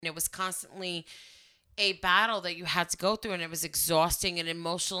It was constantly a battle that you had to go through, and it was exhausting and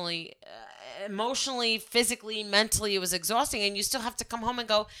emotionally, physically, mentally, it was exhausting. And you still have to come home and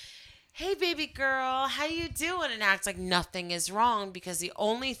go, "Hey, baby girl, how you doing?" and act like nothing is wrong, because the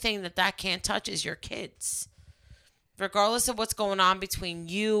only thing that can't touch is your kids. Regardless of what's going on between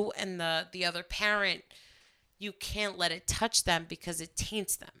you and the other parent, you can't let it touch them because it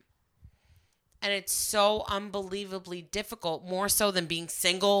taints them. And it's so unbelievably difficult, more so than being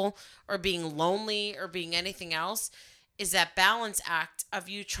single or being lonely or being anything else, is that balance act of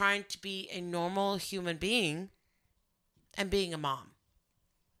you trying to be a normal human being and being a mom.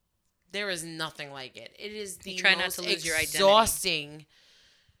 There is nothing like it. It is the most exhausting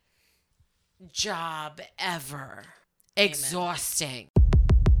job ever. Amen. Exhausting.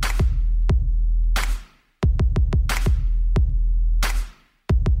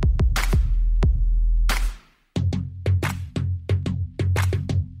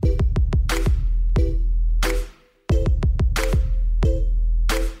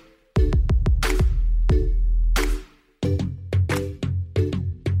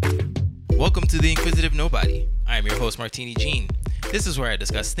 Welcome to The Inquisitive Nobody. I am your host, Martini Jean. This is where I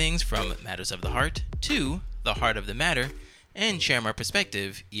discuss things from matters of the heart to the heart of the matter and share my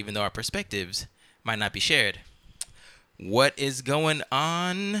perspective, even though our perspectives might not be shared. What is going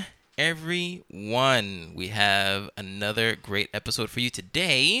on, everyone? We have another great episode for you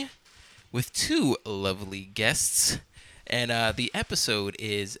today with two lovely guests. And the episode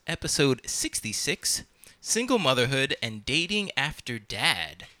is episode 66, Single Motherhood and Dating After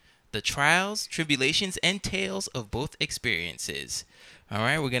Dad. The trials, tribulations, and tales of both experiences. All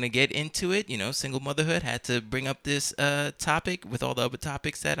right, we're going to get into it. You know, single motherhood, had to bring up this topic with all the other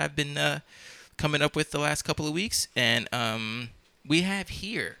topics that I've been coming up with the last couple of weeks. And we have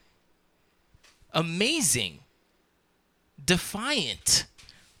here amazing, defiant,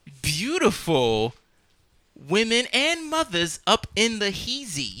 beautiful women and mothers up in the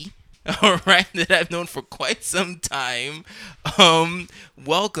heezy. All right, that I've known for quite some time.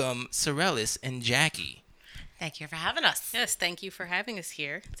 Welcome, Sorellis and Jackie. Thank you for having us. Yes, thank you for having us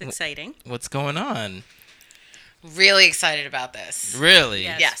here. It's exciting. What's going on? Really excited about this. Really?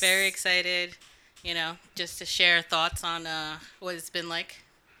 Yes, very excited. You know, just to share thoughts on what it's been like.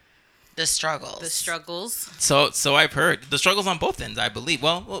 The struggles. So I've heard the struggles on both ends, I believe.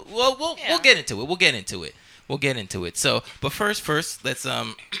 We'll get into it. We'll get into it. So, but first, let's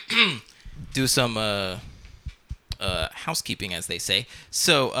do some housekeeping, as they say.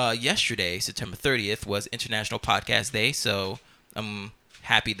 So, yesterday, September 30th, was International Podcast Day. So, I'm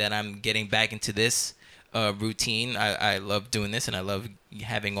happy that I'm getting back into this routine. I love doing this, and I love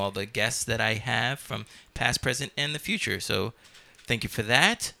having all the guests that I have from past, present, and the future. So, thank you for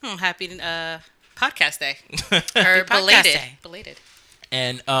that. Happy Podcast Day. Or Belated.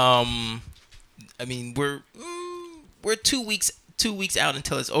 And I mean, we're 2 weeks out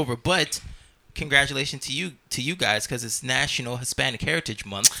until it's over, but congratulations to you guys, because it's National Hispanic Heritage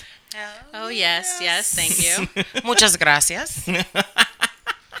Month. Oh yes, thank you. Muchas gracias.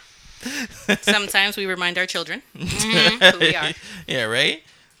 Sometimes we remind our children who we are. Yeah, right.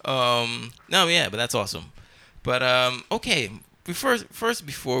 But that's awesome. But okay,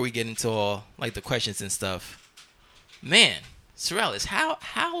 before we get into all like the questions and stuff, man, Sorellis,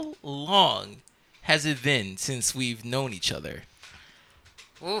 how long has it been since we've known each other?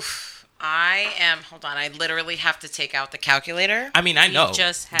 Oof. Hold on, I literally have to take out the calculator. I mean, I know.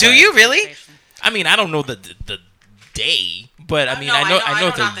 Do you really? I mean, I don't know the day, but I mean, I know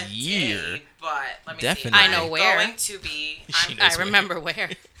the year. Day, but let me definitely. See. I know where. Going to be. I remember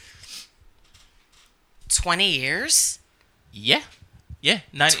where. 20 years? Yeah.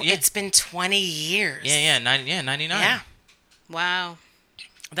 It's been 20 years. Yeah, 99. Yeah. Wow.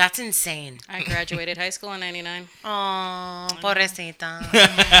 That's insane. I graduated high school in 99. Oh, pobrecita.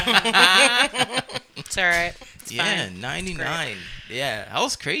 It's all right. It's yeah, fine. 99. Yeah, that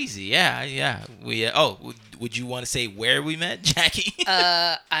was crazy. Yeah. We would you want to say where we met, Jackie?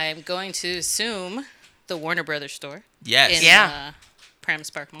 I'm going to assume the Warner Brothers store. Yes. In, Pram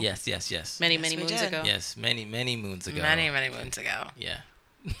Spark Mall. Yes. Many moons ago. Yes, many moons ago. Many moons ago. Yeah.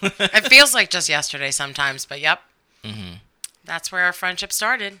 It feels like just yesterday sometimes, but yep. Mm-hmm. That's where our friendship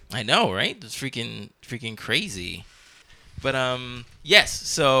started. I know, right? It's freaking crazy. But yes.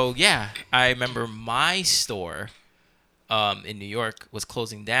 So yeah, I remember my store in New York was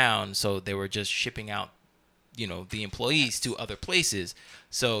closing down, so they were just shipping out, the employees to other places.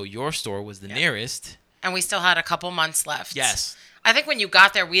 So your store was the nearest, and we still had a couple months left. Yes. I think when you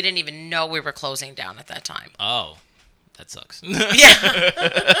got there, we didn't even know we were closing down at that time. Oh, that sucks. Yeah.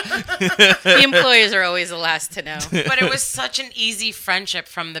 The employers are always the last to know. But it was such an easy friendship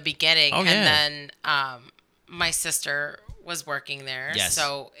from the beginning. Oh, yeah. And then my sister was working there. Yes.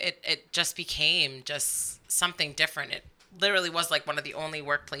 So it just became just something different. It literally was like one of the only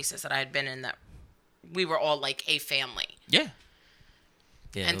workplaces that I had been in that we were all like a family. Yeah.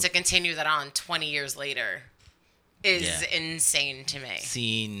 Yeah. And to continue that on 20 years later is insane to me.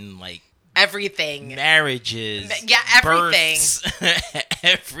 Seeing like everything. Marriages. Yeah, everything.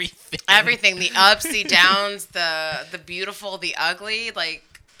 Everything. Everything. The ups, the downs, the beautiful, the ugly. Like,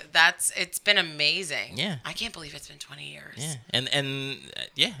 it's been amazing. Yeah. I can't believe it's been 20 years. Yeah.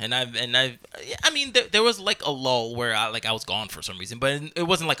 And I've I mean there was like a lull where I was gone for some reason, but it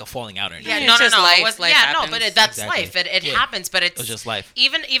wasn't like a falling out or anything. Yeah, It's just life. It was, Life yeah, no, happens. but that's Exactly. life. It Yeah. happens, but It was just life.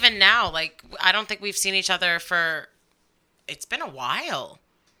 Even now, like, I don't think we've seen each other for, it's been a while.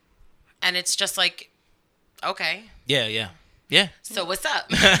 And it's just like, okay. Yeah. So what's up?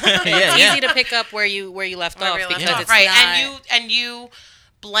 It's easy to pick up where you left off because it's right. not... And you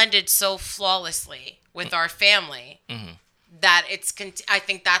blended so flawlessly with our family that I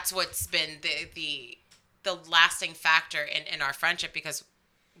think that's what's been the lasting factor in our friendship, because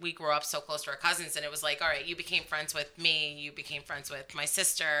we grew up so close to our cousins, and it was like, all right, you became friends with me, you became friends with my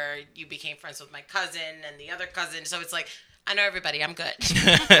sister, you became friends with my cousin and the other cousin. So it's like, I know everybody. I'm good.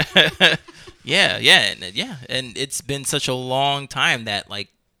 Yeah, and it's been such a long time that, like,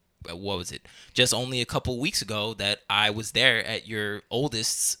 what was it? Just only a couple weeks ago that I was there at your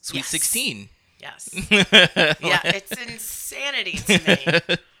oldest's Sweet 16. Yes. Yeah, it's insanity to me.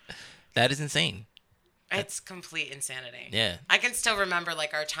 That is insane. It's complete insanity. Yeah. I can still remember,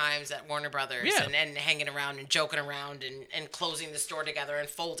 like, our times at Warner Brothers Yeah. and hanging around and joking around and closing the store together and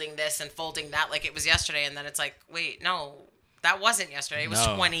folding this and folding that like it was yesterday. And then it's like, wait, no, that wasn't yesterday. It was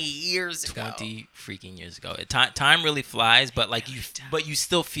 20 years ago. 20 freaking years ago. Time really flies, but like you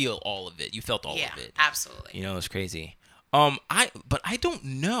still feel all of it. You felt all of it. Yeah, absolutely. You know, it's crazy. I don't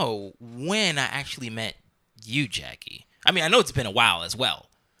know when I actually met you, Jackie. I mean, I know it's been a while as well,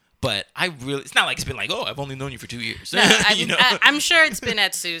 but it's not like it's been like, oh, I've only known you for 2 years. No, You know? I'm sure it's been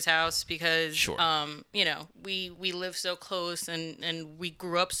at Sue's house because, Sure. you know, we live so close and we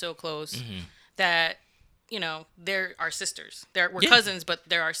grew up so close that, you know, they're our sisters. We're cousins, but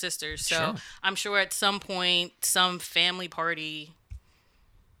they're our sisters. So Sure. I'm sure at some point, some family party,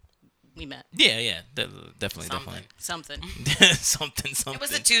 we met. Yeah, definitely. Something. something. It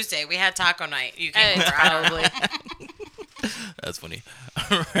was a Tuesday. We had taco night. You came over. Probably. That's funny.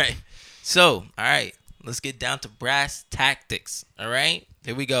 All right. So, all right. Let's get down to brass tactics. All right.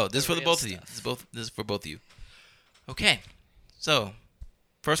 Here we go. This is for the real both of you. This is for both of you. Okay. So,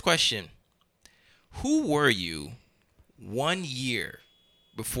 first question. Who were you 1 year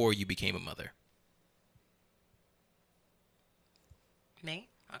before you became a mother? Me?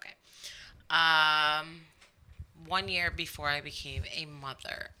 Okay. 1 year before I became a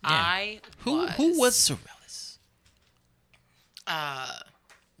mother, Yeah. Who was Sorellis?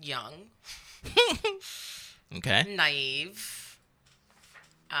 young, Okay. naive,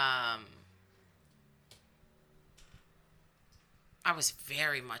 I was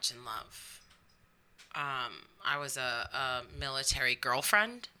very much in love. I was a military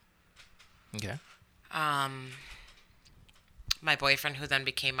girlfriend. Okay. My boyfriend, who then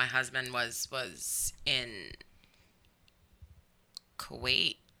became my husband, was in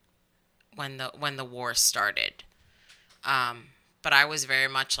Kuwait when the war started. But I was very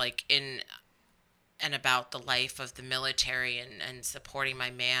much like in and about the life of the military and supporting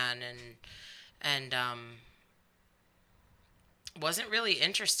my man and wasn't really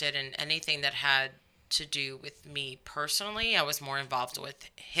interested in anything that had to do with me personally. I was more involved with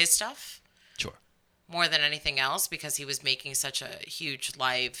his stuff. Sure. More than anything else, because he was making such a huge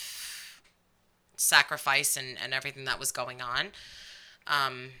life sacrifice and everything that was going on.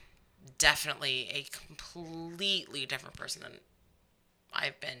 Definitely a completely different person than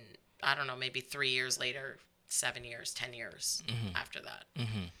I've been, I don't know, maybe 3 years later, 7 years, 10 years after that.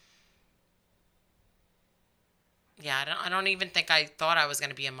 Mm-hmm. Yeah, I don't even think I thought I was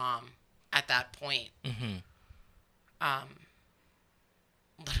going to be a mom at that point. Mm-hmm.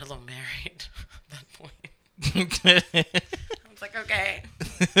 Let alone married at that point. I was like, okay.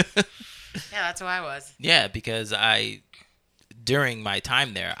 Yeah, that's who I was. Yeah, because during my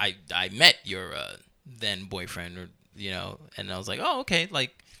time there, I met your then boyfriend, or and I was like, oh, okay,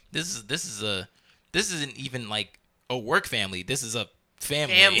 like this isn't even like a work family. This is a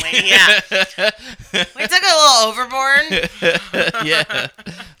family. Yeah. We took it a little overboard. Yeah.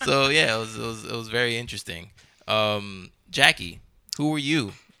 So yeah, it was very interesting. Jackie, who were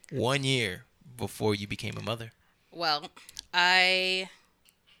you 1 year before you became a mother? Well, I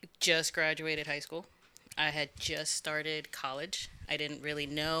just graduated high school. I had just started college. I didn't really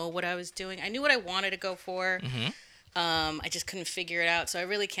know what I was doing. I knew what I wanted to go for. I just couldn't figure it out. So I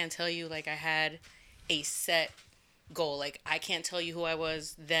really can't tell you, like, I had a set goal. Like, I can't tell you who I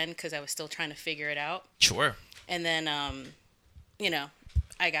was then because I was still trying to figure it out. Sure. And then,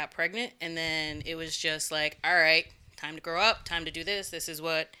 I got pregnant. And then it was just like, all right, time to grow up, time to do this. This is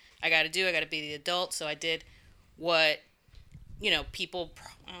what I got to do. I got to be the adult. So I did what, people,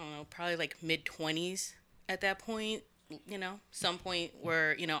 I don't know, probably like mid-20s at that point, some point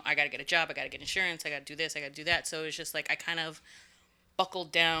where, I got to get a job, I got to get insurance, I got to do this, I got to do that. So it was just like I kind of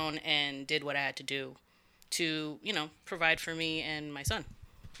buckled down and did what I had to do to, provide for me and my son.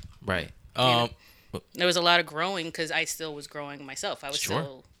 Right. There was a lot of growing because I still was growing myself. I was Sure.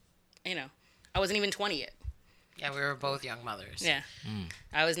 still, I wasn't even 20 yet. Yeah, we were both young mothers. Yeah.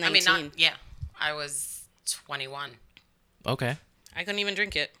 I was 19. I was 21. Okay. I couldn't even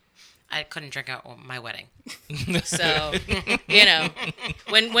drink it. I couldn't drink at my wedding. So,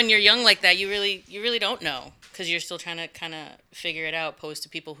 when you're young like that, you really don't know because you're still trying to kind of figure it out, opposed to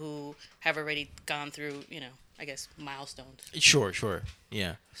people who have already gone through, I guess, milestones. Sure.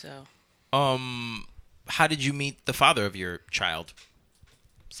 Yeah. So, how did you meet the father of your child?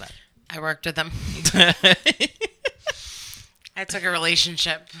 I worked with them. I took a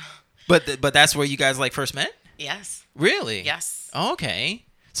relationship. But that's where you guys first met? Yes. Really? Yes. Oh, okay.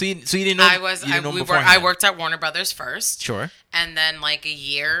 So you didn't know. I worked at Warner Brothers first. Sure. And then like a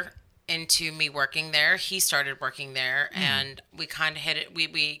year into me working there, he started working there, and we kind of hit it.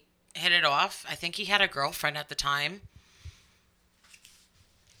 We hit it off. I think he had a girlfriend at the time.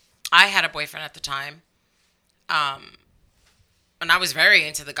 I had a boyfriend at the time. And I was very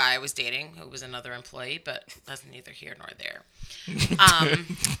into the guy I was dating, who was another employee, but that's neither here nor there.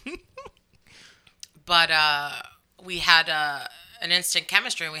 But we had an instant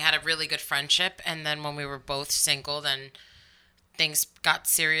chemistry, and we had a really good friendship. And then when we were both single, then things got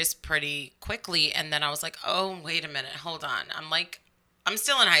serious pretty quickly. And then I was like, oh, wait a minute, hold on. I'm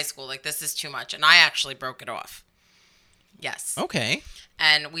still in high school. Like, this is too much. And I actually broke it off. Yes. Okay.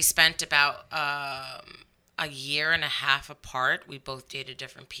 And we spent about a year and a half apart. We both dated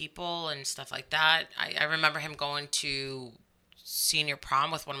different people and stuff like that. I remember him going to senior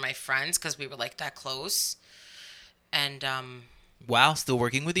prom with one of my friends because we were like that close. And Wow, still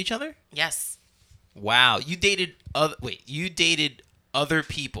working with each other? yes. Wow, you dated other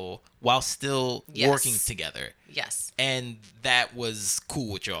people while still Yes. working together, Yes. and that was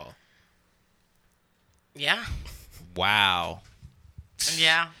cool with y'all. Yeah. Wow.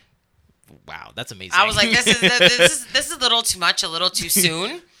 Yeah. Wow, that's amazing. I was like, this is a little too much, a little too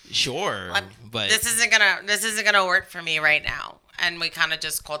soon. Sure, but This isn't gonna work for me right now. And we kind of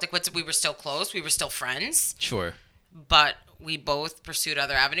just called it quits. We were still close. We were still friends. sure. But we both pursued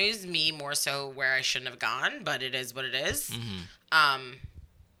other avenues. Me more so where I shouldn't have gone, but it is what it is. Mm-hmm.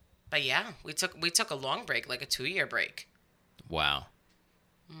 But yeah, we took a long break, like a 2-year break. Wow.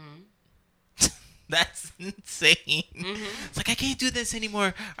 That's insane. It's like, I can't do this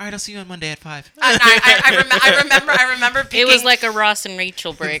anymore. All right, I'll see you on Monday at 5. And I remember picking. it was like a Ross and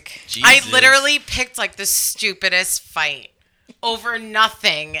Rachel break. I Jesus. literally picked like the stupidest fight over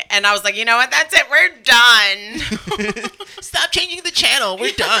nothing, and I was like, you know what? That's it. We're done. Stop changing the channel.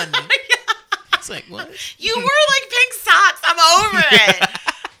 We're done. It's like, what? You were like pink socks. I'm over it.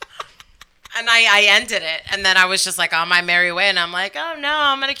 And I ended it. And then I was just like on my merry way. And I'm like, oh no,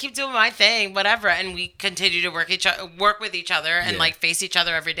 I'm going to keep doing my thing, whatever. And we continued to work with each other and like face each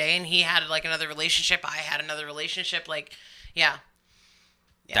other every day. And he had like another relationship. I had another relationship. Like, yeah.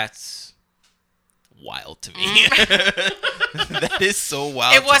 That's wild to me. That is so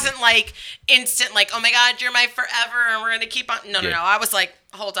wild. It wasn't like instant, like, oh my God, you're my forever. And we're going to keep on. No. I was like,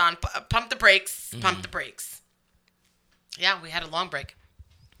 hold on. Pump the brakes. Pump the brakes. Yeah, we had a long break.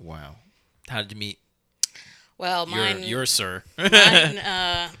 Wow. How did you meet Well, mine. your sir? mine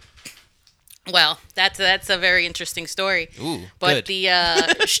well, that's a very interesting story. Ooh, But good.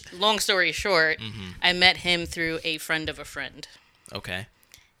 the long story short, I met him through a friend of a friend, Okay.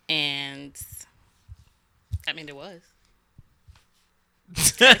 and I mean, it was.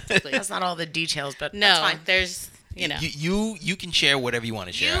 That's not all the details, but that's No, fine. there's You can share whatever you want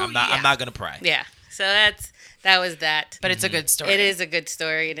to share. You- I'm not gonna pry. yeah. So that was that. But it's a good story. It is a good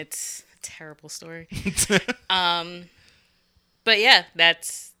story, and it's a terrible story. But yeah,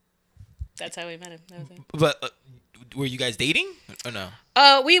 that's how we met him. That was it. But were you guys dating or no?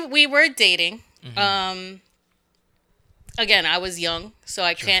 We were dating. Again, I was young, so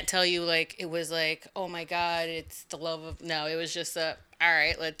I can't tell you like it was like, oh my God, it's the love of. No, it was just all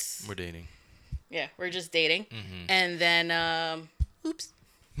right, let's. We're dating. Yeah, we're just dating. And then, oops.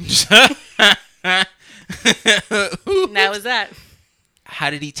 That was that.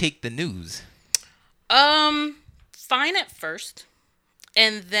 How did he take the news? Fine at first.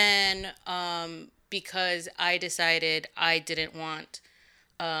 And then, because I decided I didn't want,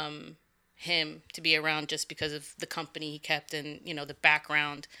 him to be around just because of the company he kept and, you know, the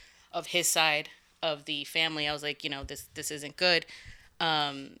background of his side of the family. I was like, you know, this isn't good.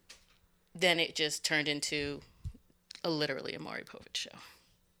 Then it just turned into literally a Maury Povich show.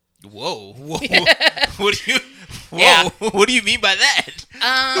 Whoa. What do you? Whoa. Yeah. What do you mean by that?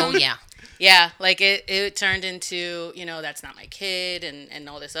 Oh yeah. Yeah, like it turned into, you know, that's not my kid and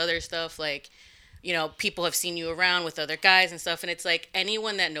all this other stuff. Like, you know, people have seen you around with other guys and stuff. And it's like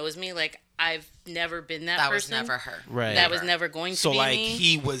anyone that knows me, like, I've never been that person. That was never her. Right. That was never going to be me. So, like,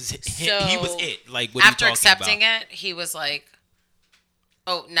 he was it. Like, what after are you talking accepting about? it, he was like,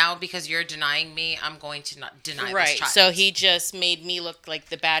 oh, now because you're denying me, I'm going to not deny this right. child. So he just made me look like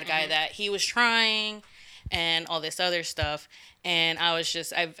the bad guy that he was trying and all this other stuff. And I was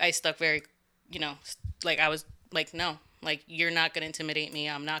just, I stuck very, you know, like I was like, no, like you're not going to intimidate me.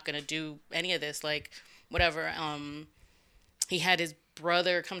 I'm not going to do any of this. Like, whatever. He had his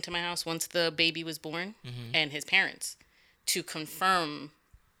brother come to my house once the baby was born and his parents to confirm.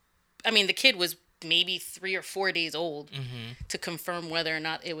 I mean, the kid was maybe 3 or 4 days old to confirm whether or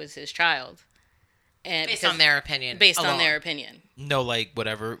not it was his child. And based on their opinion. Based on their opinion. No, like,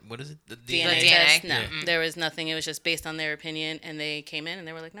 whatever. What is it? The DNA DNA? test? No, Yeah. there was nothing. It was just based on their opinion. And they came in and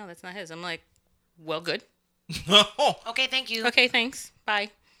they were like, no, that's not his. I'm like, well, good. Okay, thank you. Okay, thanks.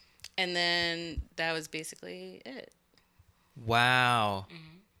 Bye. And then that was basically it. Wow.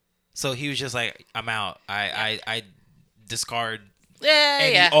 So he was just like, I'm out. I discard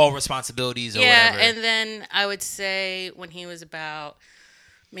all responsibilities or whatever. Yeah, and then I would say when he was about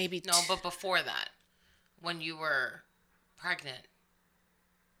maybe... No, but before that, when you were pregnant,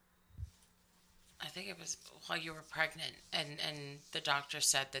 I think it was while you were pregnant, and the doctor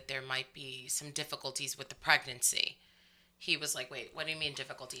said that there might be some difficulties with the pregnancy. He was like, wait, what do you mean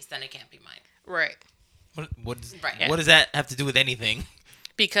difficulties? Then it can't be mine. Right. What does that have to do with anything?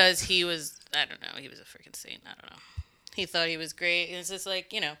 Because he was, I don't know, he was a freaking saint. I don't know. He thought he was great. And it's just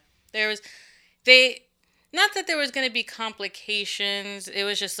like, you know, not that there was going to be complications. It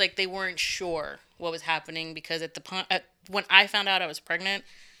was just like they weren't sure what was happening because when I found out I was pregnant,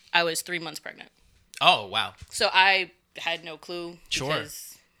 I was 3 months pregnant. Oh, wow. So I had no clue. Sure.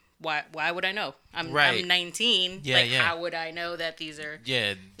 Because why would I know? I'm 19. Yeah, how would I know that these are...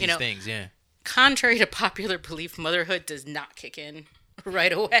 Yeah, these things, yeah. Contrary to popular belief, motherhood does not kick in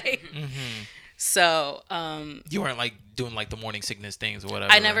right away. So, you weren't like doing like the morning sickness things or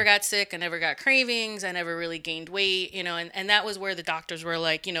whatever. I never got sick. I never got cravings. I never really gained weight, you know, and that was where the doctors were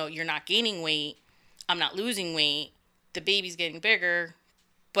like, you know, you're not gaining weight. I'm not losing weight. The baby's getting bigger,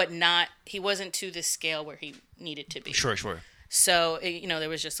 but he wasn't to the scale where he needed to be. Sure. So, you know, there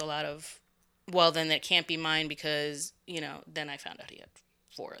was just a lot of, well, then that can't be mine because, you know, then I found out he had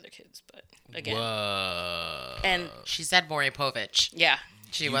 4 other kids, but again. Whoa. And she said Maury Povich. Yeah.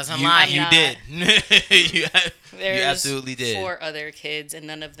 She wasn't lying. You did. You absolutely did. 4 other kids, and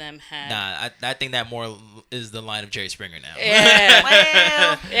none of them had. Nah, I think that more is the line of Jerry Springer now. Yeah.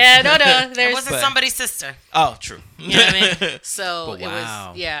 Well, yeah, no. It wasn't somebody's sister. Oh, true. You know what I mean? So but wow.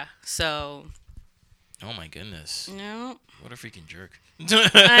 It was, yeah. So. Oh my goodness. No. What a freaking jerk.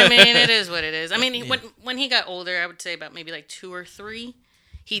 I mean, it is what it is. I mean, when he got older, I would say about maybe like 2 or 3,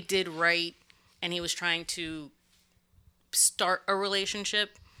 he did write, and he was trying to start a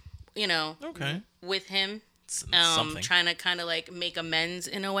relationship, you know, with him. Something. Trying to kind of like make amends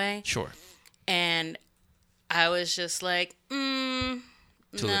in a way. Sure. And I was just like, Too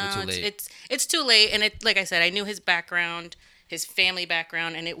late. It's too late. And it, like I said, I knew his background, his family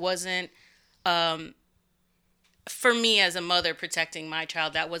background, and it wasn't, for me as a mother protecting my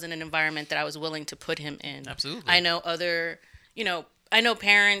child, that wasn't an environment that I was willing to put him in. Absolutely. I know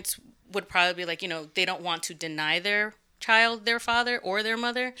parents would probably be like, you know, they don't want to deny their child their father or their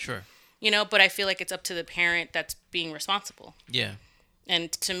mother. Sure. You know, but I feel like it's up to the parent that's being responsible. Yeah.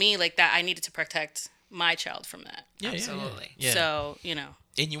 And to me, like that, I needed to protect my child from that. Yeah, absolutely. Yeah. So, you know.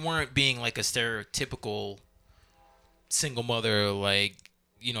 And you weren't being like a stereotypical single mother, like,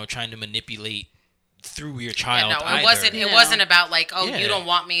 you know, trying to manipulate through your child. Yeah, no, either. it wasn't about like, oh, you don't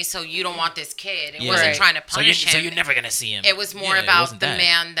want me, so you don't want this kid. It wasn't trying to punish him. So you're never gonna see him. It was more about the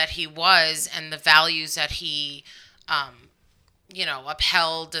man that he was and the values that he, you know,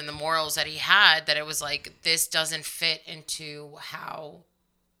 upheld and the morals that he had. That it was like, this doesn't fit into how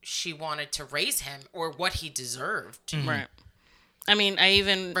she wanted to raise him or what he deserved. Right. I mean,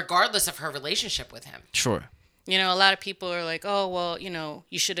 regardless of her relationship with him. Sure. You know, a lot of people are like, oh, well, you know,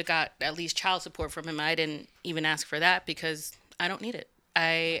 you should have got at least child support from him. I didn't even ask for that because I don't need it.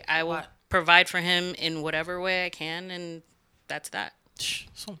 I will provide for him in whatever way I can, and that's that.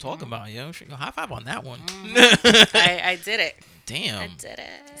 That's what I'm talking about, yo. High five on that one. I did it. Damn. I did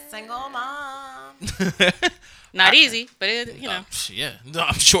it. Single mom. Not easy, but it, you know. Yeah, no,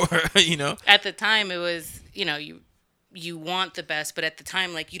 I'm sure, you know. At the time, it was, you know, you want the best, but at the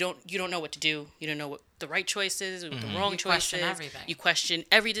time, like, you don't know what to do. You don't know what the right choice is, what the wrong choice question is. everything. You question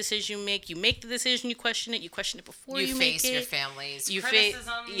every decision you make. You make the decision, you question it before you make it. You face your family's You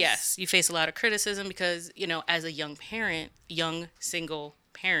criticisms. you face a lot of criticism because, you know, as a young single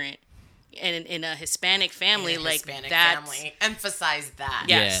parent, and in a Hispanic family, family. Emphasize that.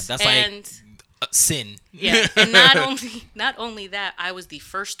 Yes. Yeah, that's like sin. Yeah, and not only that, I was the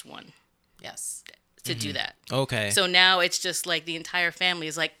first one. Yes. To do that. Okay. So now it's just like the entire family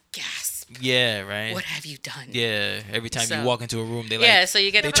is like, gasp. Yeah, right. What have you done? Yeah, every time you walk into a room, they so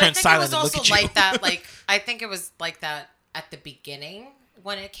you get. They turn silent and look at you. Like that. Like I think it was like that at the beginning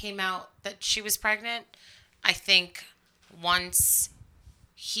when it came out that she was pregnant. I think once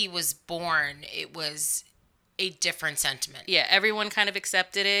he was born, it was a different sentiment. Yeah, everyone kind of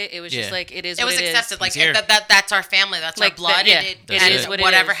accepted it. It was just like, it is what it is. It was accepted. Like, that's our family. That's like, our blood. It is what it is.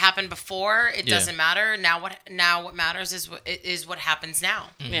 Whatever happened before, it doesn't matter. Now what matters is what happens now.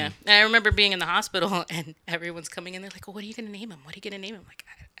 Mm-hmm. Yeah. And I remember being in the hospital and everyone's coming in. They're like, well, what are you going to name him? What are you going to name him? Like,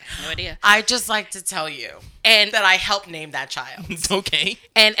 I have no idea. I just like to tell you that I helped name that child. Okay.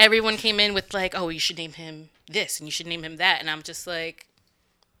 And everyone came in with like, oh, you should name him this and you should name him that. And I'm just like,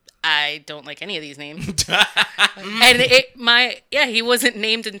 I don't like any of these names. And he wasn't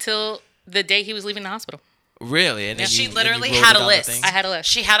named until the day he was leaving the hospital. Really? And then she literally had a list. I had a list.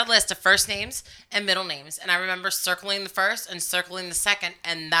 She had a list of first names and middle names. And I remember circling the first and circling the second.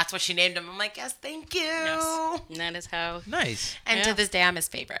 And that's what she named him. I'm like, yes, thank you. Yes. And that is how. Nice. And to this day, I'm his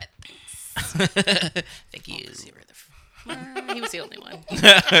favorite. Thank you. He was the only one.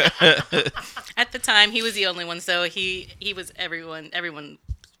 At the time, he was the only one. So he was everyone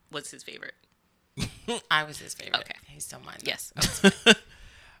was his favorite. I was his favorite. Okay. He's still mine. Yes.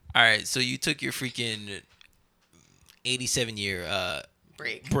 All right. So you took your freaking 87-year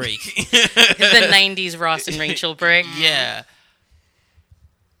break. The 90s Ross and Rachel break. Yeah.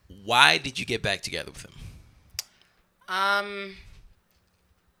 Why did you get back together with him?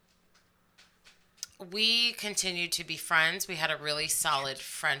 We continued to be friends. We had a really solid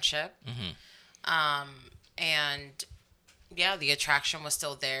friendship. Mm-hmm. And yeah, the attraction was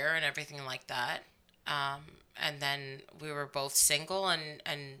still there and everything like that. And then we were both single and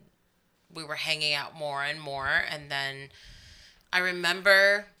we were hanging out more and more. And then I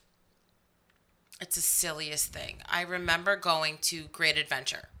remember, it's the silliest thing. I remember going to Great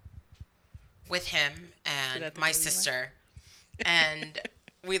Adventure with him and my sister. And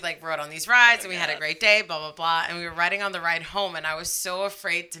we like rode on these rides and we had a great day, blah, blah, blah. And we were riding on the ride home and I was so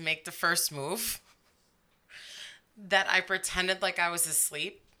afraid to make the first move that I pretended like I was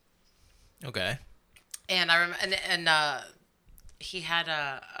asleep. Okay. And he had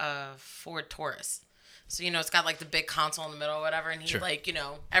a Ford Taurus. So, it's got like the big console in the middle or whatever. And he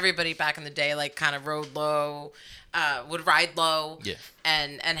everybody back in the day, like kind of rode low, would ride low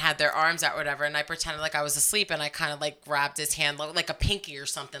and had their arms out or whatever. And I pretended like I was asleep and I kind of like grabbed his hand like a pinky or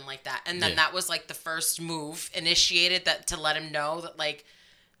something like that. And then that was like the first move initiated that to let him know that like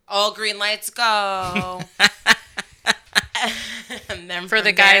all green lights go. And then for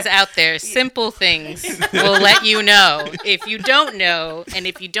the guys out there, simple things will let you know. If you don't know and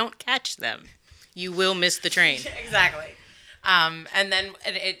if you don't catch them, you will miss the train. Exactly. And then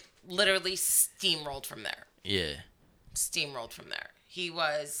it literally steamrolled from there. Yeah. Steamrolled from there. He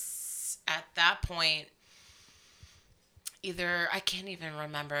was, at that point, I can't even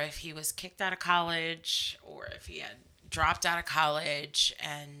remember if he was kicked out of college or if he had dropped out of college.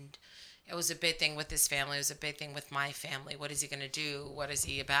 And it was a big thing with his family. It was a big thing with my family. What is he going to do? What is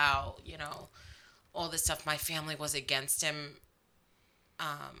he about? All this stuff. My family was against him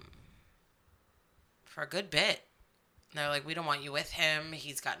for a good bit. And they're like, we don't want you with him.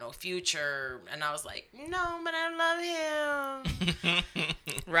 He's got no future. And I was like, no, but I love him.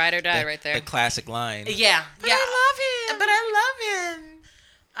 Ride or die right there. The classic line. Yeah. I love him.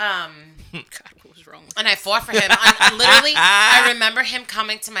 God, what was wrong with and I fought for him. I remember him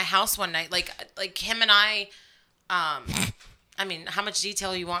coming to my house one night. Like him and I mean, how much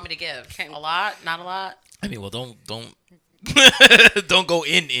detail you want me to give? A lot? Not a lot? I mean, well, don't don't go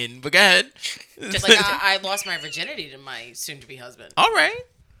in, but go ahead. Just like I lost my virginity to my soon-to-be husband. All right.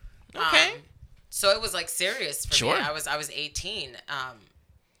 Okay. So it was like serious for Sure. me. I was 18,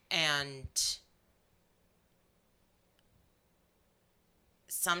 and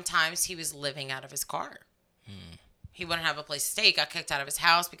sometimes he was living out of his car. He wouldn't have a place to stay. He got kicked out of his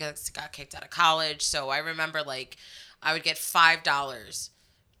house because he got kicked out of college. So I remember, like, I would get $5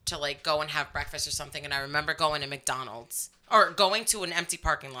 to, like, go and have breakfast or something. And I remember going to McDonald's or going to an empty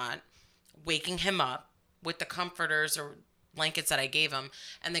parking lot, waking him up with the comforters or blankets that I gave him,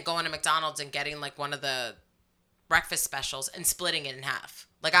 and then going to McDonald's and getting, like, one of the breakfast specials and splitting it in half.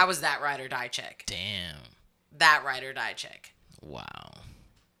 Like, I was that ride or die chick. Damn. That ride or die chick. Wow.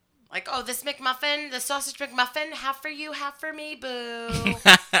 Like, oh, this McMuffin, the sausage McMuffin, half for you, half for me, boo.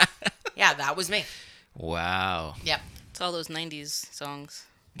 Yeah, that was me. Wow. Yep. It's all those 90s songs.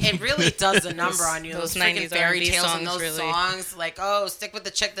 It really does a number on you. Those freaking 90s fairy R&B tales and songs, those really. songs. Like, oh, stick with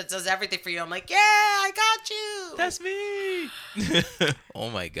the chick that does everything for you. I'm like, yeah, I got you. That's me. Oh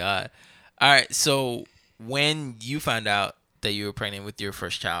my God. All right. So when you found out that you were pregnant with your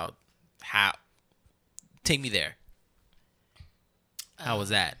first child, take me there. How was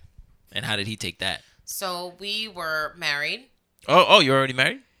that? And how did he take that? So we were married. Oh, you're already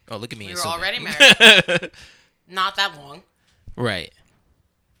married? Oh, look at me. We were assuming. already married. Not that long. Right.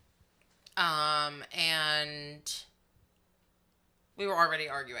 And we were already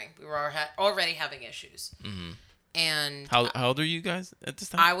arguing. We were already having issues. Mm-hmm. And How old are you guys at this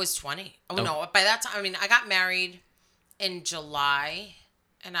time? I was 20. Oh, no. By that time, I mean, I got married in July,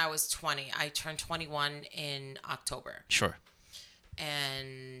 and I was 20. I turned 21 in October. Sure.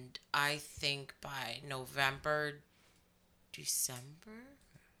 And I think by November, December?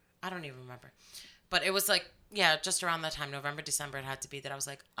 I don't even remember. But it was like, yeah, just around that time, November, December, it had to be that I was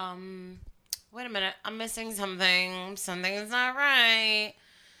like, wait a minute, I'm missing something. Something's not right.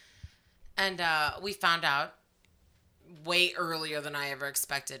 And we found out way earlier than I ever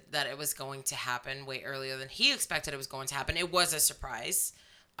expected that it was going to happen, way earlier than he expected it was going to happen. It was a surprise.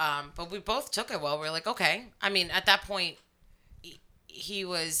 But we both took it well. We were like, okay. I mean, at that point, he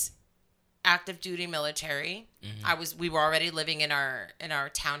was active duty military. Mm-hmm. We were already living in our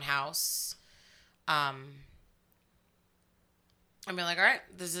townhouse. And we're like, all right,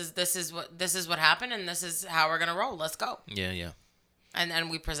 this is what happened, and this is how we're gonna roll. Let's go. Yeah. And then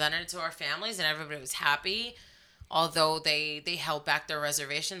we presented it to our families, and everybody was happy. Although they held back their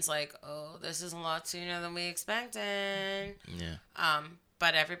reservations, like, oh, this is a lot sooner than we expected. Yeah.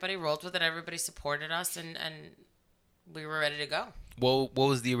 But everybody rolled with it. Everybody supported us, and we were ready to go. Well, what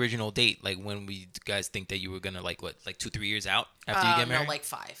was the original date? Like, when we guys think that you were gonna, like, what, like 2-3 years out after you get married? No, like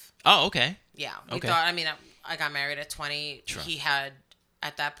 5. Oh, okay. Yeah, we Okay. thought. I mean, I got married at 20. Sure. He had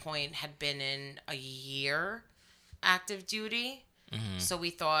at that point had been in a year active duty, so we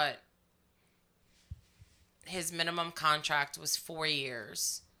thought his minimum contract was 4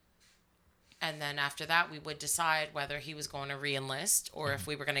 years. And then after that, we would decide whether he was going to re-enlist or if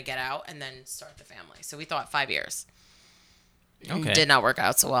we were going to get out and then start the family. So we thought 5 years. Okay. Did not work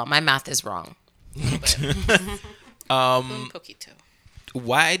out so well. My math is wrong. Un poquito.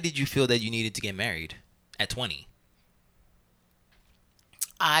 Why did you feel that you needed to get married at 20?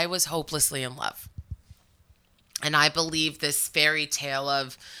 I was hopelessly in love. And I believe this fairy tale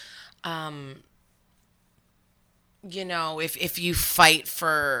of, if you fight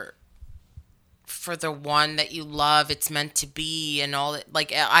for the one that you love, it's meant to be, and all that.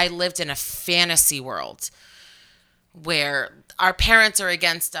 Like, I lived in a fantasy world where our parents are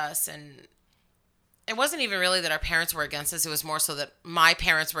against us, and it wasn't even really that our parents were against us. It was more so that my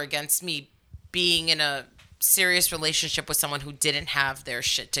parents were against me being in a serious relationship with someone who didn't have their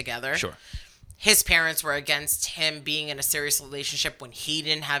shit together. Sure. His parents were against him being in a serious relationship when he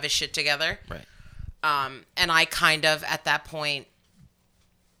didn't have his shit together. Right. And I kind of, at that point,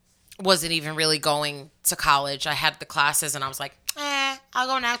 wasn't even really going to college. I had the classes, and I was like, I'll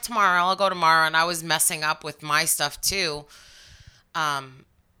go now tomorrow. I'll go tomorrow. And I was messing up with my stuff, too. And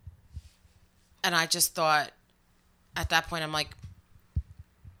I just thought, at that point, I'm like,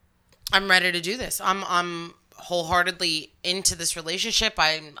 I'm ready to do this. I'm wholeheartedly into this relationship.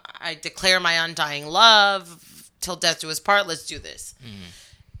 I declare my undying love till death do us part. Let's do this.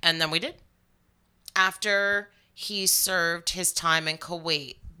 And then we did. After he served his time in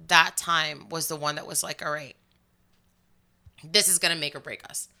Kuwait, that time was the one that was like, all right, this is going to make or break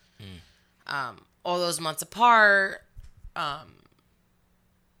us. All those months apart.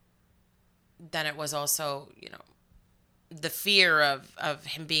 Then it was also, the fear of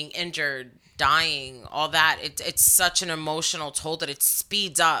him being injured, dying, all that. It's such an emotional toll that it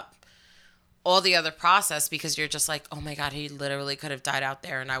speeds up all the other process, because you're just like, oh my God, he literally could have died out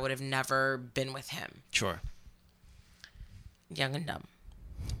there and I would have never been with him. Sure. Young and dumb.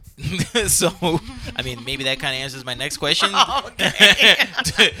 So, I mean, maybe that kind of answers my next question.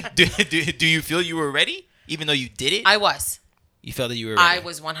 Okay. do you feel you were ready, even though you did it? I was. You felt that you were ready? I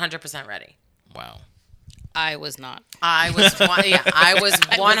was 100% ready. Wow. I was not. I was 100.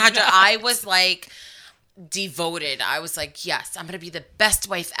 I was like devoted. I was like, yes, I'm going to be the best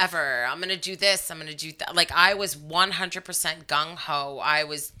wife ever. I'm going to do this. I'm going to do that. Like, I was 100% gung-ho. I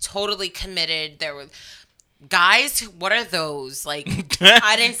was totally committed. There were guys, what are those? Like,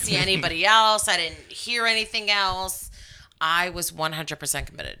 I didn't see anybody else. I didn't hear anything else. I was 100%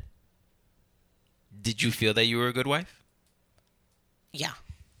 committed. Did you feel that you were a good wife? Yeah.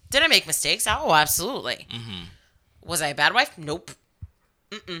 Did I make mistakes? Oh, absolutely. Mm-hmm. Was I a bad wife? Nope.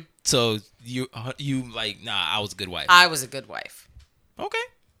 So you like, nah, I was a good wife. I was a good wife. Okay.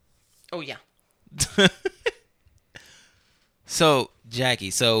 Oh, yeah. So,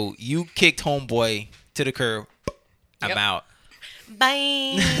 Jackie, so you kicked homeboy to the curb. I'm Yep. out.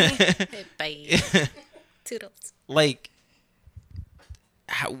 Bye. Bye. Toodles. Like,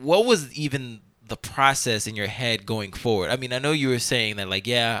 what was even the process in your head going forward? I mean, I know you were saying that, like,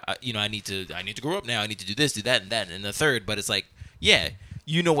 yeah, I need to grow up now. I need to do this, do that, and the third. But it's like, yeah,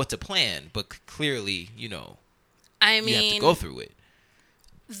 you know what to plan, but clearly, I you have to mean, go through it.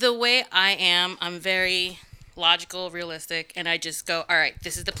 the way I am, I'm very logical, realistic, and I just go, all right,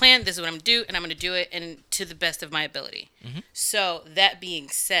 this is the plan, this is what I'm going to do, and I'm going to do it and to the best of my ability. Mm-hmm. So, that being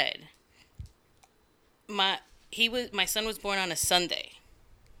said, my son was born on a Sunday.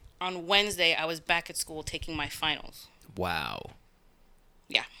 On Wednesday, I was back at school taking my finals. Wow.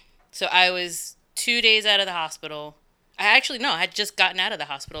 Yeah. So, I was 2 days out of the hospital. I had just gotten out of the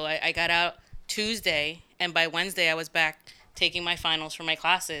hospital. I got out Tuesday, and by Wednesday, I was back taking my finals for my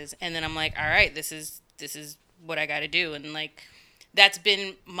classes. And then I'm like, all right, this is what I got to do. And like, that's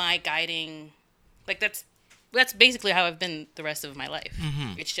been my guiding, like that's basically how I've been the rest of my life.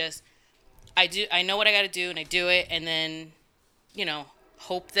 Mm-hmm. It's just, I know what I got to do and I do it. And then,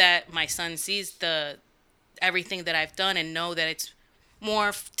 hope that my son sees everything that I've done and know that it's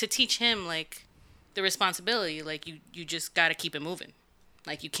more to teach him like the responsibility. Like you just got to keep it moving.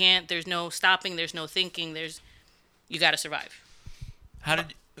 Like you can't, there's no stopping. There's no thinking. You got to survive. How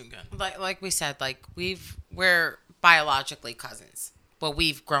did Like we said, like we're biologically cousins, but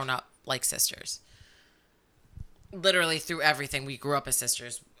we've grown up like sisters. Literally through everything, we grew up as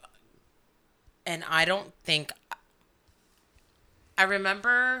sisters. And I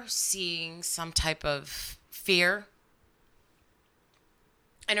remember seeing some type of fear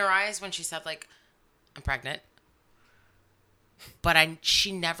in her eyes when she said, like, I'm pregnant. But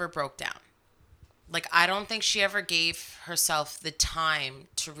she never broke down. Like, I don't think she ever gave herself the time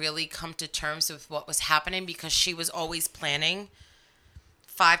to really come to terms with what was happening because she was always planning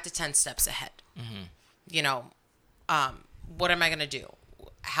 5 to 10 steps ahead. Mm-hmm. What am I going to do?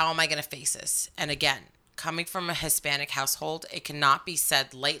 How am I going to face this? And again, coming from a Hispanic household, it cannot be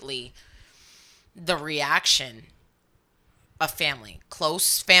said lightly, the reaction of family,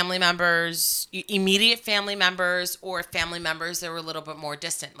 close family members, immediate family members, or family members that were a little bit more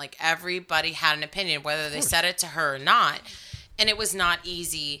distant. Like everybody had an opinion, whether they said it to her or not. And it was not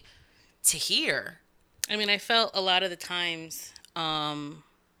easy to hear. I mean, I felt a lot of the times I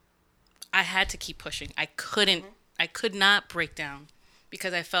had to keep pushing. I could not break down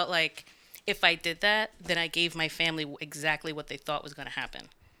because I felt like if I did that, then I gave my family exactly what they thought was going to happen.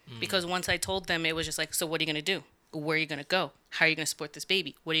 Because once I told them, it was just like, so what are you going to do? Where are you going to go? How are you going to support this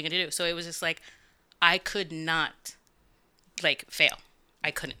baby? What are you going to do? So it was just like, I could not, like, fail.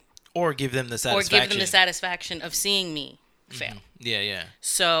 I couldn't. Or give them the satisfaction. Of seeing me fail. Yeah.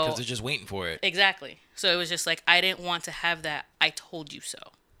 So because they're just waiting for it. Exactly. So it was just like, I didn't want to have that. I told you so.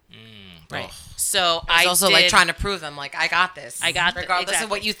 Right. Oh. So I was also like trying to prove them, like, I got this. I got this. Regardless Exactly.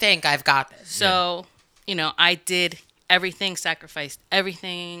 of what you think, I've got this. So, I did everything, sacrificed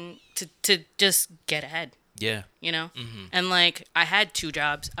everything to just get ahead. Yeah. Mm-hmm. And like I had 2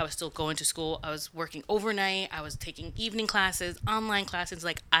 jobs. I was still going to school. I was working overnight. I was taking evening classes, online classes.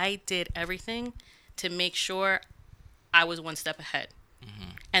 Like I did everything to make sure I was one step ahead. Mm-hmm.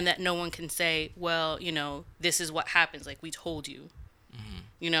 And that no one can say, well, this is what happens. Like we told you,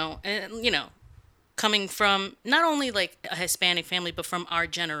 and coming from not only like a Hispanic family, but from our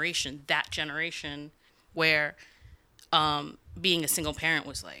generation, that generation where being a single parent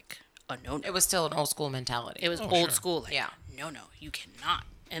was like, no. It was still an old school mentality. It was old school. Like, yeah. No, you cannot.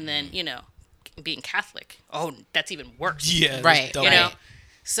 And then, being Catholic, that's even worse. Yeah. Right. Right.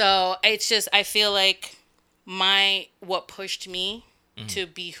 So it's just, I feel like what pushed me to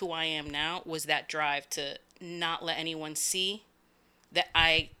be who I am now was that drive to not let anyone see that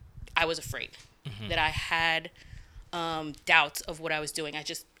I was afraid, that I had doubts of what I was doing. I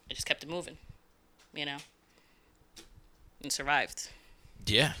just kept it moving, you know, and survived.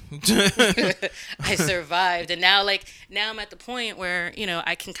 Yeah. I survived. And now I'm at the point where, you know,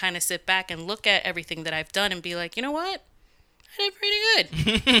 I can kind of sit back and look at everything that I've done and be like, you know what? I did pretty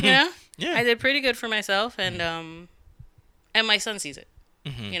good. You know? Yeah. I did pretty good for myself, and my son sees it.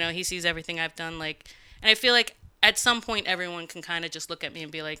 Mm-hmm. You know, he sees everything I've done, like, and I feel like at some point everyone can kind of just look at me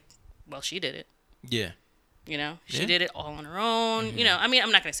and be like, well, she did it. Yeah. You know, she Yeah. did it all on her own. Mm-hmm. You know, I mean,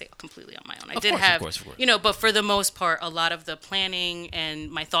 I'm not going to say completely on my own. Of course. You know, but for the most part, a lot of the planning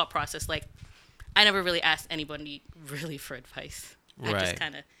and my thought process, like, I never really asked anybody really for advice. I just Right.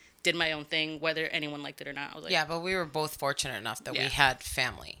 kind of did my own thing, whether anyone liked it or not. I was like, Yeah, but we were both fortunate enough that we Yeah. had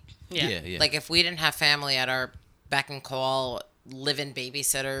family. Yeah. Like, if we didn't have family at our beck and call, live-in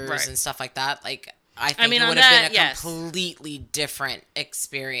babysitters Right. and stuff like that, like, I think mean, it on would have that, been a yes. completely different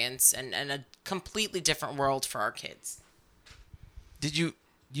experience and a completely different world for our kids. Did you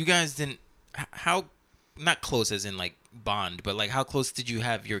guys didn't, how, not close as in like bond, but like how close did you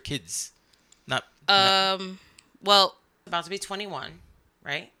have your kids? Not well, About to be 21,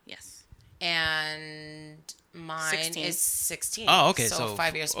 right? yes. And mine 16. is 16. Oh, okay. So, So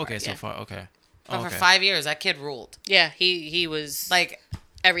 5 years apart. Okay, so yeah. far. Okay. But Okay. for 5 years, that kid ruled. Yeah, he was Like,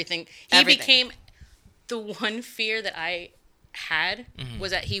 everything. He everything. became the one fear that I had Mm-hmm.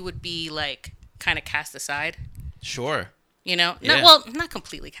 was that he would be like kind of cast aside. Sure. You know, Yeah. not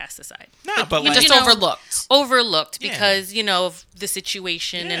completely cast aside. No, but you like, just know, overlooked. Overlooked Yeah. because you know of the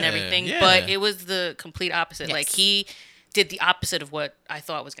situation and Yeah, everything. yeah. But it was the complete opposite. Yes. Like he did the opposite of what I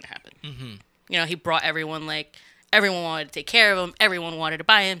thought was going to happen. Mm-hmm. You know, he brought everyone like everyone wanted to take care of him. Everyone wanted to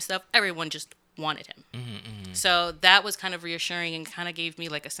buy him stuff. Everyone just wanted him. Mm-hmm. So that was kind of reassuring and kind of gave me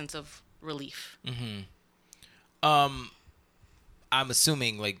like a sense of relief. I'm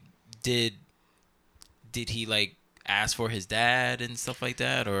assuming like did he like ask for his dad and stuff like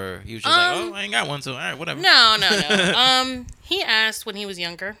that, or he was just like, oh, I ain't got one, so all right, whatever. No. He asked when he was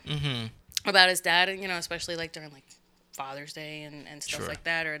younger Mm-hmm. about his dad, and you know, especially like during like Father's Day and stuff Sure. like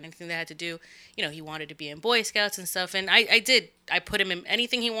that, or anything they had to do. You know, he wanted to be in Boy Scouts and stuff, and I did. I put him in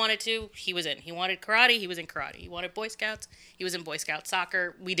anything he wanted to. He was in. He wanted karate. He was in karate. He wanted Boy Scouts. He was in Boy Scout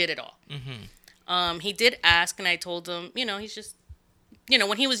soccer. We did it all. Mm-hmm. He did ask, and I told him, you know, he's just, you know,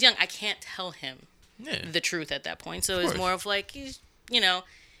 when he was young, I can't tell him Yeah. the truth at that point. So Of it was course. more of like, he's, you know,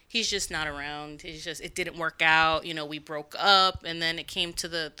 he's just not around. It's just, it didn't work out. You know, we broke up, and then it came to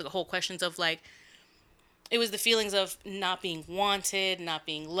the whole questions of like, it was the feelings of not being wanted, not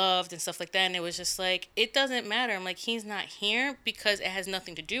being loved, and stuff like that. And it was just like, it doesn't matter. I'm like, he's not here because it has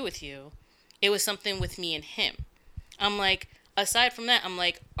nothing to do with you. It was something with me and him. I'm like, aside from that, I'm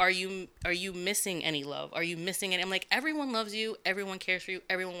like, are you missing any love? Are you missing any? I'm like, everyone loves you. Everyone cares for you.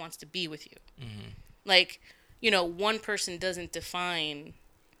 Everyone wants to be with you. Mm-hmm. Like, you know, one person doesn't define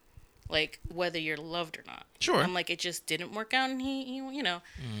like whether you're loved or not. Sure. I'm like, it just didn't work out, and he you know,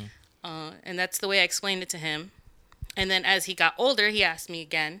 Mm-hmm. and that's the way I explained it to him. And then as he got older, he asked me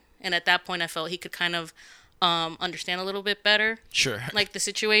again, and at that point, I felt he could kind of understand a little bit better, Sure. like the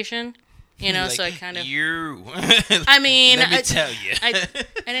situation, you know. Like, So I kind of, you. I mean, Let me tell you. I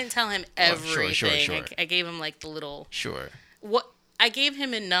didn't tell him Oh, everything. sure. I gave him like the little Sure. what I gave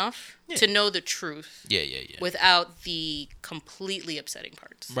him enough to know the truth Yeah. without the completely upsetting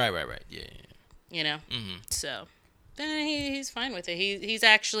parts. Right. Yeah. You know. Mm-hmm. So then he's fine with it. He's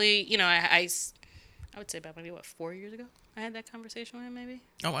actually, you know, I would say about maybe 4 years ago I had that conversation with him, maybe.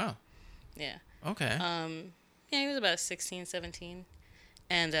 Oh wow. Yeah. Okay. Yeah, he was about 16, 17,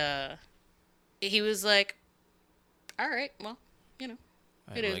 and he was like, all right, well, you know,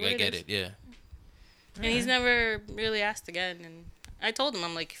 it is like, what I it get is. it. Yeah. And he's never really asked again. And I told him,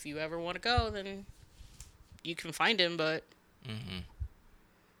 I'm like, if you ever want to go, then you can find him, but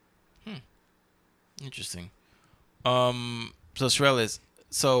Interesting. So Shrelis,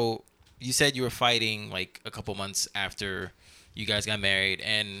 so you said you were fighting like a couple months after you guys got married,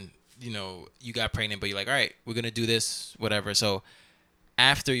 and you know you got pregnant, but you're like, all right, we're gonna do this, whatever. So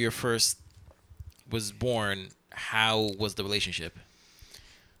after your first was born, how was the relationship?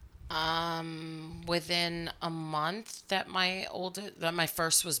 Within a month that my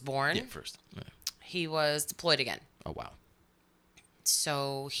first was born, Yeah, first. Yeah. he was deployed again. Oh wow.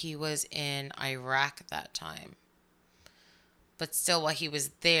 So he was in Iraq that time. But still, while he was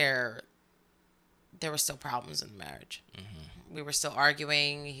there were still problems in the marriage. Mm-hmm. We were still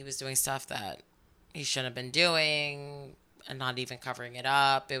arguing. He was doing stuff that he shouldn't have been doing and not even covering it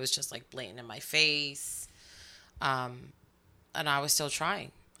up. It was just like blatant in my face. And I was still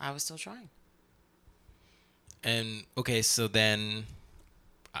trying. And okay, so then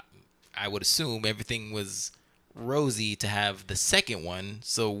I would assume everything was Rosie to have the second one.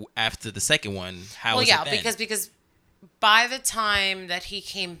 So after the second one, how was it then? because by the time that he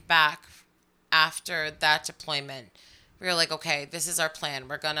came back after that deployment, we were like, okay, this is our plan.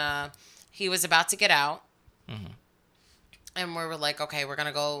 He was about to get out. Mm-hmm. And we were like, okay, we're going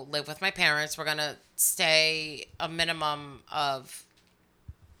to go live with my parents. We're going to stay a minimum of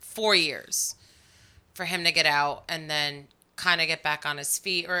 4 years for him to get out and then kind of get back on his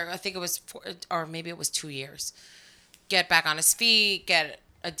feet. Or I think it was or maybe it was 2 years. Get back on his feet, get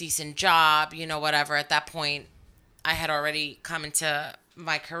a decent job, whatever. At that point, I had already come into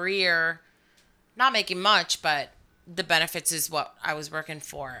my career, not making much, but the benefits is what I was working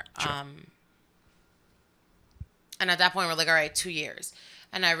for. Sure. And at that point, we're like, all right, 2 years.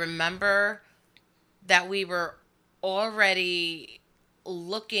 And I remember that we were already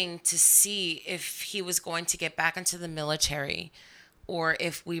looking to see if he was going to get back into the military or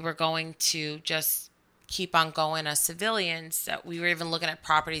if we were going to just keep on going as civilians. That we were even looking at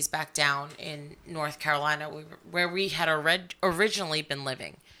properties back down in North Carolina where we had originally been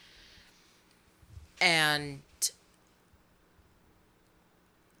living. And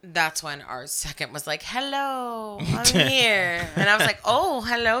that's when our second was like, hello, I'm here. And I was like, oh,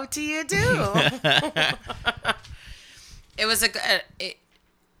 hello to you too. It was in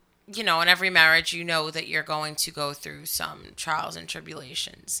every marriage, that you're going to go through some trials and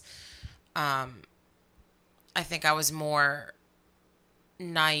tribulations. I think I was more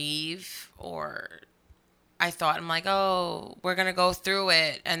naive, or I thought, I'm like, oh, we're going to go through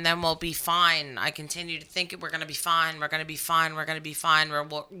it and then we'll be fine. I continue to think we're going to be fine. We're going to be fine. We're going to be fine.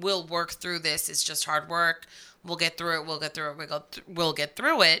 We'll work through this. It's just hard work. We'll get through it. We'll get through it. We'll get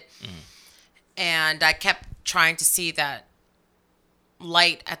through it. Mm. And I kept trying to see that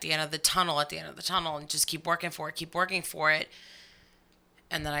light at the end of the tunnel, and just keep working for it.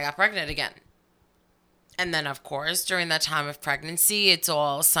 And then I got pregnant again. And then, of course, during that time of pregnancy, it's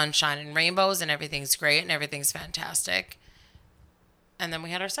all sunshine and rainbows and everything's great and everything's fantastic. And then we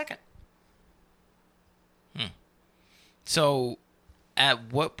had our second. So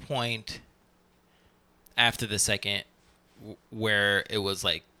at what point after the second where it was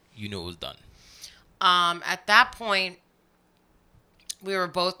like, it was done? At that point, we were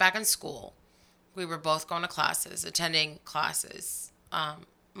both back in school. We were both going to classes, attending classes.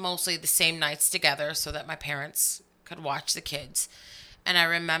 Mostly the same nights together so that my parents could watch the kids. And I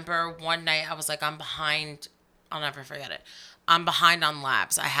remember one night I was like, I'm behind. I'll never forget it. I'm behind on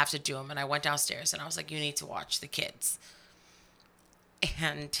labs. I have to do them. And I went downstairs and I was like, you need to watch the kids.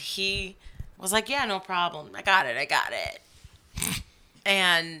 And he was like, yeah, no problem. I got it.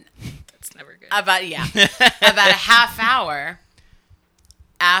 And that's never good. About a half hour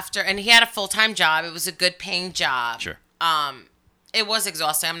after, and he had a full-time job. It was a good paying job. Sure. It was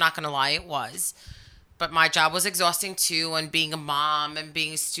exhausting. I'm not going to lie. It was. But my job was exhausting too. And being a mom and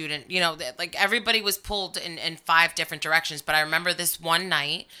being a student, like everybody was pulled in 5 different directions. But I remember this one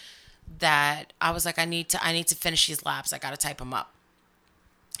night that I was like, I need to finish these labs. I got to type them up.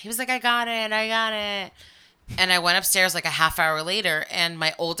 He was like, I got it. And I went upstairs like a half hour later. And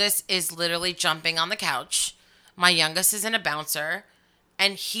my oldest is literally jumping on the couch. My youngest is in a bouncer.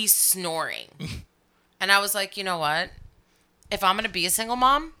 And he's snoring. And I was like, you know what? If I'm going to be a single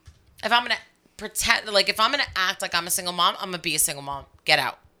mom, if I'm going to pretend, like if I'm going to act like I'm a single mom, I'm going to be a single mom. Get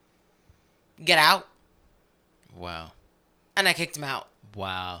out. Wow. And I kicked him out.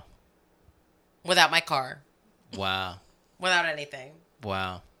 Wow. Without my car. Wow. Without anything.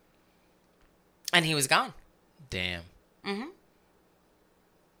 Wow. And he was gone. Damn. Mm-hmm.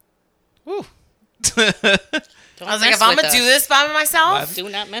 Woo. I was like, if I'm going to do this by myself, do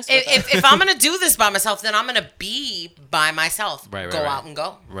not mess with us. If I'm going to do this by myself, then I'm going to be by myself. Right. Out and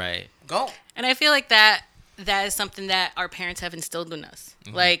go. Right. Go. And I feel like that is something that our parents have instilled in us.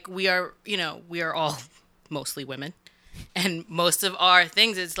 Mm-hmm. Like we are all mostly women. And most of our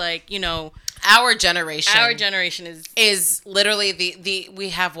things is like, our generation is literally we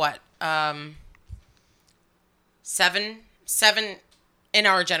have what? 7 in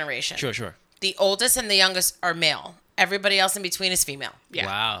our generation. Sure. The oldest and the youngest are male. Everybody else in between is female. Yeah.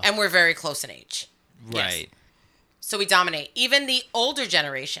 Wow. And we're very close in age. Right. Yes. So we dominate. Even the older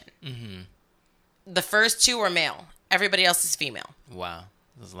generation. Mm-hmm. The first 2 are male. Everybody else is female. Wow.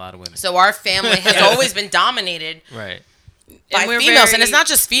 There's a lot of women. So our family has always been dominated right. by females. And it's not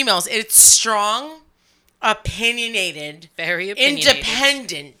just females. It's strong, opinionated, very opinionated,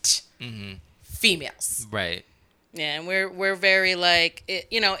 independent females. Right. Yeah, and we're very like,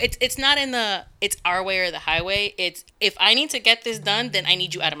 it's not in it's our way or the highway. It's if I need to get this done, then I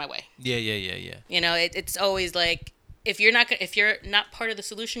need you out of my way. Yeah. It's always like if you're not part of the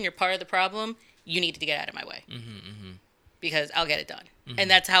solution, you're part of the problem. you need to get out of my way. Mm-hmm. Because I'll get it done. And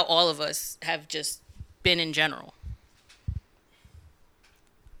that's how all of us have just been in general.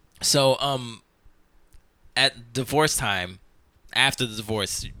 So, at divorce time, after the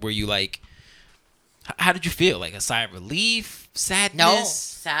divorce, were you like, how did you feel? Like a sigh of relief, sadness? No,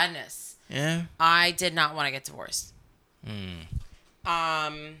 sadness. Yeah. I did not want to get divorced.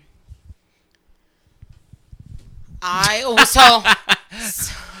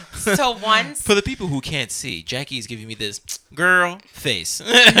 So once. For the people who can't see, Jackie is giving me this girl face. No,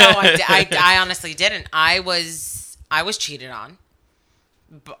 I honestly didn't. I was cheated on,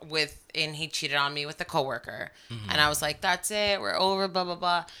 and he cheated on me with a coworker, and I was like, that's it, we're over, blah blah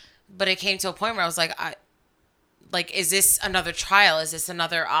blah. But it came to a point where I was like, is this another trial? Is this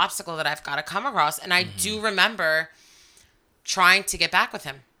another obstacle that I've got to come across? And I do remember trying to get back with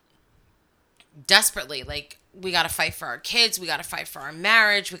him desperately, like, we got to fight for our kids. We got to fight for our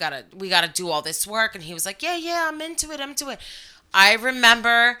marriage. We got to do all this work. And he was like, yeah, I'm into it. I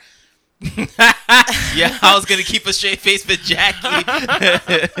remember. Yeah, I was going to keep a straight face with Jackie.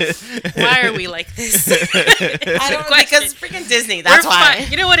 Why are we like this? I don't know, because it's freaking Disney. That's why.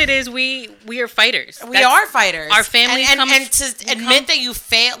 You know what it is? We are fighters. We are fighters. Our families and to admit that you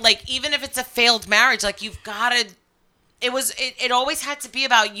fail, like, even if it's a failed marriage, like, you've got to. It always had to be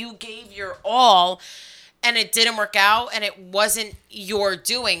about you gave your all. And it didn't work out, and it wasn't your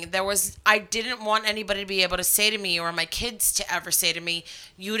doing. I didn't want anybody to be able to say to me, or my kids to ever say to me,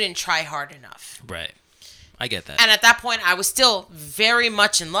 you didn't try hard enough. Right. I get that. And at that point, I was still very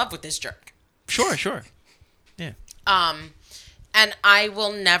much in love with this jerk. Sure. Yeah. And I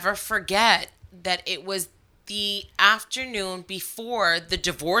will never forget that it was the afternoon before the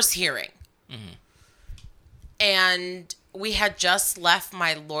divorce hearing. Mm-hmm. And we had just left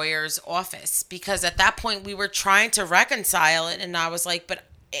my lawyer's office because at that point we were trying to reconcile it. And I was like,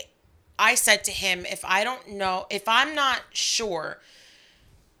 I said to him, if I'm not sure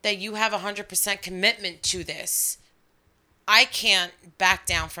that you have 100% commitment to this, I can't back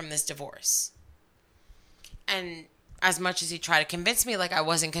down from this divorce. And as much as he tried to convince me, like, I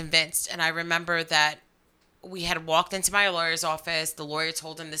wasn't convinced. And I remember that we had walked into my lawyer's office. The lawyer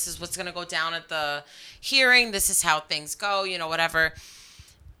told him, this is what's going to go down at the hearing. This is how things go, whatever.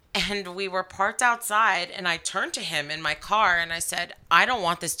 And we were parked outside, and I turned to him in my car, and I said, I don't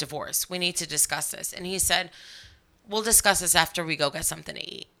want this divorce. We need to discuss this. And he said, we'll discuss this after we go get something to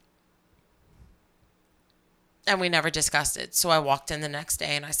eat. And we never discussed it. So I walked in the next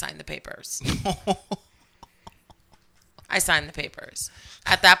day, and I signed the papers. I signed the papers.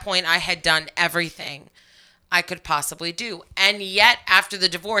 At that point, I had done everything I could possibly do. And yet, after the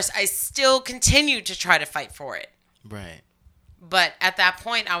divorce, I still continued to try to fight for it. Right. But at that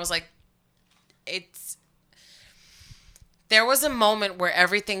point, I was like, there was a moment where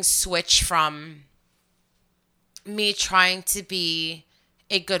everything switched from me trying to be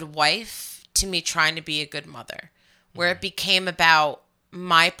a good wife to me trying to be a good mother, where it became about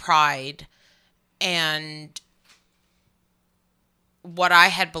my pride and what I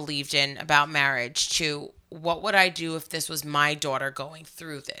had believed in about marriage to what would I do if this was my daughter going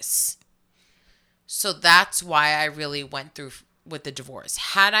through this? So that's why I really went through with the divorce.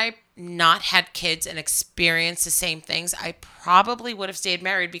 Had I not had kids and experienced the same things, I probably would have stayed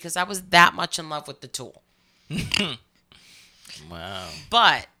married because I was that much in love with the tool. Wow.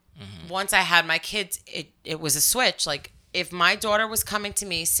 But once I had my kids, it was a switch. Like, if my daughter was coming to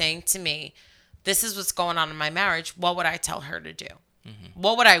me saying to me, this is what's going on in my marriage, what would I tell her to do?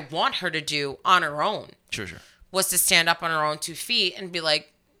 What would I want her to do on her own? Sure. Was to stand up on her own 2 feet and be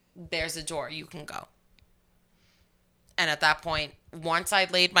like, there's a door, you can go. And at that point, once I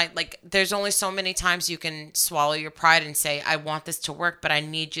laid there's only so many times you can swallow your pride and say, I want this to work, but I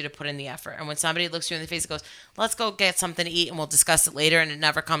need you to put in the effort. And when somebody looks you in the face and goes, let's go get something to eat and we'll discuss it later, and it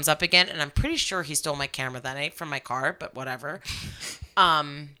never comes up again. And I'm pretty sure he stole my camera that night from my car, but whatever.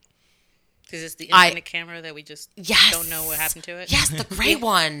 Is this the infinite camera that we just don't know what happened to it? Yes, the gray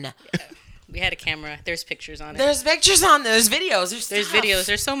one. Yeah. We had a camera. There's pictures on it. There's pictures on there. There's videos. There's videos.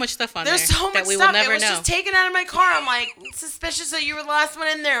 There's so much stuff on there. There's so much that we stuff. Will never it was know. just taken out of my car. I'm like, suspicious that you were the last one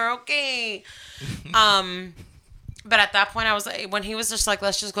in there. Okay. But at that point, I was like, when he was just like,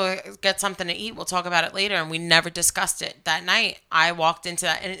 let's just go get something to eat. We'll talk about it later. And we never discussed it. That night, I walked into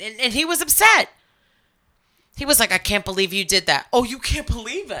that, and he was upset. He was like, I can't believe you did that. Oh, you can't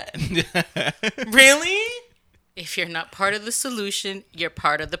believe it? Really? If you're not part of the solution, you're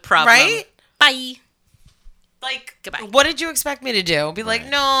part of the problem. Right? Bye. Like, goodbye. What did you expect me to do? Be like,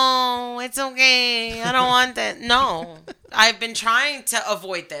 no, it's okay. I don't want that. No. I've been trying to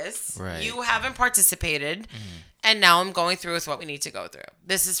avoid this. Right. You haven't participated. And now I'm going through with what we need to go through.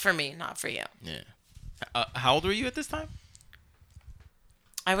 This is for me, not for you. Yeah. How old were you at this time?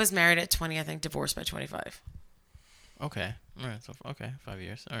 I was married at 20, I think, divorced by 25. Okay. All right. So 5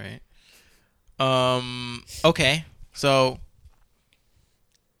 years. All right. Okay. So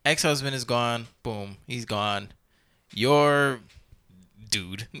ex-husband is gone. Boom. He's gone. Your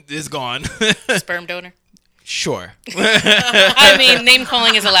dude is gone. Sperm donor. Sure. I mean, name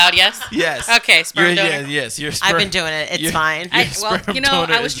calling is allowed. Yes. Yes. Okay. Sperm donor. Yes. Your I've been doing it. It's fine. I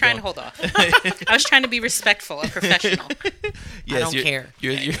donor was is trying to gone. hold off. I was trying to be respectful and professional. Yes, I don't care.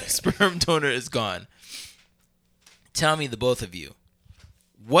 Your sperm donor is gone. Tell me, the both of you,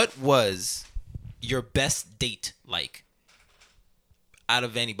 what was your best date like out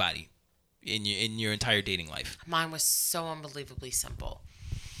of anybody in your entire dating life? Mine was so unbelievably simple.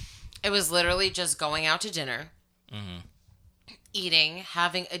 It was literally just going out to dinner, eating,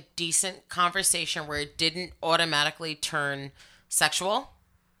 having a decent conversation where it didn't automatically turn sexual,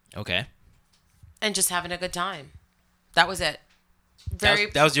 Okay. and just having a good time. That was it.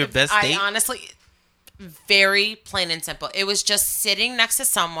 That was your best date? I honestly, very plain and simple. It was just sitting next to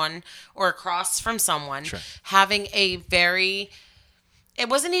someone or across from someone, Sure. having a very, it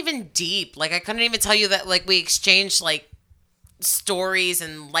wasn't even deep. Like, I couldn't even tell you that, like, we exchanged, like, stories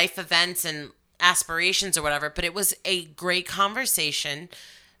and life events and aspirations or whatever, but it was a great conversation,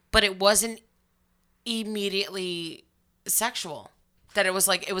 but it wasn't immediately sexual. That it was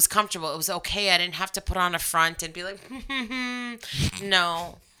like, it was comfortable. It was okay. I didn't have to put on a front and be like,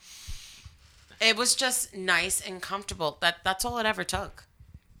 no. It was just nice and comfortable. That's all it ever took.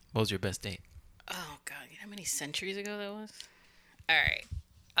 What was your best date? Oh God, you know how many centuries ago that was? All right.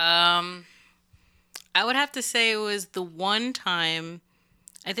 I would have to say it was the one time,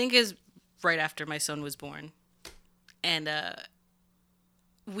 I think is right after my son was born. And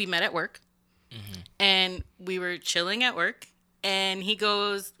we met at work. And we were chilling at work. And he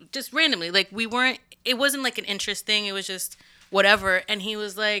goes, just randomly, like it wasn't like an interest thing. It was just whatever. And he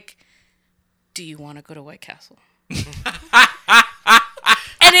was like, do you want to go to White Castle? And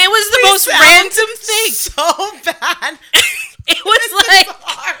it was the most random thing. So bad. It was like,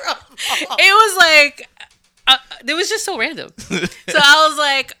 Horrible. it was like, it was just so random. So I was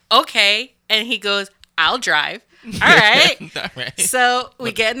like, okay. And he goes, I'll drive. All right. All right. So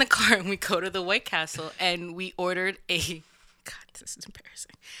we get in the car and we go to the White Castle and we ordered God, this is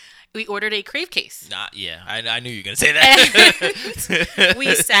embarrassing. We ordered a crave case. Yeah. I knew you were gonna say that.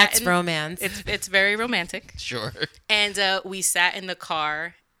 We sat. That's romance. It's very romantic. Sure. And we sat in the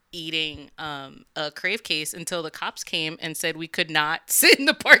car eating a crave case until the cops came and said we could not sit in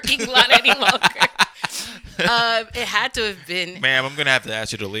the parking lot any longer. It had to have been. Ma'am, I'm gonna have to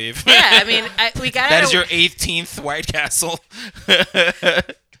ask you to leave. Yeah, I mean, we got That out is of, your 18th White Castle.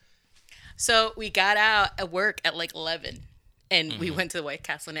 So we got out at work at like 11. And we went to the White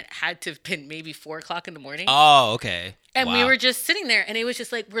Castle, and it had to have been maybe 4 o'clock in the morning. Oh, okay. And we Wow. were just sitting there, and it was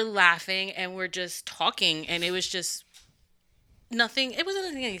just like we're laughing and we're just talking, and it was just nothing. It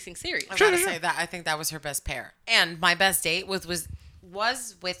wasn't anything serious. I gotta say that I think that was her best pair. And my best date was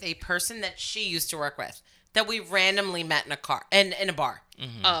with a person that she used to work with that we randomly met in a car in a bar.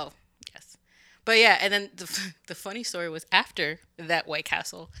 Oh, yes. But yeah, and then the funny story was after that White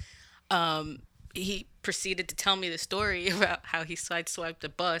Castle, he proceeded to tell me the story about how he sideswiped a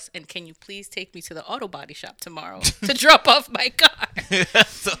bus and can you please take me to the auto body shop tomorrow to drop off my car.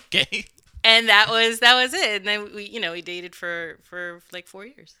 That's okay. And that was it. And then we dated for like 4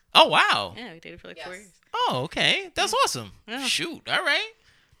 years. Oh, wow. Yeah, we dated for like 4 years. Oh, okay. That's awesome. Yeah. Shoot. All right.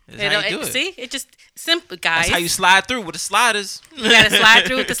 That's how you do it. See, it just simple, guys. That's how you slide through with the sliders. You gotta slide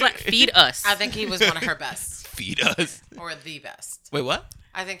through with the slide. Feed us. I think he was one of her best. Feed us. Or the best. Wait, what?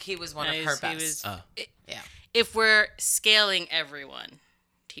 I think he was one of He her was- best. Yeah. If we're scaling everyone,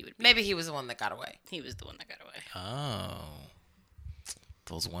 he would be. Maybe he was the one that got away. He was the one that got away. Oh.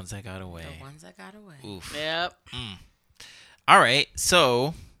 Those ones that got away. The ones that got away. Oof. Yep. All right.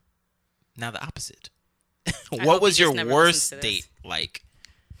 So, now the opposite. hope What he was just your never worst listens to this. date like?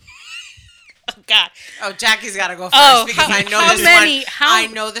 Oh God. Oh, Jackie's got to go first Oh, because how- I know how this many- one. how- I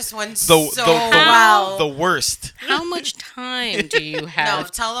know this one The so well. the worst. How much time do you No,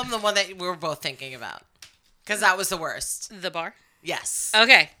 have? tell them the one that we were both thinking about. Because that was the worst. The bar. Yes.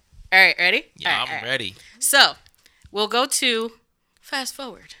 Okay. All right. Ready? Yeah, All right, I'm ready. So, we'll go to fast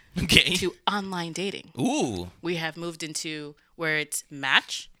forward Okay. to online dating. Ooh. We have moved into where it's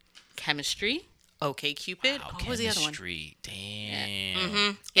Match, Chemistry, OkCupid. Wow, What was the other one? chemistry. Damn.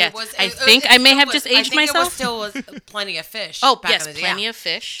 Mm-hmm. Yeah. I think I may have just aged myself. It still was plenty of fish. Oh, back yes, in the day. plenty of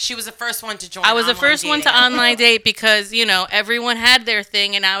fish. She was the first one to join. I was the first one to dating. online date because, everyone had their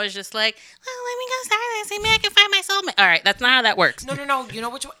thing, and I was just like, well, let me go start this. Maybe I can find my soulmate. All right, that's not how that works. No. You know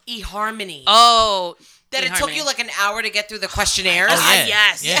which one? eHarmony. Oh. That it took you like an hour to get through the questionnaires. Oh, yeah.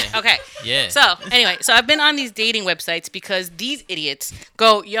 Yes. Yeah. Okay. Yeah. So anyway, I've been on these dating websites because these idiots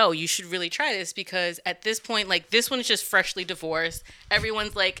go, yo, you should really try this because at this point, like this one's just freshly divorced.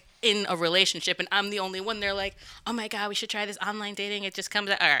 Everyone's like in a relationship and I'm the only one. They're like, oh my God, we should try this online dating. It just comes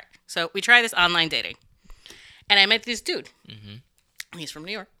out. All right. So we try this online dating. And I met this dude. Mm-hmm. He's from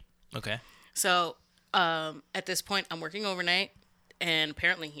New York. Okay. So at this point, I'm working overnight. And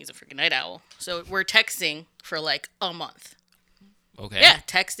apparently he's a freaking night owl. So we're texting for like a month. Okay. Yeah,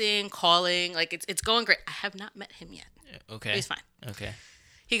 texting, calling. Like, it's going great. I have not met him yet. Okay. He's fine. Okay.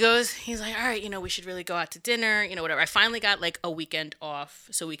 He's like, all right, we should really go out to dinner, whatever. I finally got like a weekend off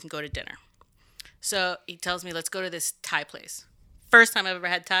so we can go to dinner. So he tells me, let's go to this Thai place. First time I've ever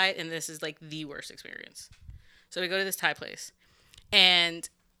had Thai, and this is like the worst experience. So we go to this Thai place. And...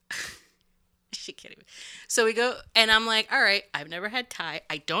 She can't even. So we go, and I'm like, all right, I've never had Thai.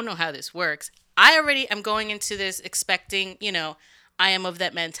 I don't know how this works. I already am going into this expecting, I am of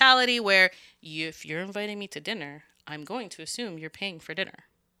that mentality where if you're inviting me to dinner, I'm going to assume you're paying for dinner.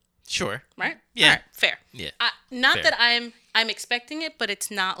 Sure. Right? Yeah. All right, fair. Yeah. Not fair. that I'm expecting it, but it's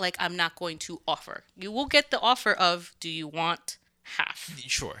not like I'm not going to offer. You will get the offer of, do you want half?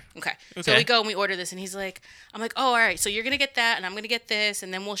 Sure. Okay. So we go and we order this, and he's like, I'm like, oh, all right, so you're going to get that, and I'm going to get this,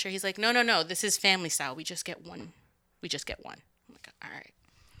 and then we'll share. He's like, no, this is family style. We just get one. I'm like, all right.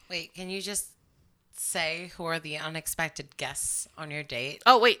 Wait, can you just say who are the unexpected guests on your date?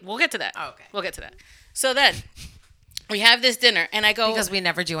 Oh, wait, we'll get to that. Oh, okay. We'll get to that. So then we have this dinner, and I go. Because we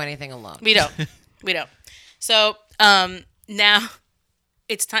never do anything alone. We don't. So now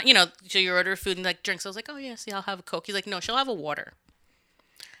it's time, so you order food and like drinks. I was like, oh, yeah, see, I'll have a Coke. He's like, no, she'll have a water.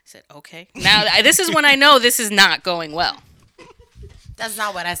 I said, okay. Now, this is when I know this is not going well. That's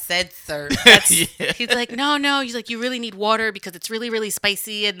not what I said, sir. He's like, no. He's like, you really need water because it's really, really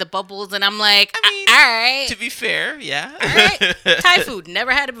spicy and the bubbles. And I'm like, I mean, all right. To be fair, yeah. All right. Thai food.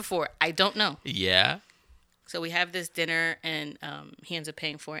 Never had it before. I don't know. Yeah. So we have this dinner and he ends up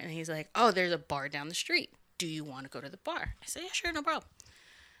paying for it. And he's like, oh, there's a bar down the street. Do you want to go to the bar? I said, yeah, sure, no problem.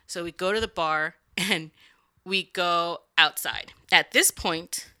 So we go to the bar and we go outside. At this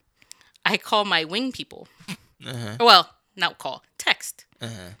point, I call my wing people. Uh-huh. Well, not call, text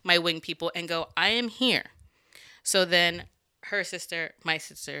my wing people and go, I am here. So then her sister, my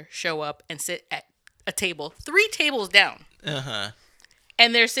sister, show up and sit at a table, 3 tables down. Uh-huh.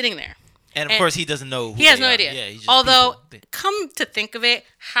 And they're sitting there. And of course, he doesn't know who he has they no are. idea. Yeah, he's just although, people. come to think of it,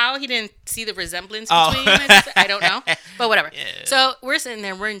 how he didn't see the resemblance between my sister, I don't know. But whatever. Yeah. So we're sitting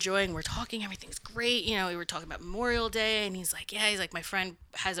there, we're enjoying, we're talking, everything's great. We were talking about Memorial Day, and he's like, my friend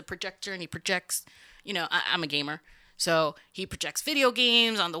has a projector, and he projects, I'm a gamer. So he projects video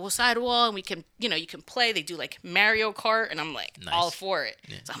games on the side wall, and we can, you can play. They do like Mario Kart, and I'm like, nice. all for it.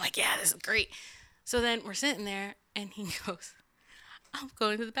 Yeah. So I'm like, yeah, this is great. So then we're sitting there, and he goes, I'm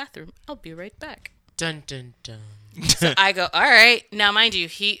going to the bathroom. I'll be right back. Dun, dun, dun. So I go, all right. Now, mind you,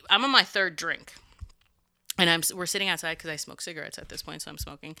 I'm on my 3rd drink. And we're sitting outside because I smoke cigarettes at this point, so I'm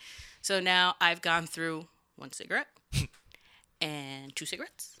smoking. So now I've gone through 1 cigarette and 2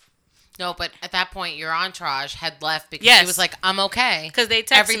 cigarettes. No, but at that point, your entourage had left because Yes. she was like, I'm okay. Because they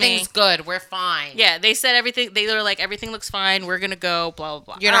texted Everything's me. good. We're fine. Yeah, they said everything. They were like, everything looks fine. We're going to go, blah, blah,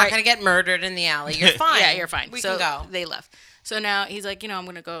 blah. You're not going to get murdered in the alley. You're fine. Yeah, you're fine. We so can go. They left. So now he's like, I'm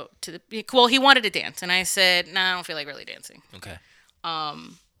going to go to the... Well, he wanted to dance. And I said, I don't feel like really dancing. Okay.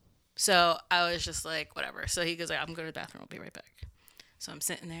 So I was just like, whatever. So he goes, like, I'm going to the bathroom. I'll be right back. So I'm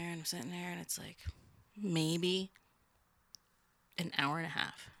sitting there, and it's like maybe an hour and a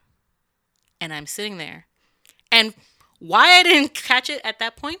half. And I'm sitting there. And why I didn't catch it at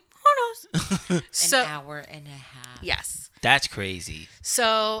that point, who knows? An hour and a half. Yes. That's crazy.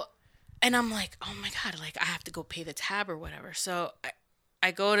 So, and I'm like, oh my God, like I have to go pay the tab or whatever. So I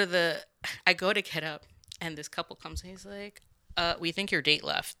go to get up, and this couple comes, and he's like, we think your date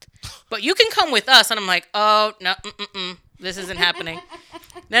left, but you can come with us. And I'm like, oh, no, this isn't happening.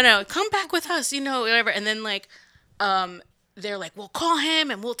 No, come back with us, whatever. And then like, they're like, we'll call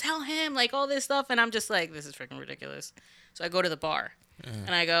him and we'll tell him like all this stuff. And I'm just like, this is freaking ridiculous. So I go to the bar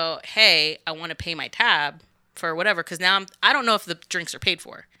and I go, hey, I want to pay my tab for whatever. Cause now I don't know if the drinks are paid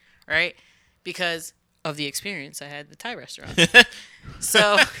for. Right. Because of the experience I had at the Thai restaurant.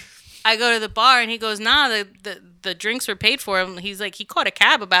 So I go to the bar and he goes, nah, the drinks were paid for. He's like, he caught a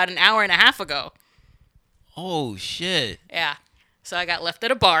cab about an hour and a half ago. Oh, shit. Yeah. So I got left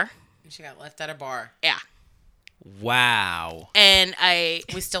at a bar. She got left at a bar. Yeah. Wow. And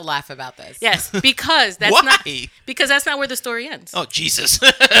we still laugh about this. Yes, because that's Why? not because that's not where the story ends. Oh, Jesus.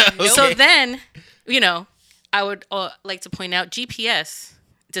 So then, I would like to point out GPS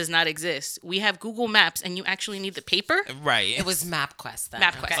does not exist. We have Google Maps, and you actually need the paper. Right. It was MapQuest then.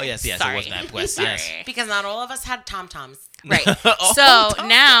 MapQuest. Oh, yes, Sorry. it was MapQuest. Yes. Because not all of us had TomToms. Right. Oh, So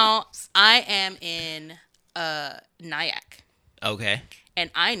now I am in Nyack, Okay. and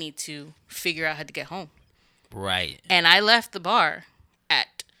I need to figure out how to get home. Right. And I left the bar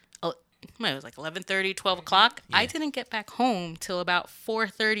at, it was like 11:30, 12 o'clock. I didn't get back home till about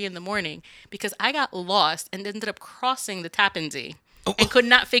 4:30 in the morning because I got lost and ended up crossing the Tappan Zee and could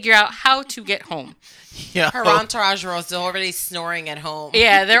not figure out how to get home. Yeah. Her entourage was already snoring at home.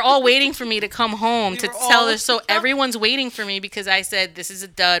 Yeah, they're all waiting for me to come home to were tell all- this. So everyone's waiting for me because I said, this is a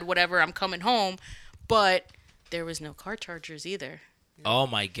dud, whatever, I'm coming home. But there was no car chargers either. Oh,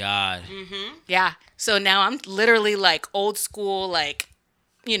 my God. Yeah. So now I'm literally like old school, like,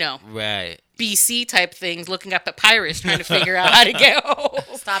 Right. BC type things, looking up at Papyrus, trying to figure out how to get home.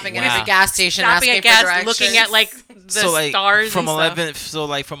 Stopping at Wow. every gas station, Stopping asking at gas, for directions. looking at like the stars from and 11 stuff. so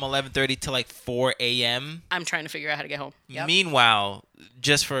like from 11:30 to like 4 a.m. I'm trying to figure out how to get home. Yep. Meanwhile,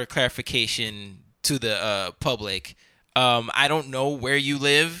 just for clarification to the public, I don't know where you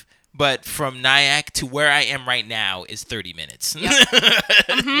live, but from Nyack to where I am right now is 30 minutes.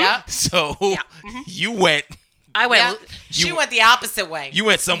 Yep. So you went I went. Yeah. She went the opposite way. you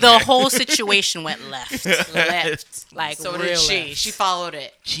went somewhere. The whole situation went left. Like, so real did she. left. She followed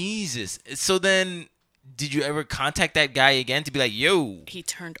it. Jesus. So then did you ever contact that guy again to be like, "Yo, He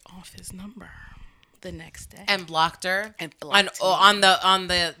turned off his number the next day. And blocked her. And blocked me. on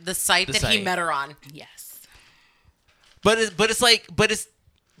the site The that site. he met her on. Yes. but it's like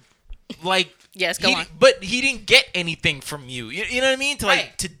Yes, go on. But he didn't get anything from you. You know what I mean? To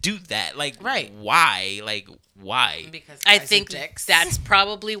Right. to do that. Like Right. why? Like why? Because I guys are think dicks. that's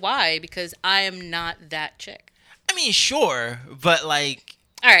probably why, because I am not that chick. I mean, sure, but like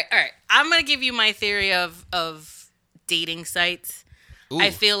All right. I'm going to give you my theory of dating sites. ooh, I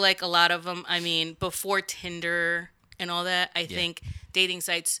feel like a lot of them, before Tinder and all that, I think dating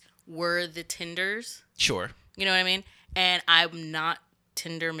sites were the Tinders. sure. You know what I mean? And I'm not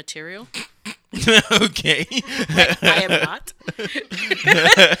Tinder material. Okay. I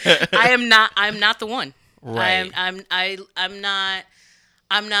am not. I'm not the one. Right. I'm not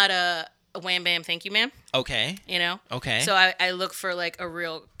a wham bam thank you ma'am. Okay. Okay. So I look for like a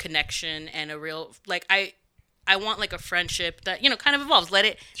real connection and a real like I want like a friendship that kind of evolves. Let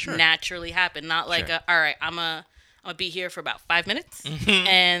it naturally happen. Not like Sure. all right, I'm gonna be here for about 5 minutes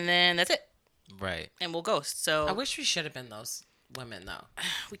and then that's it. Right. And we'll ghost. So I wish we should have been those women though.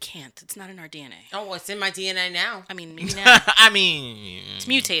 we can't. It's not in our DNA. Oh, it's in my DNA now. Maybe now. I mean, It's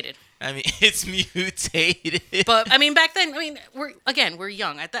mutated. it's mutated. But back then, we're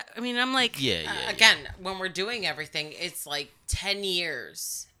young. I'm like, yeah. Again, when we're doing everything, it's like 10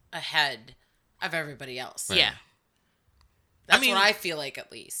 years ahead of everybody else. yeah. That's mean- what I feel like,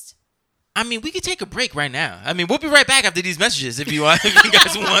 at least. I mean, we could take a break right now. I mean, we'll be right back after these messages if you want. If you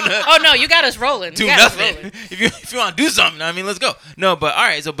guys want to. Oh no, you got us rolling. Do You got us nothing. rolling. If you want to do something, I mean, let's go. No, but all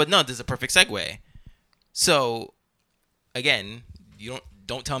right. So, but no, this is a perfect segue. So, again, you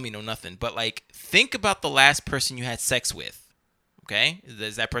don't tell me no nothing. But like, think about the last person you had sex with. Okay,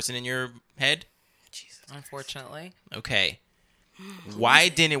 is that person in your head? Jesus. Unfortunately. Okay. Why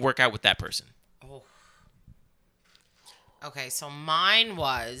didn't it work out with that person? Oh. Okay, so mine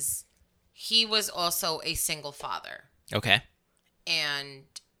was, he was also a single father. Okay. And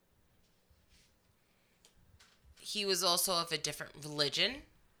he was also of a different religion.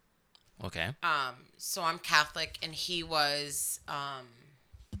 Okay. So I'm Catholic, and he was,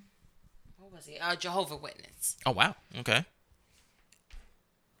 what was he? Jehovah's Witness. Oh wow. Okay.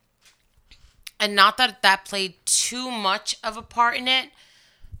 And not that played too much of a part in it,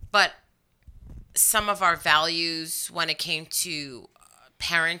 but some of our values when it came to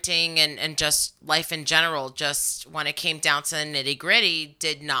parenting and just life in general, just when it came down to the nitty gritty,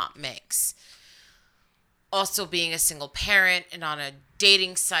 did not mix. Also, being a single parent and on a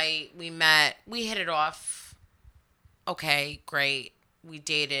dating site, we met, we hit it off. Okay, great. We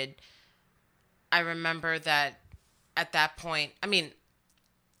dated. I remember that at that point,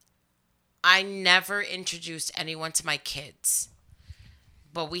 I never introduced anyone to my kids,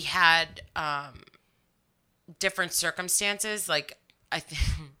 but we had different circumstances. Like, I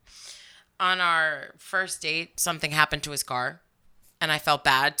think on our first date, something happened to his car, and I felt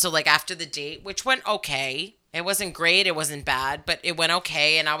bad. So, like, after the date, which went okay, It wasn't great. It wasn't bad, but it went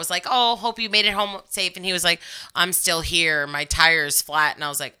okay. And I was like, oh, hope you made it home safe. And he was like, I'm still here. My tire's flat. And I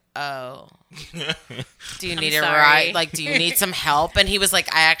was like, oh, do you need a ride? Like, do you need some help? And he was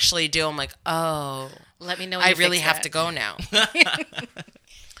like, I actually do. I'm like, oh, let me know when I you really fix have that. to go now.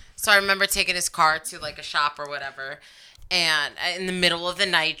 So I remember taking his car to like a shop or whatever. And in the middle of the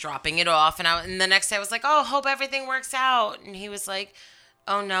night, dropping it off. And the next day I was like, oh, hope everything works out. And he was like,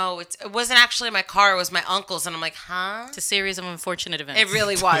 oh no, it wasn't actually my car, it was my uncle's. And I'm like, huh? It's a series of unfortunate events. It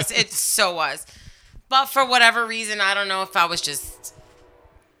really was. It so was. But for whatever reason, I don't know if I was just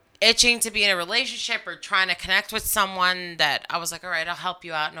itching to be in a relationship or trying to connect with someone, that I was like, all right, I'll help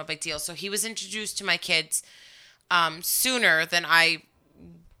you out, no big deal. So he was introduced to my kids sooner than I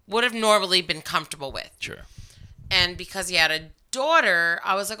would have normally been comfortable with. Sure. And because he had a daughter,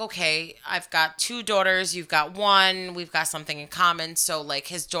 I was like, okay, I've got 2 daughters, you've got 1, we've got something in common. So like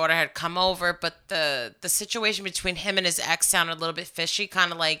his daughter had come over, but the situation between him and his ex sounded a little bit fishy,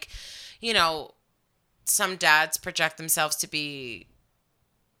 kind of like, you know, some dads project themselves to be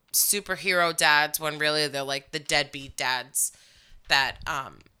superhero dads when really they're like the deadbeat dads that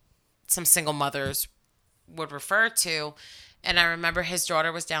some single mothers would refer to. And I remember his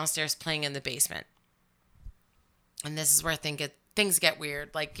daughter was downstairs playing in the basement. And this is where things get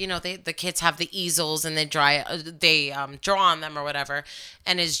weird. Like, you know, the kids have the easels and they draw on them or whatever.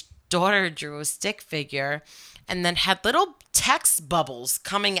 And his daughter drew a stick figure and then had little text bubbles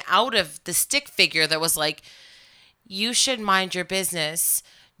coming out of the stick figure that was like, you should mind your business.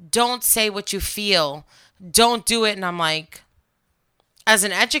 Don't say what you feel. Don't do it. And I'm like, as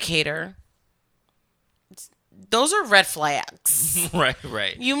an educator, those are red flags.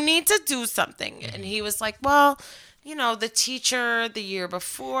 Right. You need to do something. And he was like, well, you know, the teacher the year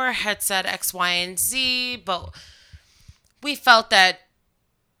before had said X, Y, and Z, but we felt that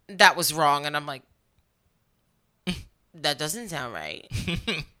was wrong. And I'm like, that doesn't sound right.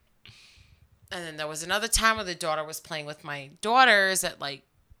 And then there was another time where the daughter was playing with my daughters at like,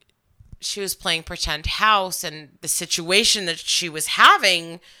 she was playing pretend house, and the situation that she was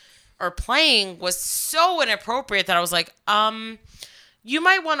having or playing was so inappropriate that I was like, you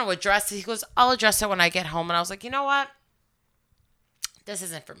might want to address it. He goes, I'll address it when I get home. And I was like, you know what? This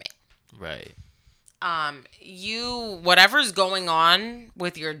isn't for me. Right. Whatever's going on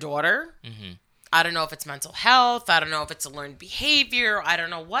with your daughter, I don't know if it's mental health. I don't know if it's a learned behavior. I don't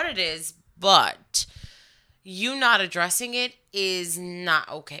know what it is, but you not addressing it is not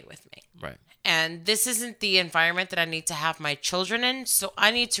okay with me. Right. And this isn't the environment that I need to have my children in. So I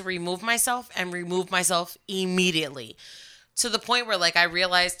need to remove myself immediately. To the point where, like, I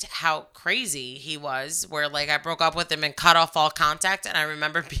realized how crazy he was, where, like, I broke up with him and cut off all contact. And I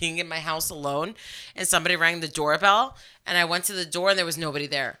remember being in my house alone and somebody rang the doorbell. And I went to the door and there was nobody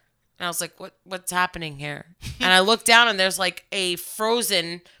there. And I was like, what's happening here? And I looked down and there's, like, a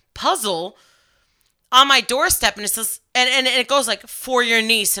frozen puzzle on my doorstep, and it says, and it goes like, for your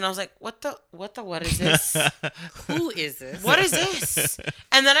niece. And I was like, what is this? Who is this? What is this?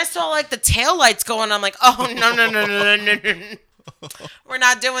 And then I saw like the taillights going. I'm like, oh, no. We're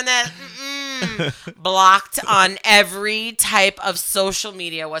not doing that. Blocked on every type of social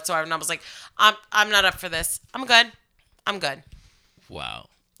media whatsoever. And I was like, I'm not up for this. I'm good. Wow.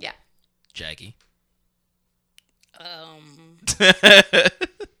 Yeah. Jackie. I'm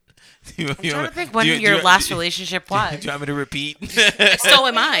trying to think when your last relationship was. Do you want me to repeat? So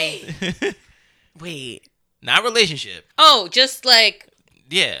am I. Wait. Not relationship. Oh, just like.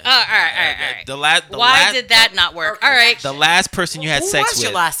 Yeah. All right. Why did that not work? All right. The last person you had sex was with.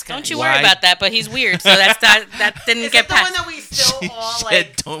 Your last guy? Don't you worry about that, but he's weird, so that's not, that didn't Is get that the past. one that we still all She like?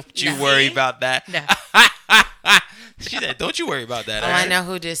 said, don't you worry about that. No. She said, don't you worry about that. Oh, I know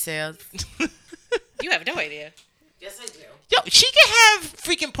who this is. You have no idea. Yes, I do. Yo, she can have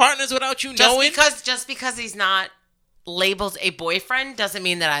freaking partners without you knowing. Just because he's not labeled a boyfriend doesn't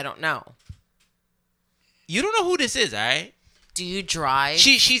mean that I don't know. You don't know who this is, all right? Do you drive?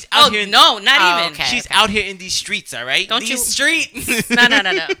 She's out here. No, not even. Okay. She's out here in these streets, all right? Don't you- These streets. No.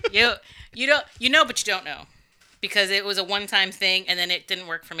 You know, but you don't know, because it was a one-time thing, and then it didn't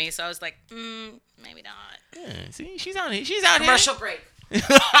work for me. So I was like, maybe not. Yeah, see, she's out here. She's out Commercial break. here.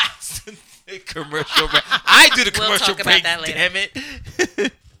 Commercial break. I do the We'll commercial talk about break. that later. Damn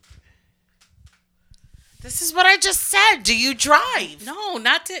it. This is what I just said. Do you drive? No,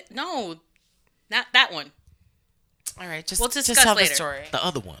 not that one. All right, We'll just discuss tell later. the story. The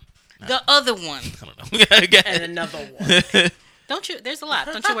other one. The other one. I don't know. And another one. Don't you? There's a lot.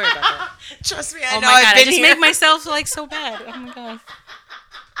 Don't you worry about that. Trust me, I Oh know. my I've god! I been just here. make myself like so bad. Oh my god.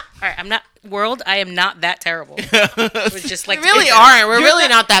 All right, I'm not world. I am not that terrible. It was just like We really aren't. We're really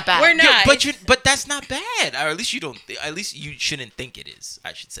not that bad. We're not. But that's not bad. Or at least you don't. At least you shouldn't think it is.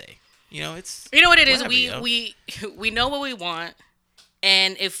 I should say. You know, it's. You know what it is. Whatever, We know what we want,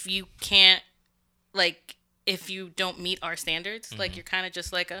 and if you can't, like, if you don't meet our standards, like, you're kind of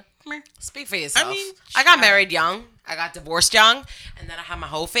just like a. Meh. Speak for yourself. I mean, I got married young. I got divorced young, and then I had my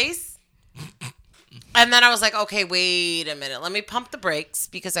whole face. And then I was like, okay, wait a minute. Let me pump the brakes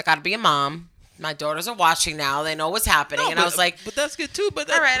because I got to be a mom. My daughters are watching now. They know what's happening. And I was like, but that's good too. But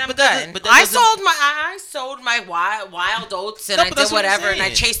that, all right, I'm but good. that, but that I sold my wild oats and No, I but did that's what I'm whatever and I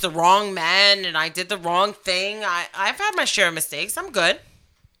saying. chased the wrong men and I did the wrong thing. I've had my share of mistakes. I'm good.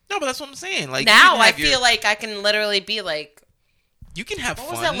 No, but that's what I'm saying. Like Now you I can have feel like I can literally be like, you can have what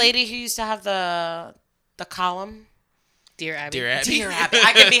fun. was that lady who used to have the column? Dear Abby. Dear Abby. Dear Abby.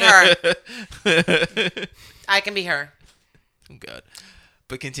 I can be her. I can be her. Oh God.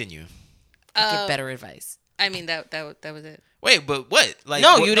 But continue. Get better advice. I mean that was it. Wait, but what? Like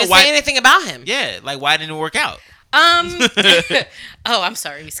No, what, you didn't why, say anything about him. Yeah, like why didn't it work out? Oh, I'm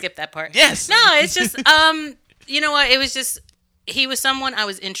sorry. We skipped that part. Yes. No, it's just you know what? It was just he was someone I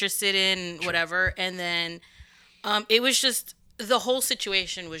was interested in, whatever, and then it was just the whole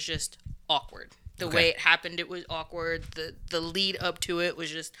situation was just awkward. The way it happened, it was awkward. The lead up to it was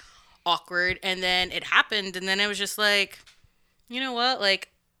just awkward, and then it happened, and then it was just like, you know what? Like,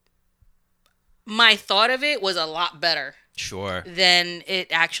 my thought of it was a lot better Sure. than it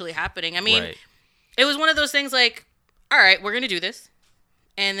actually happening. I mean, Right. it was one of those things like, all right, we're going to do this.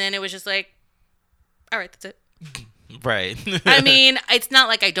 And then it was just like, all right, that's it. Right. I mean, it's not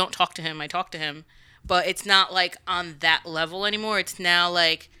like I don't talk to him. I talk to him. But it's not like on that level anymore. It's now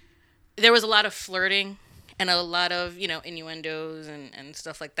like there was a lot of flirting and a lot of, you know, innuendos and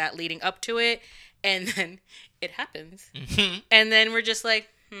stuff like that leading up to it. And then it happens. Mm-hmm. And then we're just like,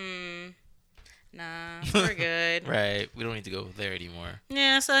 nah, we're good. Right. We don't need to go there anymore.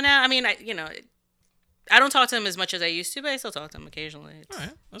 Yeah, so now, I mean, I don't talk to him as much as I used to, but I still talk to him occasionally. It's All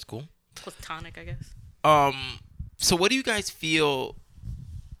right. That's cool. platonic, I guess. So what do you guys feel?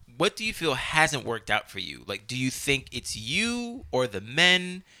 What do you feel hasn't worked out for you? Like, do you think it's you or the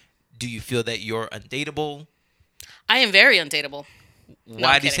men? Do you feel that you're undateable? I am very undateable.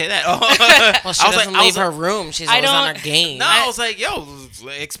 Why I'm do you say kidding. that? Oh. Well, she doesn't leave her room. She's always on her don't- game. No, I was like, yo,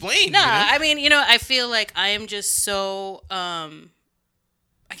 explain. No, you know? I mean, I feel like I am just so,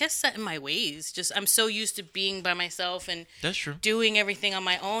 I guess set in my ways. Just, I'm so used to being by myself and That's true. doing everything on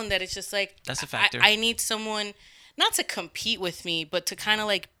my own that it's just like, That's a factor. I need someone, not to compete with me, but to kind of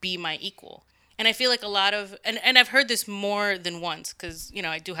like be my equal. And I feel like a lot of, and I've heard this more than once, because,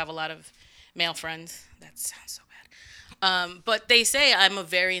 I do have a lot of male friends. That sounds so bad. But they say I'm a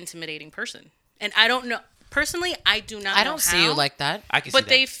very intimidating person. And I don't know, personally, I do not know I don't see you how, like that. I can see but that.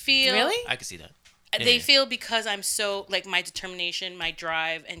 they feel, Really? I can see that. they Yeah. feel because I'm so, like, my determination, my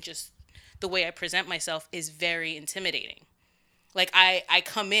drive, and just the way I present myself is very intimidating. Like, I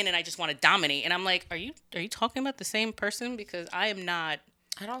come in and I just want to dominate. And I'm like, are you talking about the same person? Because I am not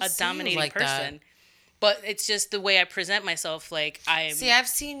I don't a see you dominating like person. that. But it's just the way I present myself. Like, I am... See, I've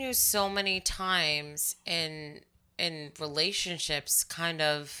seen you so many times in relationships kind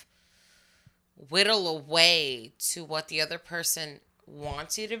of whittle away to what the other person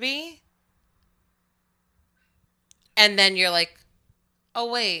wants you to be. And then you're like,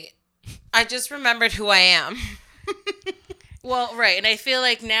 oh, wait, I just remembered who I am. Well, right. And I feel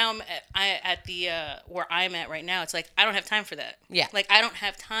like now at the where I'm at right now, it's like, I don't have time for that. Yeah. Like, I don't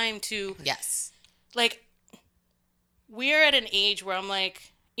have time to... Yes. Like, we're at an age where I'm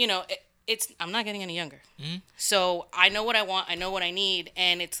like, I'm not getting any younger. Mm-hmm. So I know what I want. I know what I need.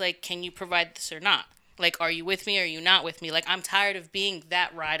 And it's like, can you provide this or not? Like, are you with me or are you not with me? Like, I'm tired of being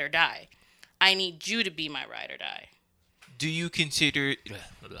that ride or die. I need you to be my ride or die. Do you consider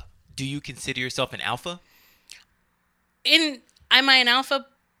yourself an alpha? Am I an alpha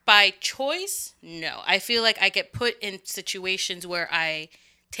by choice? No. I feel like I get put in situations where I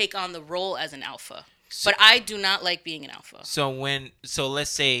take on the role as an alpha. But I do not like being an alpha. So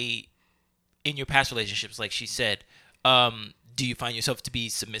let's say in your past relationships, like she said, do you find yourself to be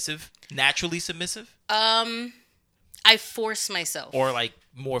submissive, naturally submissive, I force myself. or like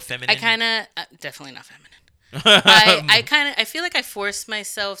more feminine? I kind of definitely not feminine. I feel like I force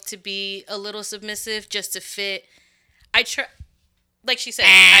myself to be a little submissive just to fit. I try, like she said,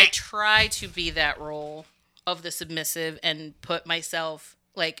 I try to be that role of the submissive and put myself,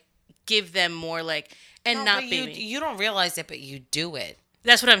 like, give them more, like, and No, not but be me. you don't realize it, but you do it.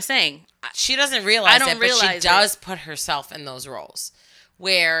 That's what I'm saying. She doesn't realize I don't it, but she realize it. does put herself in those roles.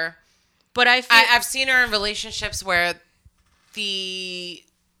 Where But I feel I've seen her in relationships where the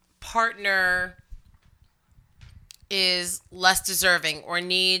partner is less deserving or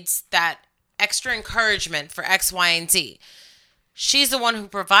needs that extra encouragement for X, Y, and Z, she's the one who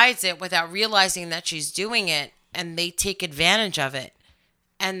provides it without realizing that she's doing it, and they take advantage of it.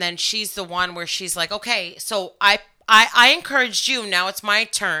 And then she's the one where she's like, okay, so I encouraged you. Now it's my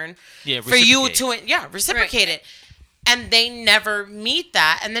turn for you to reciprocate it. And they never meet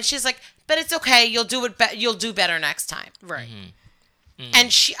that. And then she's like, but it's okay. You'll do it. You'll do better next time. Right.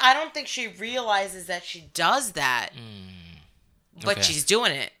 And I don't think she realizes that she does that, but she's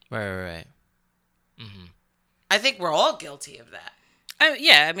doing it. Right. I think we're all guilty of that.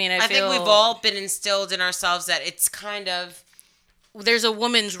 I mean, I think we've all been instilled in ourselves that it's kind of... There's a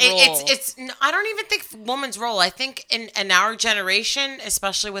woman's role. I don't even think woman's role. I think in our generation,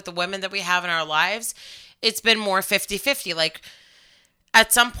 especially with the women that we have in our lives, it's been more 50-50. Like,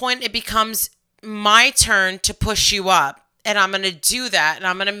 at some point, it becomes my turn to push you up. And I'm going to do that. And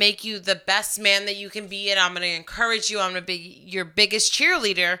I'm going to make you the best man that you can be. And I'm going to encourage you. I'm going to be your biggest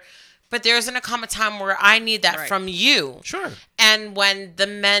cheerleader. But there's going to come a time where I need that from you. Sure. And when the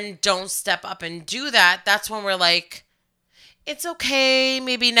men don't step up and do that, that's when we're like, it's okay,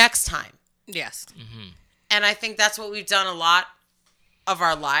 maybe next time. Yes. And I think that's what we've done a lot of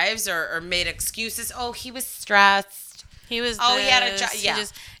our lives, or made excuses. Oh, he was stressed. He was he had a job. Yeah.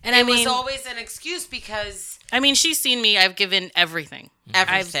 And it was always an excuse because... I mean, she's seen me. I've given everything.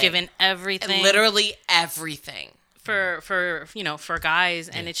 I've given everything. Literally everything. For guys.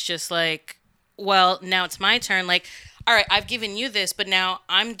 And it's just like, well, now it's my turn. Like, all right, I've given you this, but now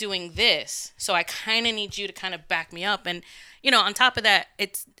I'm doing this. So I kind of need you to kind of back me up. And, on top of that,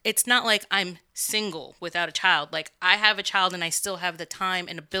 it's not like I'm single without a child. Like, I have a child and I still have the time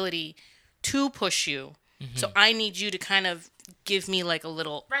and ability to push you. So I need you to kind of give me like a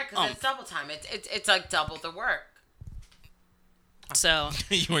little... Right, because it's double time. It's like double the work. So...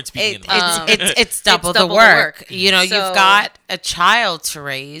 You weren't speaking it's double the work. You've got a child to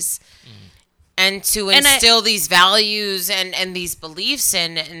raise... And to instill these values and these beliefs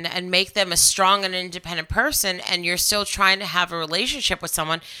in and make them a strong and independent person, and you're still trying to have a relationship with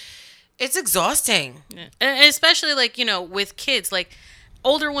someone, it's exhausting. Yeah. And especially like, with kids, like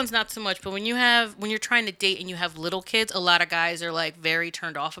older ones, not so much. But when you're trying to date and you have little kids, a lot of guys are like very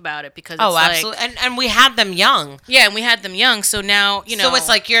turned off about it because it's absolutely. And we had them young. Yeah, and we had them young. So now, So it's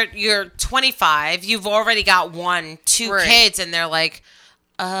like you're 25, you've already got 2 kids, and they're like,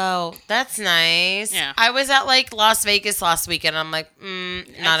 oh, that's nice. Yeah. I was at like Las Vegas last weekend. I'm like,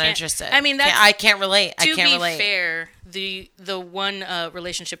 not interested. I mean, I can't relate. To be fair, the one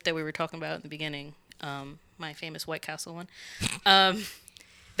relationship that we were talking about in the beginning, my famous White Castle one,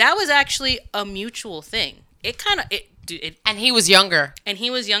 that was actually a mutual thing. And he was younger. And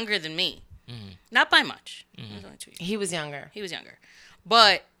he was younger than me. Not by much. He was only 2 years. He was younger.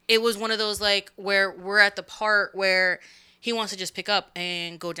 But it was one of those like where we're at the part where he wants to just pick up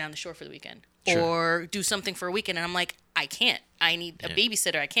and go down the shore for the weekend or do something for a weekend. And I'm like, I can't. I need a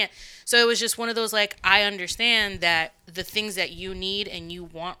babysitter. I can't. So it was just one of those, like, I understand that the things that you need and you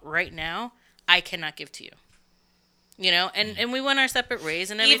want right now, I cannot give to you. And we went our separate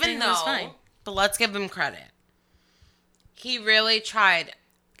ways and everything was fine. But let's give him credit. He really tried.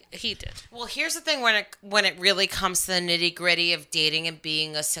 He did. Well, here's the thing when it really comes to the nitty gritty of dating and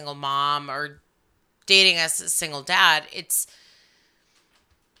being a single mom or dating as a single dad, it's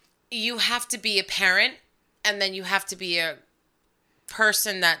you have to be a parent and then you have to be a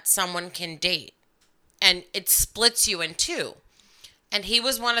person that someone can date, and it splits you in two. And he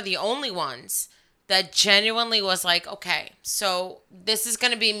was one of the only ones that genuinely was like, okay, so this is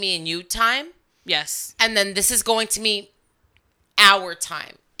going to be me and you time. Yes. And then this is going to be our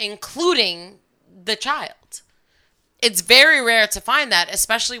time, including the child. It's very rare to find that,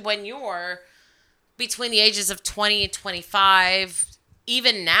 especially when you're between the ages of 20 and 25,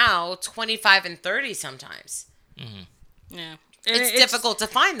 even now, 25 and 30 sometimes. Mm-hmm. Yeah. It's difficult to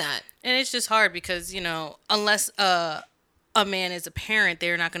find that. And it's just hard because, unless a man is a parent,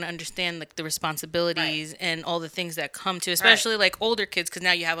 they're not going to understand like the responsibilities and all the things that come to, especially like older kids, because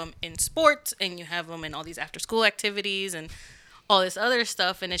now you have them in sports and you have them in all these after school activities and all this other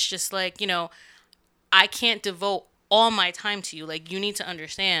stuff. And it's just like, I can't devote all my time to you. Like, you need to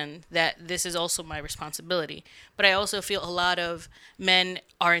understand that this is also my responsibility. But I also feel a lot of men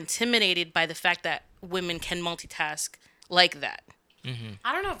are intimidated by the fact that women can multitask like that. Mm-hmm.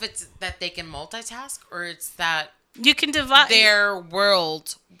 I don't know if it's that they can multitask or it's that you can divide. Their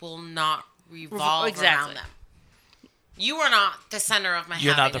world will not revolve around them. You are not the center of my happiness.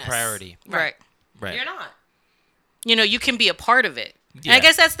 You're not the priority. Right. You're not. You can be a part of it, And I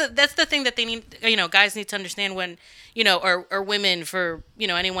guess that's the thing that they need, guys need to understand when, or women, for,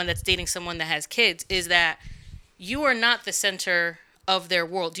 anyone that's dating someone that has kids, is that you are not the center of their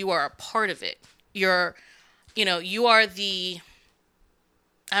world. You are a part of it. You are the,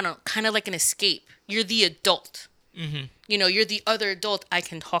 I don't know, kind of like an escape. You're the adult. Mm-hmm. You're the other adult I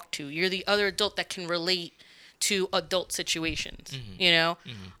can talk to. You're the other adult that can relate to adult situations,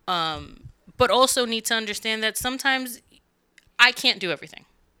 Mm-hmm. But also need to understand that sometimes I can't do everything.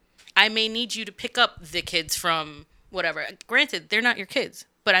 I may need you to pick up the kids from whatever. Granted, they're not your kids,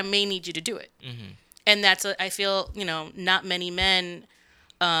 but I may need you to do it. Mm-hmm. And that's, I feel, not many men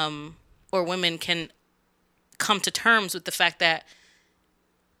or women can come to terms with the fact that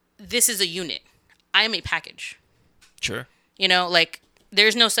this is a unit. I am a package. Sure.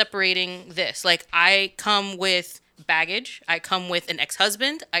 There's no separating this. I come with baggage. I come with an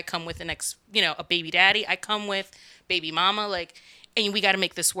ex-husband. I come with a baby daddy. I come with baby mama. And we got to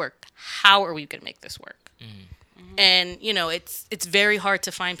make this work. How are we going to make this work? Mm-hmm. And, it's very hard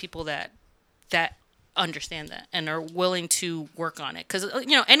to find people that understand that and are willing to work on it. Because,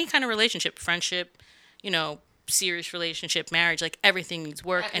 any kind of relationship, friendship, serious relationship, marriage, everything needs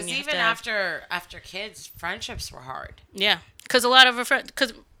work. And even after kids, friendships were hard. Yeah. Because a lot of our friends,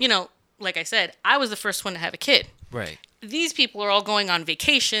 because, like I said, I was the first one to have a kid. Right. These people are all going on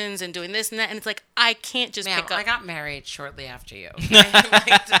vacations and doing this and that, and it's I can't just pick up. I got married shortly after you.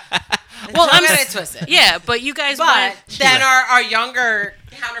 Well, I'm gonna twist it. Yeah, but you guys. But then our younger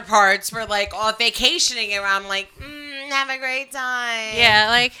counterparts were all vacationing around, have a great time.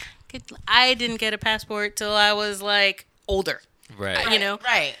 Yeah, I didn't get a passport till I was older. Right.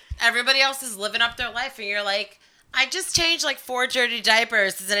 Right. Everybody else is living up their life, and you're I just changed 4 dirty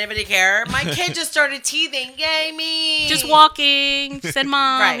diapers. Does anybody care? My kid just started teething. Yay, me. Just walking. Said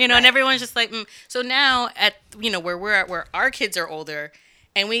mom. Right, and everyone's just So now at, where we're at, where our kids are older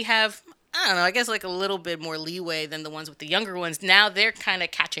and we have, I don't know, I guess a little bit more leeway than the ones with the younger ones. Now they're kind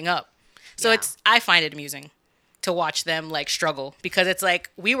of catching up. So I find it amusing to watch them struggle because it's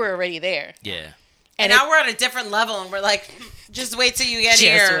we were already there. Yeah. And now we're at a different level, and we're just wait till you get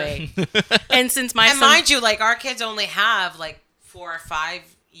here. Wait. And since my son, mind you, our kids only have 4 or 5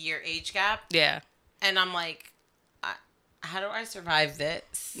 year age gap. Yeah. And I'm how do I survive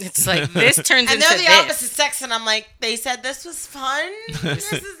this? It's this turns and into they're the this. opposite sex, and I'm they said this was fun.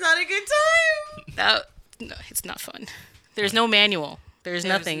 This is not a good time. No, it's not fun. There's no manual. There's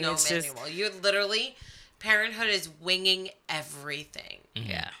nothing. No it's manual. just You literally, parenthood is winging everything. Mm-hmm.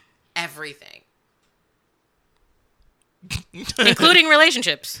 Yeah. Everything. Including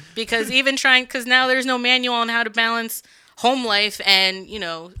relationships, because now there's no manual on how to balance home life and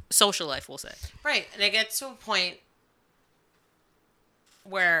social life, we'll say. Right. And it gets to a point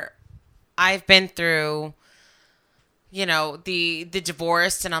where I've been through the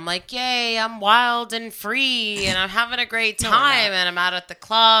divorce, and I'm yay, I'm wild and free and I'm having a great time. And I'm out at the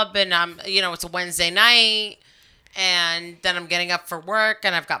club, and I'm it's a Wednesday night, and then I'm getting up for work,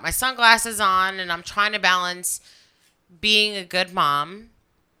 and I've got my sunglasses on, and I'm trying to balance being a good mom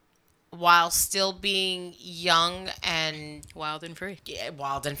while still being young and wild and free. Yeah,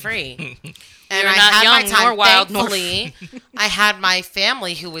 wild and free. And You're I not had young my time. nor wild Thankfully, I had my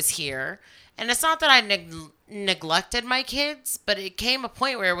family who was here. And it's not that I neglected my kids, but it came a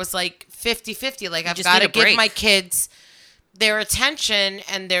point where it was 50-50. I've got to give my kids their attention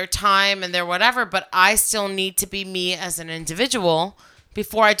and their time and their whatever, but I still need to be me as an individual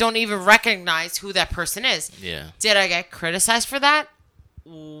before I don't even recognize who that person is. Yeah. Did I get criticized for that?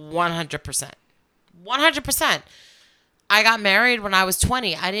 100%. 100%. I got married when I was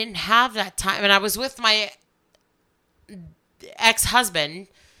 20. I didn't have that time. And I was with my ex-husband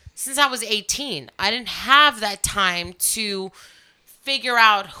since I was 18. I didn't have that time to figure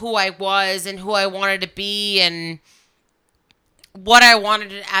out who I was and who I wanted to be and what I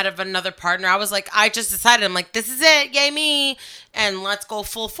wanted out of another partner. I was I just decided, I'm this is it, yay me, and let's go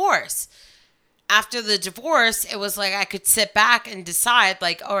full force. After the divorce, it was I could sit back and decide,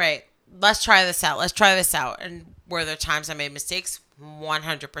 all right, let's try this out. And were there times I made mistakes?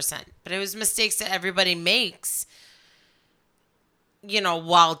 100%. But it was mistakes that everybody makes,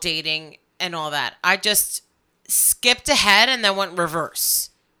 while dating and all that. I just skipped ahead and then went reverse.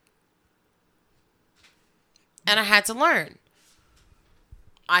 And I had to learn.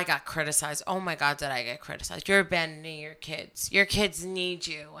 I got criticized. Oh my God, did I get criticized? You're abandoning your kids. Your kids need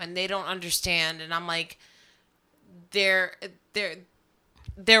you and they don't understand. And I'm they're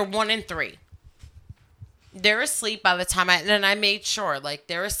 1 in 3. They're asleep by the time I made sure,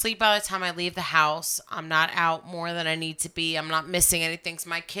 they're asleep by the time I leave the house. I'm not out more than I need to be. I'm not missing anything. So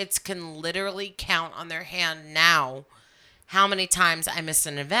my kids can literally count on their hand now how many times I missed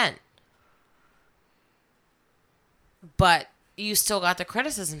an event. But you still got the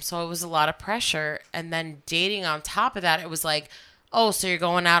criticism, so it was a lot of pressure. And then dating on top of that, it was like, oh, so you're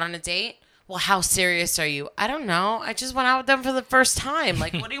going out on a date? Well, how serious are you? I don't know. I just went out with them for the first time.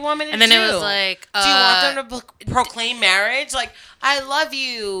 Like, what do you want me to do? And then it was like, do you want them to proclaim marriage? Like, I love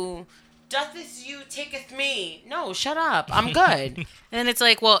you. Doth this you taketh me? No, shut up. I'm good. And then it's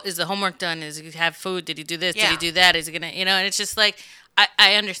like, well, is the homework done? Is he have food? Did he do this? Did he do that? Is he gonna, and it's just like,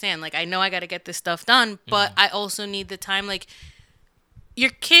 I understand. Like, I know I got to get this stuff done, but I also need the time. Like, your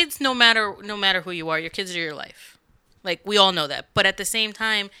kids, no matter who you are, your kids are your life. Like, we all know that. But at the same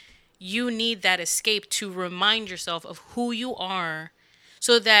time, you need that escape to remind yourself of who you are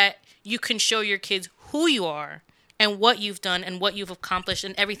so that you can show your kids who you are and what you've done and what you've accomplished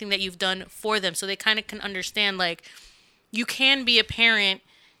and everything that you've done for them. So they kind of can understand, like, you can be a parent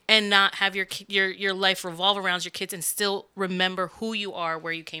and not have your life revolve around your kids and still remember who you are,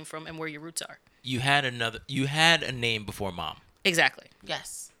 where you came from, and where your roots are. You had a name before mom. Exactly.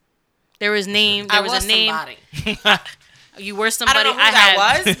 Yes. There was a name. Somebody. You were somebody. I don't know who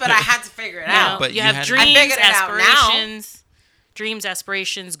that was, but I had to figure it out. But you have dreams,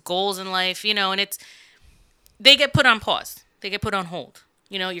 aspirations, goals in life, and they get put on pause. They get put on hold.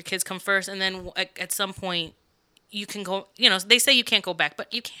 Your kids come first, and then at some point you can go, they say you can't go back,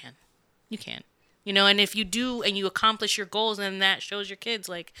 but you can. You can. And if you do and you accomplish your goals, then that shows your kids,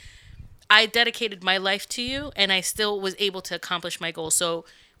 like, I dedicated my life to you and I still was able to accomplish my goals. So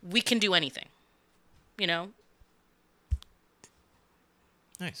we can do anything,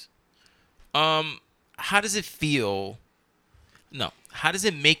 Nice. How does it feel? No. How does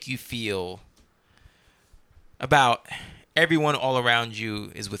it make you feel about everyone all around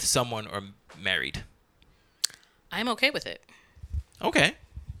you is with someone or married? I'm okay with it. Okay.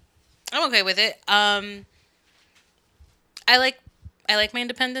 I'm okay with it. I like my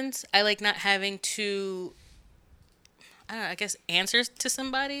independence. I like not having to, I guess answers to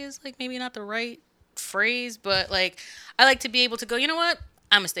somebody is like maybe not the right phrase, but like I like to be able to go, you know what?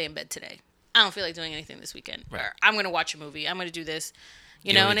 I'm going to stay in bed today. I don't feel like doing anything this weekend. Right. Or I'm going to watch a movie. I'm going to do this.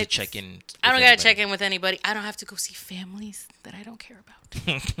 You don't need to check in. I don't got to check in with anybody. I don't have to go see families that I don't care about.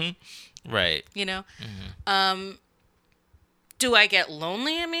 Right. Mm-hmm. Do I get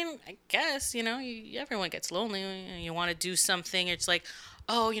lonely? I mean, I guess, everyone gets lonely. You want to do something. It's like,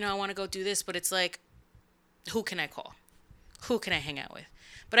 oh, I want to go do this. But it's like, who can I call? Who can I hang out with?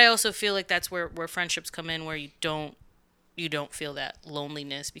 But I also feel like that's where friendships come in, where you don't feel that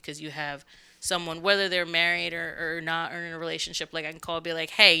loneliness because you have someone, whether they're married or not, or in a relationship. Like, I can call and be like,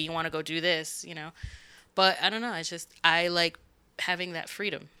 hey, you want to go do this, But I don't know. It's just, I like having that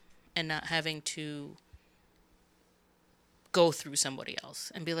freedom and not having to go through somebody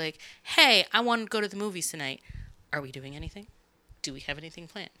else and be like, hey, I want to go to the movies tonight. Are we doing anything? Do we have anything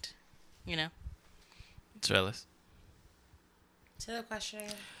planned? Trellis. Say the question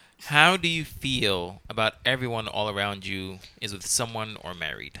again. How do you feel about everyone all around you is with someone or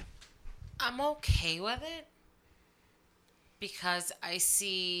married? I'm okay with it because I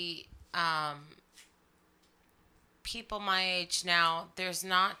see people my age now. There's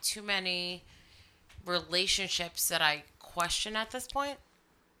not too many relationships that I question at this point.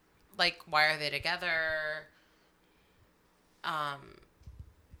 Like, why are they together? Are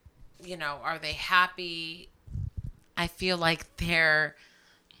they happy? I feel like they're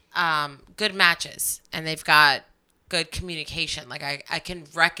good matches and they've got good communication. Like, I can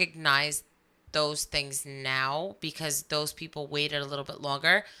recognize those things now because those people waited a little bit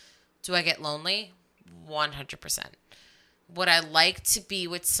longer. Do I get lonely? 100%. Would I like to be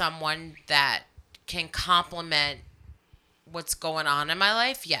with someone that can complement what's going on in my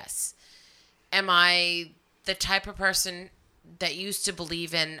life? Yes. Am I the type of person that used to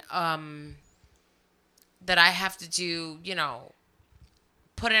believe in that I have to do,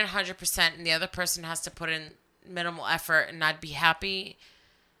 put in 100% and the other person has to put in minimal effort and I'd be happy?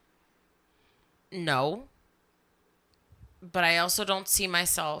 No. But I also don't see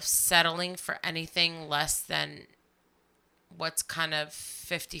myself settling for anything less than what's kind of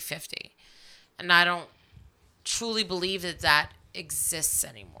 50-50. And I don't truly believe that exists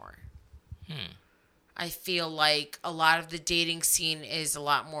anymore. I feel like a lot of the dating scene is a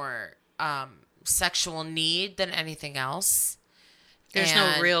lot more sexual need than anything else. There's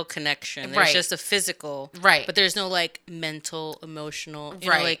no real connection. There's just a physical. Right. But there's no, like, mental, emotional. You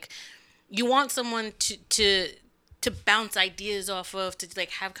know, like, you want someone to bounce ideas off of, to, like,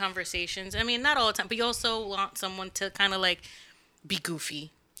 have conversations. I mean, not all the time, but you also want someone to kind of, like, be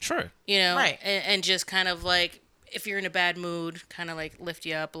goofy. Sure. Right. And just kind of, like, if you're in a bad mood, kind of, like, lift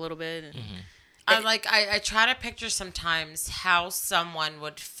you up a little bit. And, I try to picture sometimes how someone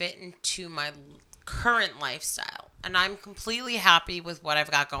would fit into my current lifestyle. And I'm completely happy with what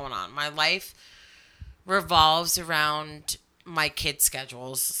I've got going on. My life revolves around my kids'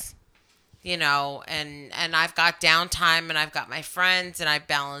 schedules, and I've got downtime and I've got my friends and I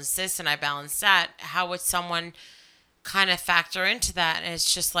balance this and I balance that. How would someone kind of factor into that? And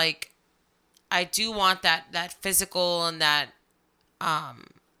it's just like, I do want that physical and that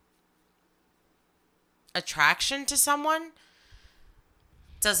attraction to someone.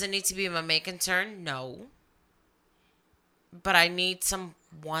 Does it need to be my main concern? No. But I need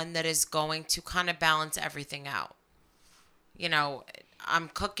someone that is going to kind of balance everything out. I'm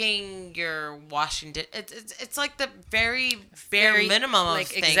cooking, you're washing. It's like the very bare minimum of like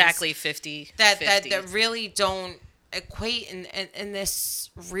things. Exactly 50 that really don't equate in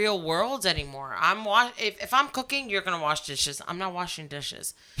this real world anymore. If I'm cooking, you're gonna wash dishes. I'm not washing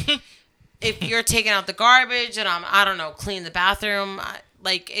dishes. If you're taking out the garbage and I don't know, clean the bathroom,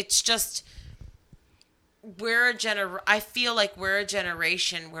 it's just I feel like we're a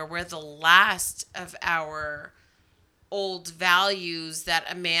generation where we're the last of our old values that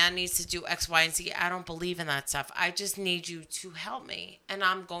a man needs to do X, Y, and Z. I don't believe in that stuff. I just need you to help me, and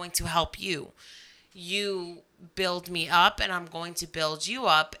I'm going to help you. You build me up, and I'm going to build you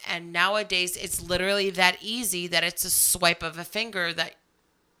up. And nowadays, it's literally that easy that it's a swipe of a finger that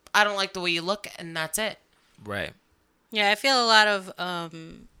I don't like the way you look, and that's it. Right. Yeah, I feel a lot of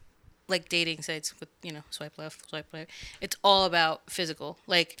like dating sites with swipe left, swipe right. It's all about physical,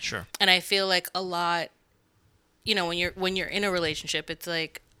 Sure. And I feel like a lot, when you're in a relationship, it's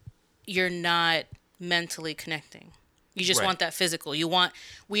like you're not mentally connecting. You just want that physical.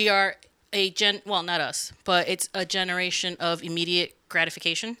 We are well, not us, but it's a generation of immediate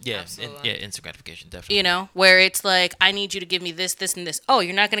gratification. Yeah, instant gratification, definitely. Where it's like, I need you to give me this, this, and this. Oh,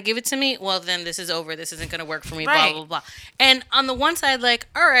 you're not going to give it to me? Well, then this is over. This isn't going to work for me, right. blah, blah, blah. And on the one side,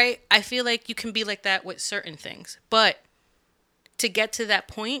 all right, I feel like you can be like that with certain things. But to get to that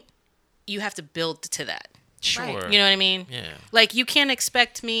point, you have to build to that. Sure. Right. You know what I mean? Yeah. You can't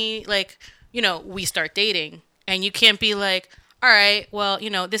expect me, we start dating, and you can't be like, all right, well,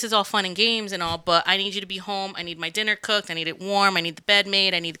 this is all fun and games and all, but I need you to be home. I need my dinner cooked. I need it warm. I need the bed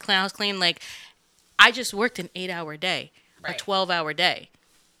made. I need the house clean. I just worked an 8-hour day, a 12-hour day.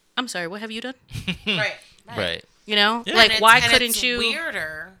 I'm sorry, what have you done? Right. Yeah. Why couldn't you? It's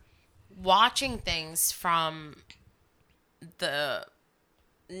weirder watching things from the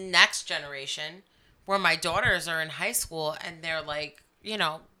next generation where my daughters are in high school and they're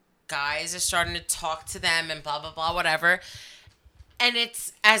guys are starting to talk to them and blah, blah, blah, whatever. And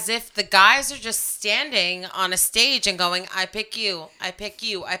it's as if the guys are just standing on a stage and going, I pick you, I pick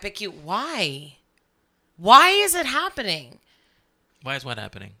you, I pick you. Why? Why is it happening? Why is what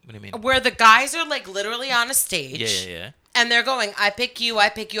happening? What do you mean? Where the guys are literally on a stage. Yeah. And they're going, I pick you, I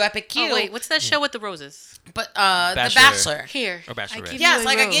pick you, I pick you. Oh, wait, what's that show with the roses? But The Bachelor. Here. Or Bachelorette.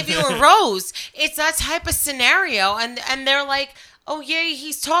 I give you a rose. It's that type of scenario. And they're like, oh, yeah,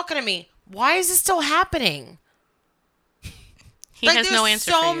 he's talking to me. Why is this still happening? He has no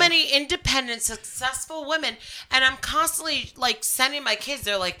answer There's for so you. many independent, successful women. And I'm constantly, sending my kids.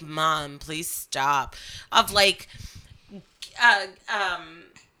 They're like, Mom, please stop. Of,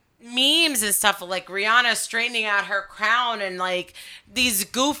 memes and stuff of Rihanna straightening out her crown and these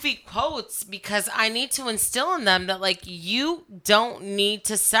goofy quotes because I need to instill in them that you don't need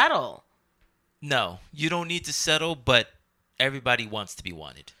to settle. No, you don't need to settle, but everybody wants to be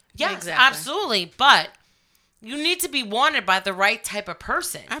wanted. Yes, exactly. Absolutely. But you need to be wanted by the right type of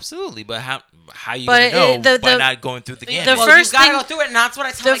person. Absolutely, but how you gonna know by not going through the game? The first you gotta thing, go through it, and that's what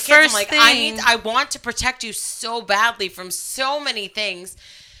I tell my kids. I'm I want to protect you so badly from so many things,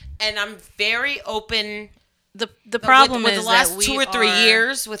 and I'm very open. The problem with is the last that 2 or 3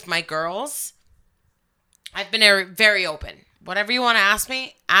 years with my girls, I've been very open. Whatever you want to ask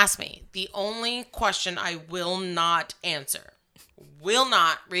me, ask me. The only question I will not answer,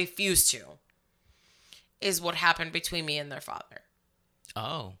 refuse to, is what happened between me and their father.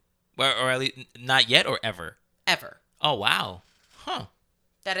 Oh. Or at least not yet or ever? Ever. Oh, wow. Huh.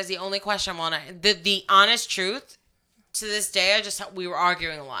 That is the only question I want to... The honest truth, to this day, we were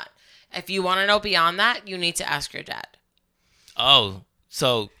arguing a lot. If you want to know beyond that, you need to ask your dad. Oh,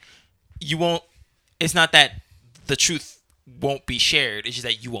 so you won't... It's not that the truth won't be shared. It's just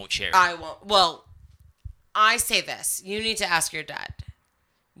that you won't share it. I won't. Well, I say this. You need to ask your dad.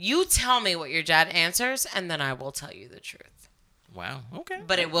 You tell me what your dad answers, and then I will tell you the truth. Wow. Okay.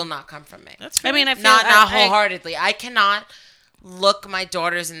 But it will not come from me. That's fair. I mean, I feel not wholeheartedly. I cannot look my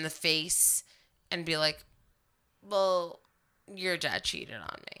daughters in the face and be like, well, your dad cheated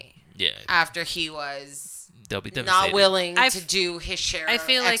on me. Yeah. After he was They'll be not devastated. willing to do his share I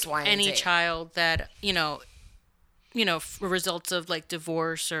feel of like X, Y, and any Z. child that, results of like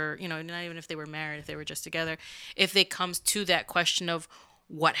divorce or, not even if they were married, if they were just together, if it comes to that question of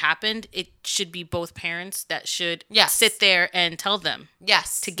what happened, it should be both parents that should sit there and tell them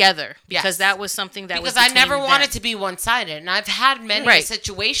together, because that was something that because was I never between wanted them. to be one-sided, and I've had many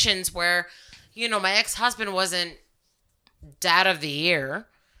situations where my ex-husband wasn't dad of the year,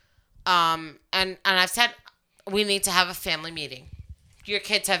 and I've said we need to have a family meeting. Your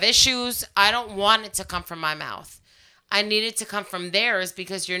kids have issues. I don't want it to come from my mouth. I need it to come from theirs,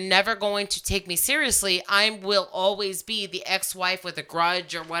 because you're never going to take me seriously. I will always be the ex-wife with a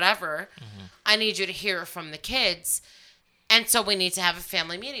grudge or whatever. Mm-hmm. I need you to hear it from the kids. And so we need to have a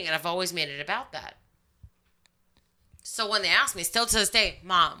family meeting. And I've always made it about that. So when they ask me, still to this day,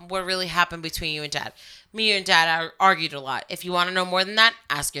 Mom, what really happened between you and Dad? Me and Dad argued a lot. If you want to know more than that,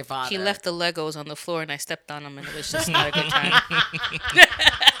 ask your father. He left the Legos on the floor and I stepped on them, and it was just not a good time.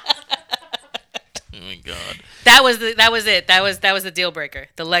 Oh my God. That was it. That was the deal breaker.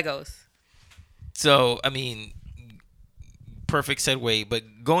 The Legos. So, I mean, perfect segue,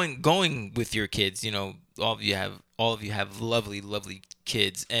 but going with your kids, all of you have lovely, lovely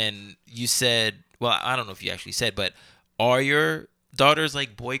kids, and you said, well, I don't know if you actually said, but are your daughters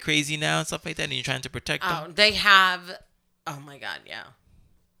like boy crazy now and stuff like that, and you're trying to protect them? Oh, they have. Oh my God, yeah.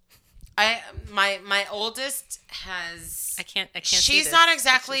 My oldest has. I can't. She's see this. not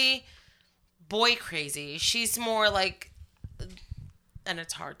exactly boy crazy. She's more like, and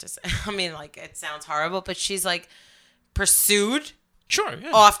it's hard to say. I mean, like, it sounds horrible, but she's like pursued. Sure.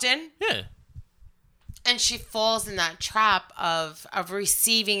 Yeah. Often. Yeah. And she falls in that trap of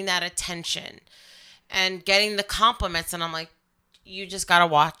receiving that attention and getting the compliments. And I'm like, you just got to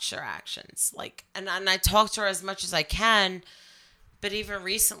watch your actions. Like, and I talk to her as much as I can. But even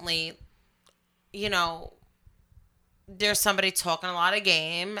recently, there's somebody talking a lot of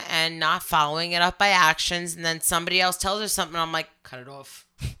game and not following it up by actions. And then somebody else tells her something. And I'm like, cut it off.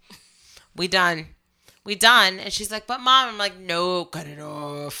 We done. And she's like, but Mom, I'm like, no, cut it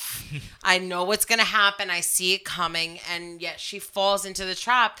off. I know what's going to happen. I see it coming. And yet she falls into the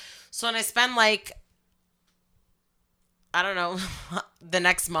trap. So when I spend like, I don't know, the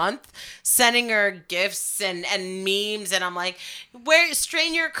next month sending her gifts and memes, and I'm like,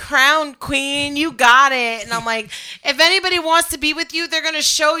 strain your crown, queen, you got it. And I'm like, if anybody wants to be with you, they're going to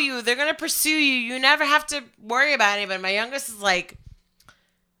show you, they're going to pursue you. You never have to worry about anybody. My youngest is like,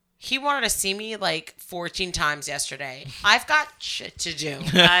 he wanted to see me like 14 times yesterday. I've got shit to do.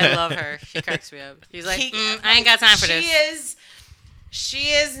 I love her. She cracks me up. He's like, I ain't got time for this. She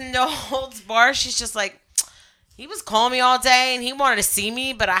is no holds bar. She's just like, he was calling me all day and he wanted to see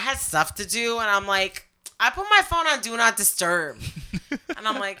me, but I had stuff to do. And I'm like, I put my phone on Do Not Disturb. And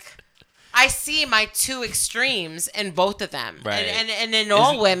I'm like, I see my two extremes in both of them. Right. And in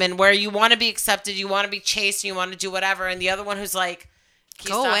all women, where you want to be accepted, you want to be chased, you want to do whatever. And the other one who's like,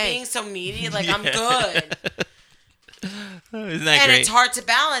 can you stop being so needy? Like, I'm good. Isn't that and great? It's hard to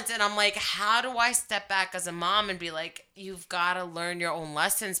balance. And I'm like, how do I step back as a mom and be like, you've got to learn your own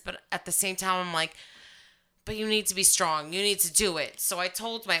lessons. But at the same time, I'm like, but you need to be strong. You need to do it. So I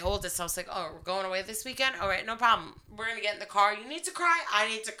told my oldest, I was like, oh, we're going away this weekend? All right, no problem. We're going to get in the car. You need to cry? I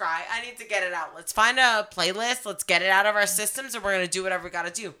need to cry. I need to get it out. Let's find a playlist. Let's get it out of our systems, and we're going to do whatever we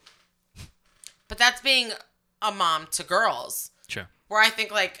got to do. But that's being a mom to girls. Sure. Where I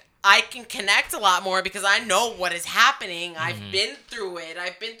think, like, I can connect a lot more because I know what is happening. I've been through it.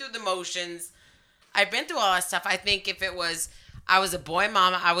 I've been through the motions. I've been through all that stuff. I think if I was a boy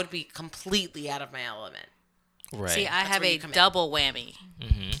mama, I would be completely out of my element. Right. See, I have a double whammy.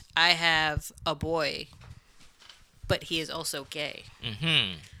 Mm-hmm. I have a boy, but he is also gay.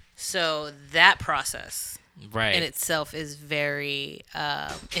 Mm-hmm. So that process in itself is very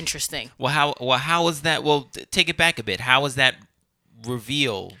interesting. Well, how was that? Well, take it back a bit. How was that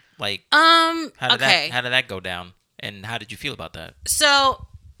reveal? Like, how did that go down? And how did you feel about that? So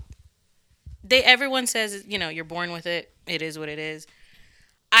everyone says, you're born with it. It is what it is.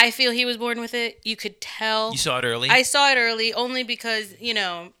 I feel he was born with it. You could tell. You saw it early? I saw it early only because,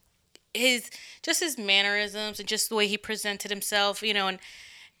 his mannerisms and just the way he presented himself, and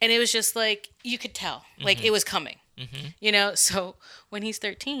it was just like, you could tell. Like, it was coming. Mm-hmm. So when he's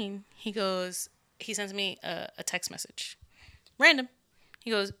 13, he sends me a text message. Random.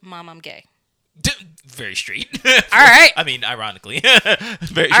 He goes, Mom, I'm gay. Very straight. All right. I mean, ironically.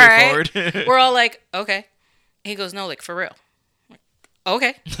 Very straightforward. Right. We're all like, okay. He goes, no, like, for real.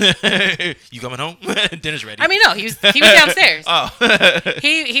 Okay. You coming home? Dinner's ready. I mean, no, he was downstairs. Oh.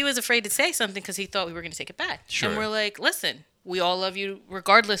 he was afraid to say something because he thought we were going to take it back. Sure. And we're like, listen, we all love you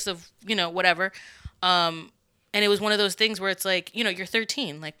regardless of, whatever. And it was one of those things where it's like, you're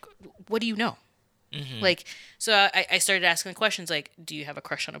 13. Like, what do you know? Mm-hmm. Like, so I started asking questions like, do you have a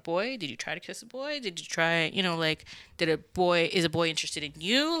crush on a boy? Did you try to kiss a boy? Did you try, like, is a boy interested in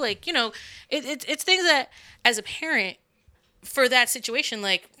you? Like, it's things that as a parent for that situation,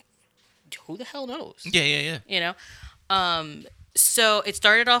 like, who the hell knows? Yeah. So it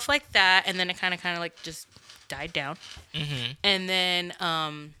started off like that, and then it kind of like just died down. Mm-hmm. And then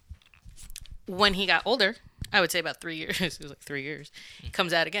when he got older, I would say about 3 years, it was like 3 years, he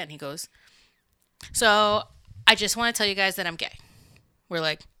comes out again. He goes, so I just want to tell you guys that I'm gay. We're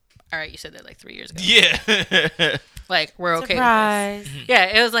like, all right, you said that like 3 years ago. Yeah. Like, we're okay surprise. with this.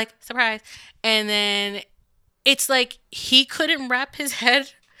 Yeah, it was like, surprise. And then it's like he couldn't wrap his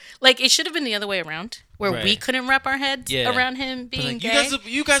head. Like, it should have been the other way around, where we couldn't wrap our heads around him being like, gay.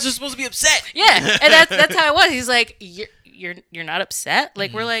 You guys are supposed to be upset. Yeah, and that's how it was. He's like, you're not upset?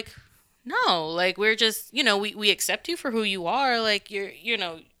 Like, we're like, no. Like, we're just, we accept you for who you are. Like, you're,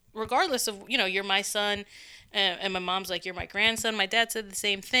 regardless of, you're my son. And my mom's like, you're my grandson. My dad said the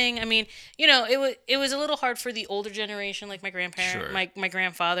same thing. I mean, it was a little hard for the older generation, like my grandparent, my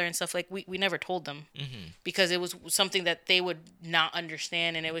grandfather and stuff. Like, we never told them because it was something that they would not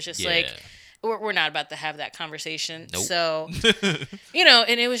understand. And it was just like, we're not about to have that conversation. Nope. So,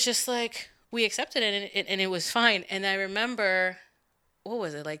 and it was just like, we accepted it and it was fine. And I remember, what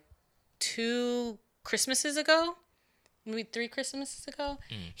was it, like 2 Christmases ago? Maybe 3 Christmases ago,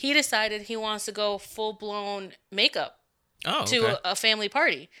 he decided he wants to go full-blown makeup to a family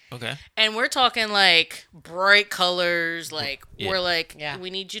party. Okay. And we're talking like bright colors, like we're like,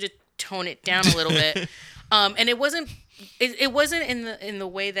 we need you to tone it down a little bit. And it wasn't in the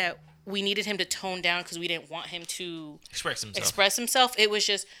way that we needed him to tone down because we didn't want him to express himself. It was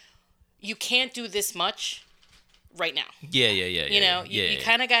just, you can't do this much right now. Yeah. You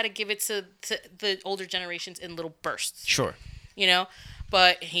kind of got to give it to the older generations in little bursts. Sure.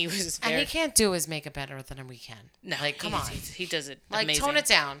 But he was and he can't do his makeup better than we can. No, like, come on. He does it like, amazing. tone it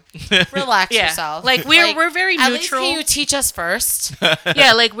down. Relax yourself. Like, we're very neutral. At least can you teach us first?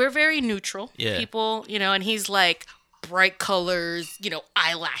 Yeah, like, we're very neutral people, and he's like bright colors,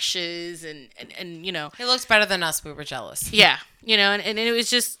 eyelashes and He looks better than us. We were jealous. Yeah, and it was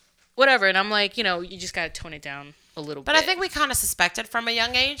just whatever. And I'm like, you just got to tone it down a little bit. But I think we kind of suspected from a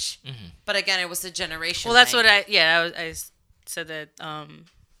young age. Mm-hmm. But again, it was a generation Well, that's thing. what I said that,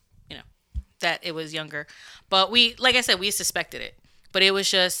 that it was younger. But like I said, we suspected it. But it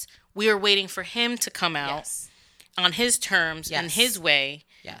was just, we were waiting for him to come out on his terms and his way.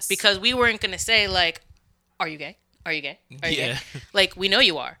 Yes. Because we weren't going to say, like, are you gay? Are you gay? Are you gay? Like, we know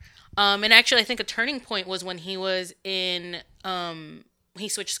you are. And actually, I think a turning point was when he was in, he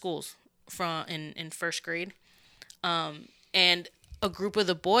switched schools in first grade. And a group of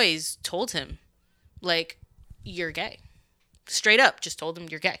the boys told him, like, you're gay. Straight up, just told him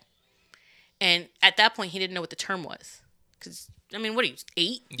you're gay. And at that point, he didn't know what the term was. Because, I mean, what are you,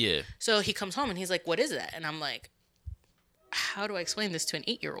 8? Yeah. So he comes home and he's like, what is that? And I'm like, how do I explain this to an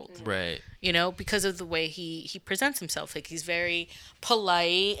 8-year-old? Right. Because of the way he presents himself. Like, he's very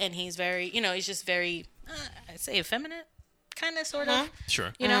polite and he's very, he's just very, I'd say effeminate, kind of, sort of.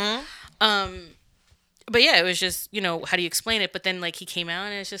 Sure. But yeah, it was just, how do you explain it? But then, like, he came out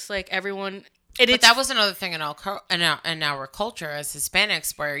and it's just like everyone. But that was another thing in our culture as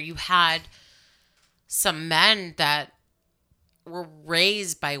Hispanics, where you had some men that were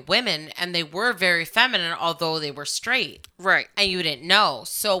raised by women and they were very feminine, although they were straight. Right. And you didn't know.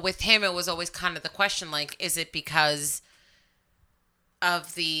 So with him, it was always kind of the question, like, is it because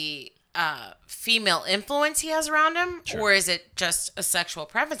of the female influence he has around him? Sure. Or is it just a sexual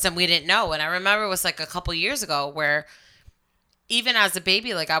preference? And we didn't know. And I remember it was like a couple years ago where even as a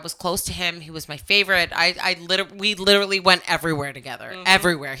baby, like, I was close to him. He was my favorite. We literally went everywhere together. Mm-hmm.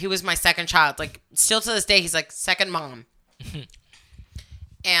 Everywhere. He was my second child. Like, still to this day, he's like second mom.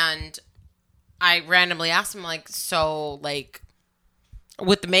 And I randomly asked him, like, so, like,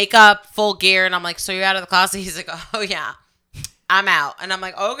 with the makeup, full gear, and I'm like, so you're out of the closet? He's like, oh yeah, I'm out. And I'm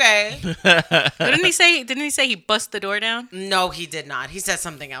like, okay. Didn't he say he bust the door down? No, he did not. He said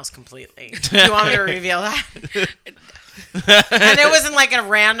something else completely. Do you want me to reveal that? And it wasn't like a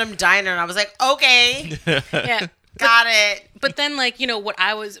random diner, and I was like, okay. Yeah. Got it. But then, like,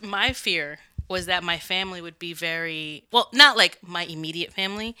 my fear was that my family would be very, well, not like my immediate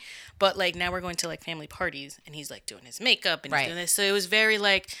family, but like now we're going to like family parties and he's like doing his makeup and he's doing this. So it was very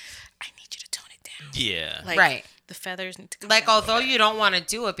like, I need you to tone it down. Yeah. Like, right. The feathers need to come like, down. although you don't want to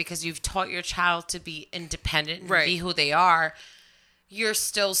do it because you've taught your child to be independent and be who they are, you're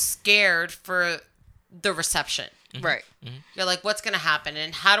still scared for the reception. Right. You're like, what's going to happen?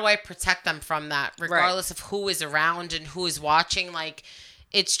 And how do I protect them from that, regardless of who is around and who is watching? Like,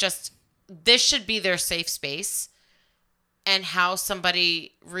 it's just, this should be their safe space. And how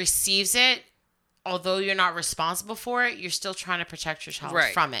somebody receives it, although you're not responsible for it, you're still trying to protect your child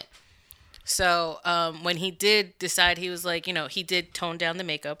from it. So when he did decide, he was like, he did tone down the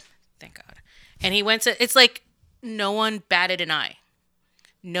makeup. Thank God. And he went to, it's like no one batted an eye.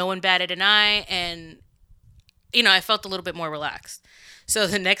 No one batted an eye. And, I felt a little bit more relaxed. So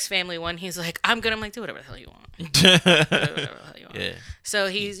the next family one, he's like, I'm good. I'm like, do whatever the hell you want. Whatever the hell you want. Yeah. So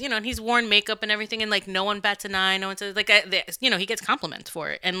he's, and he's worn makeup and everything. And like, no one bats an eye. No one says, like, he gets compliments for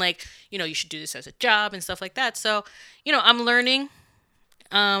it. And like, you should do this as a job and stuff like that. So, I'm learning,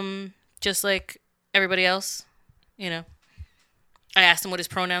 just like everybody else, I asked him what his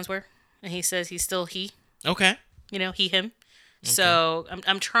pronouns were. And he says he's still he. Okay. He, him. Okay. So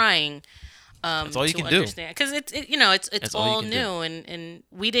I'm trying. That's all you can understand. Because it's all new, do. and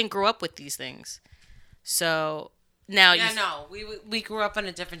we didn't grow up with these things. So now we grew up in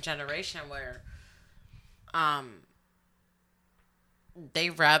a different generation where, they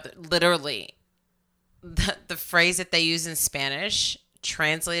rather literally the phrase that they use in Spanish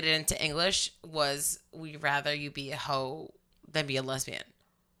translated into English was, "We rather you be a hoe than be a lesbian."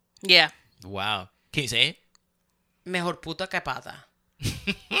 Yeah. Wow. Can you say it? Mejor puta que pata.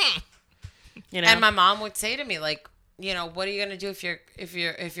 And my mom would say to me, like, what are you gonna do if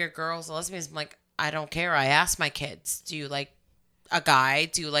your girl's a lesbian? I'm like, I don't care. I ask my kids, do you like a guy?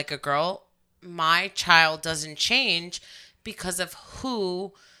 Do you like a girl? My child doesn't change because of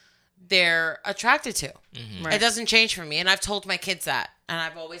who they're attracted to. Mm-hmm. Right. It doesn't change for me. And I've told my kids that. And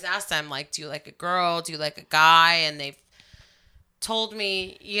I've always asked them, like, do you like a girl? Do you like a guy? And they've told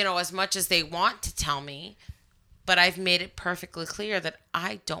me, as much as they want to tell me, but I've made it perfectly clear that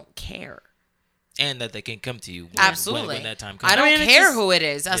I don't care. And that they can come to you when that time comes. I don't care who it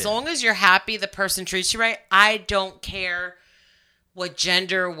is. As long as you're happy, the person treats you right. I don't care what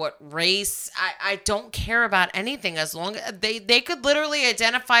gender, what race. I don't care about anything, as long as they could literally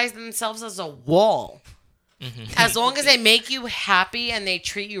identify themselves as a wall. Mm-hmm. As long as they make you happy and they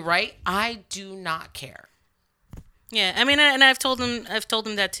treat you right, I do not care. Yeah, I mean, and I've told him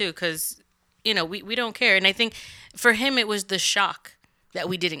that too, because we don't care. And I think for him it was the shock that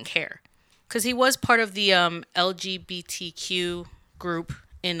we didn't care. Because he was part of the LGBTQ group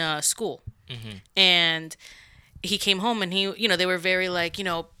in school. Mm-hmm. And he came home and they were very like,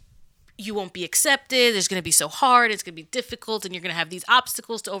 you won't be accepted. It's going to be so hard. It's going to be difficult. And you're going to have these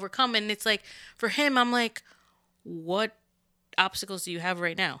obstacles to overcome. And it's like, for him, I'm like, what obstacles do you have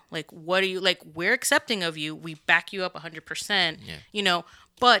right now? Like, what are you, like, we're accepting of you. We back you up 100%,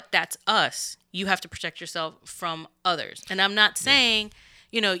 but that's us. You have to protect yourself from others. And I'm not saying...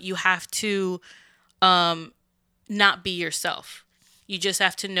 you have to not be yourself. You just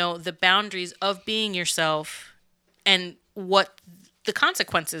have to know the boundaries of being yourself and what the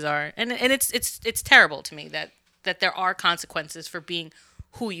consequences are. And it's terrible to me that there are consequences for being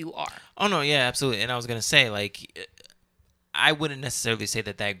who you are. Oh, no, yeah, absolutely. And I was going to say, like, I wouldn't necessarily say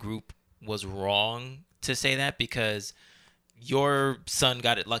that group was wrong to say that, because your son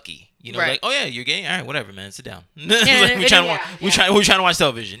got it lucky. Right. Like, oh yeah, you're gay. All right, whatever, man. Sit down. Yeah, we're trying to watch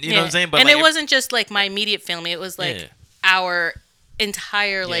television. You know what I'm saying? But and like, it wasn't just like my immediate family. It was like our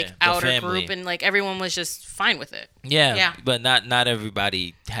entire outer family. group, and like everyone was just fine with it. Yeah. But not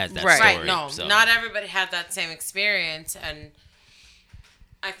everybody has that story. Right. No, not everybody had that same experience, and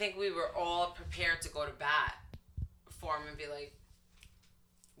I think we were all prepared to go to bat for him and be like,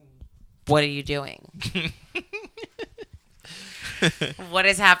 "What are you doing?" What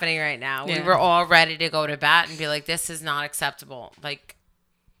is happening right now? Yeah. We were all ready to go to bat and be like, this is not acceptable. Like,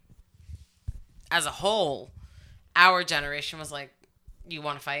 as a whole, our generation was like, you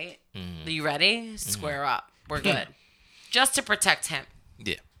want to fight? Mm-hmm. Are you ready? Square up. We're good. Just to protect him.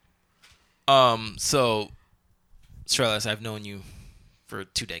 Yeah. So, Strellis, I've known you for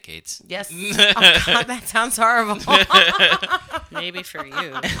 2 decades. Yes. Oh, God, that sounds horrible. Maybe for you.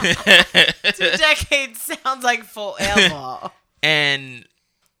 2 decades sounds like forever. And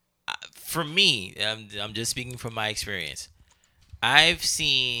for me, I'm just speaking from my experience. I've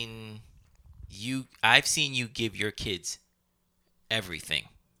seen you give your kids everything.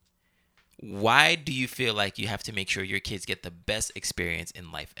 Why do you feel like you have to make sure your kids get the best experience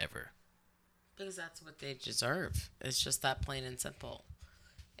in life ever? Because that's what they deserve. It's just that plain and simple.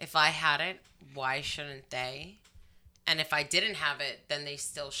 If I had it, why shouldn't they? And if I didn't have it, then they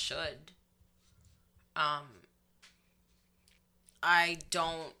still should. I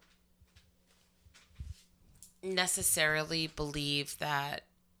don't necessarily believe that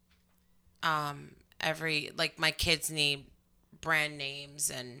like my kids need brand names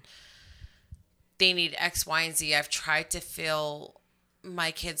and they need X, Y, and Z. I've tried to fill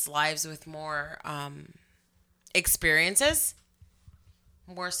my kids' lives with more experiences,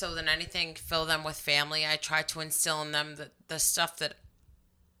 more so than anything, fill them with family. I try to instill in them the stuff that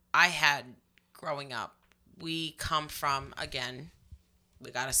I had growing up. We come from, again, we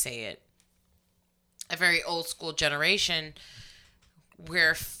got to say it, a very old school generation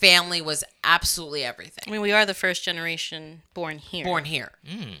where family was absolutely everything. I mean, we are the first generation born here.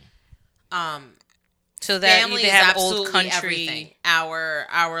 So that family they is have absolutely old country. everything.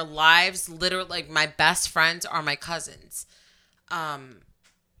 Our lives, literally, like my best friends are my cousins.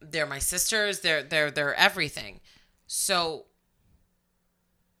 They're my sisters. They're everything. So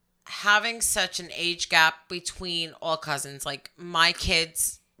having such an age gap between all cousins, like my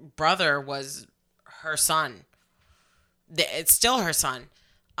kid's brother was her son. It's still her son.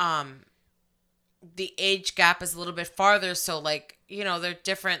 The age gap is a little bit farther, so like, you know, they're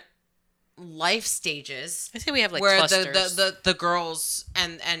different life stages. I say we have like where clusters. the girls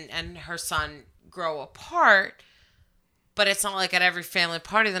and her son grow apart. But it's not like at every family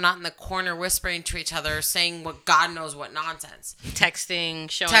party, they're not in the corner whispering to each other, saying what God knows what nonsense.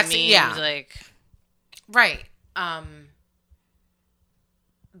 Texting, showing memes, yeah. like... Right.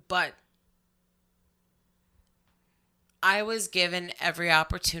 But I was given every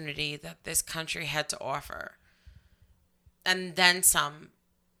opportunity that this country had to offer. And then some,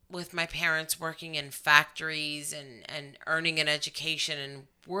 with my parents working in factories and earning an education and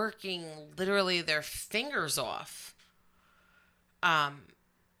working literally their fingers off.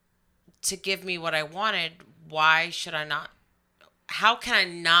 To give me what I wanted. Why should I not? How can I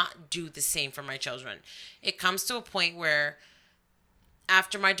not do the same for my children? It comes to a point where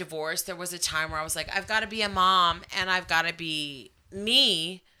after my divorce, there was a time where I was like, I've got to be a mom and I've got to be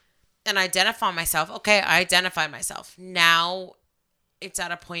me and identify myself. Okay, I identify myself. Now it's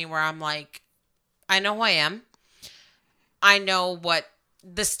at a point where I'm like, I know who I am. I know what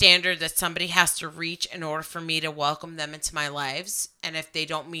the standard that somebody has to reach in order for me to welcome them into my lives. And if they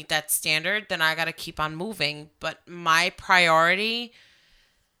don't meet that standard, then I got to keep on moving. But my priority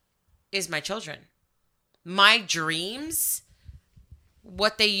is my children. My dreams,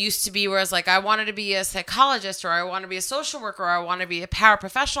 what they used to be, where I was like, I wanted to be a psychologist, or I want to be a social worker, or I want to be a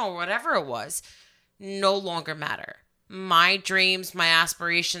paraprofessional, or whatever it was, no longer matter. My dreams, my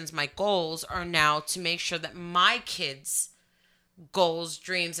aspirations, my goals are now to make sure that my kids' goals,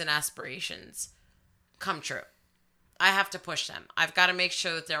 dreams, and aspirations come true. I have to push them. I've got to make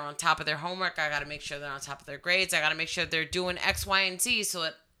sure that they're on top of their homework. I got to make sure they're on top of their grades. I got to make sure they're doing X, Y, and Z so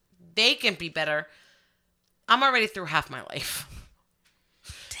that they can be better. I'm already through half my life.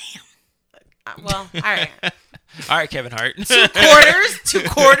 Damn. Well, all right. All right, Kevin Hart. Two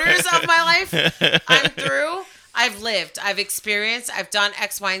quarters of my life I'm through. I've lived. I've experienced. I've done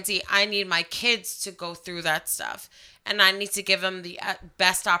X, Y, and Z. I need my kids to go through that stuff. And I need to give them the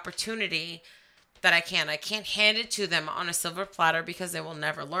best opportunity that I can. I can't hand it to them on a silver platter because they will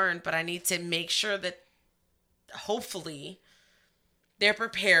never learn. But I need to make sure that hopefully they're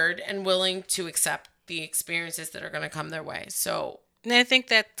prepared and willing to accept the experiences that are going to come their way. So and I think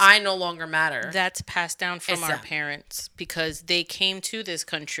that I no longer matter. That's passed down from our parents because they came to this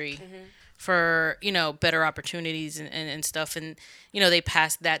country for, you know, better opportunities and stuff. And, you know, they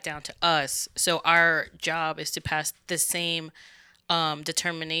passed that down to us. So our job is to pass the same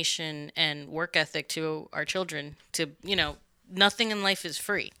determination and work ethic to our children. To, you know, nothing in life is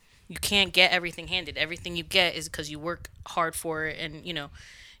free. You can't get everything handed. Everything you get is because you work hard for it and, you know,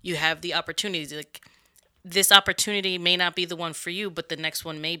 you have the opportunities. Like, this opportunity may not be the one for you, but the next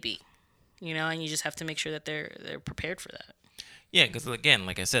one may be, you know, and you just have to make sure that they're prepared for that. Yeah, because again,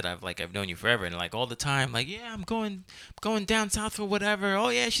 like I said, I've known you forever, and like all the time, like I'm going down south for whatever. Oh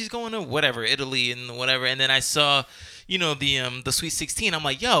yeah, she's going to whatever, Italy and whatever. And then I saw, you know, the Sweet 16. I'm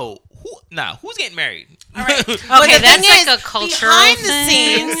like, yo, who's getting married? All right, okay, that's like a cultural behind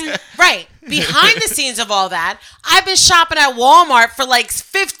thing. the scenes, right? Behind the scenes of all that, I've been shopping at Walmart for like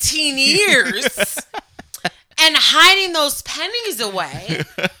 15 years. And hiding those pennies away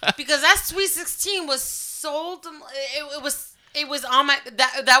because that Sweet 16 was sold. It was on my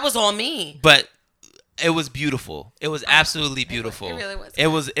that was all me. But it was beautiful. It was absolutely beautiful. It really was. It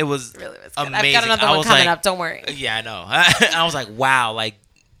was It really was good. amazing. I've got another one coming up. Don't worry. Yeah, I know. I was like, wow, like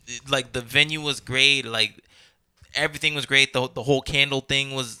the venue was great. Like everything was great. The whole candle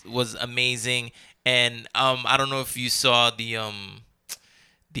thing was amazing. And I don't know if you saw the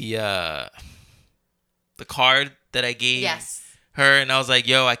card that I gave. Yes. her, and I was like,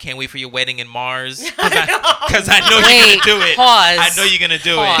 "Yo, I can't wait for your wedding in Mars because I know you're Wait, gonna do it. pause. I know you're gonna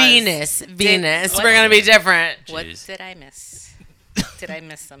do Pause. it." Venus. We're gonna be different. What Jeez. did I miss? Did I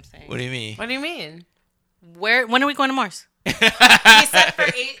miss something? What do you mean? What do you mean? When are we going to Mars? He said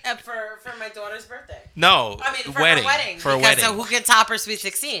for my daughter's birthday. No, I mean, for wedding. her wedding. For a because wedding. who can top her Sweet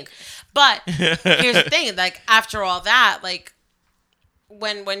 16? But here's the thing. Like, after all that, like,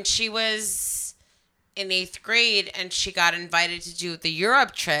 when she was in 8th grade and she got invited to do the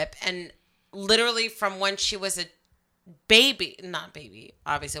Europe trip, and literally from when she was a baby, not baby,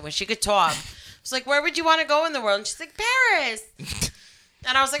 obviously, when she could talk, I was like, where would you want to go in the world? And she's like, Paris.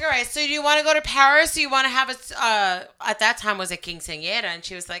 And I was like, all right, so do you want to go to Paris? Do you want to have at that time was a quinceañera? And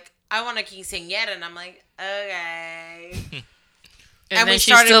she was like, I want a quinceañera. And I'm like, okay. And we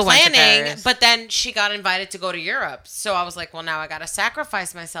started planning, but then she got invited to go to Europe. So I was like, well, now I got to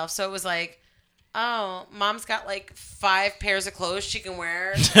sacrifice myself. So it was like, oh, mom's got like 5 pairs of clothes she can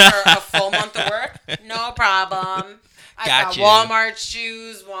wear for a full month of work. No problem. I got Walmart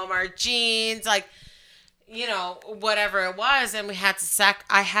shoes, Walmart jeans, like, you know, whatever it was, and we had to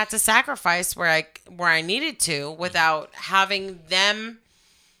I had to sacrifice where I needed to without having them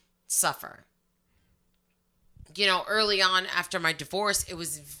suffer. You know, early on after my divorce, it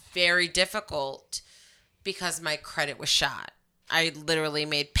was very difficult because my credit was shot. I literally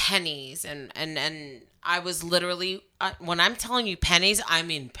made pennies, and I was literally, when I'm telling you pennies, I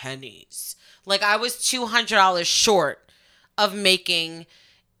mean pennies. Like, I was $200 short of making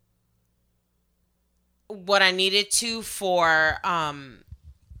what I needed to for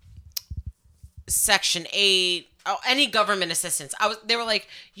Section 8, any government assistance. They were like,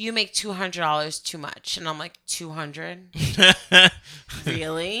 you make $200 too much. And I'm like, 200?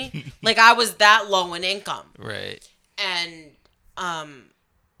 Really? Like, I was that low in income. Right. And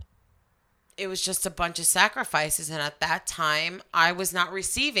it was just a bunch of sacrifices. And at that time, I was not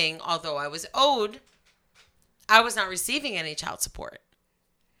receiving, although I was owed, I was not receiving any child support.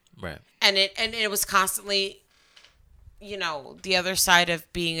 Right. And it was constantly, you know, the other side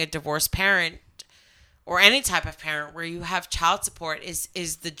of being a divorced parent or any type of parent where you have child support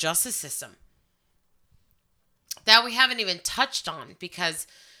is the justice system. That we haven't even touched on, because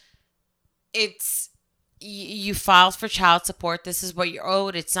it's, you filed for child support. This is what you're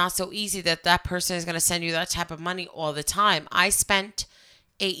owed. It's not so easy that person is going to send you that type of money all the time. I spent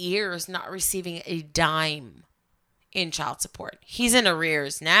 8 years not receiving a dime in child support. He's in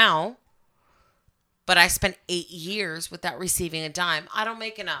arrears now, but I spent 8 years without receiving a dime. I don't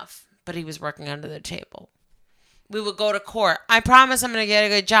make enough, but he was working under the table. We would go to court. I promise I'm going to get a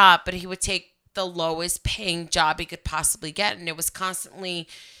good job, but he would take the lowest paying job he could possibly get. And it was constantly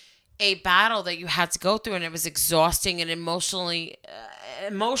a battle that you had to go through, and it was exhausting, and emotionally,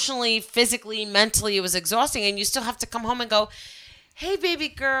 physically, mentally, it was exhausting. And you still have to come home and go, hey, baby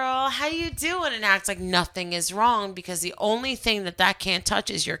girl, how you doing? And act like nothing is wrong, because the only thing that can't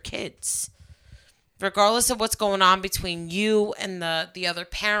touch is your kids. Regardless of what's going on between you and the other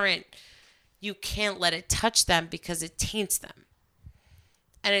parent, you can't let it touch them because it taints them.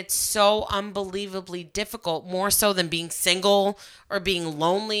 And it's so unbelievably difficult, more so than being single or being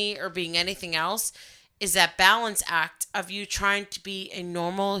lonely or being anything else, is that balance act of you trying to be a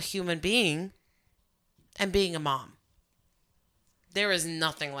normal human being and being a mom. There is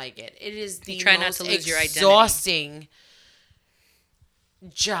nothing like it. It is the most exhausting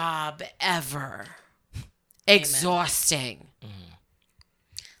job ever. Exhausting. Mm-hmm.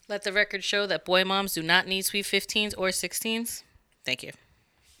 Let the record show that boy moms do not need sweet 15s or 16s. Thank you.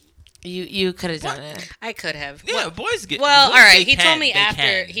 You could have done it. I could have. Yeah, boys get. Well, boys, all right. He told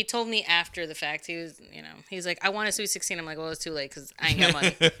me after the fact. He was, he's like, I want a sweet 16. I'm like, well, it's too late because I ain't got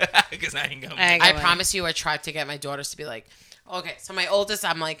money. Because I ain't got money. I promise you, I tried to get my daughters to be like, okay. So my oldest,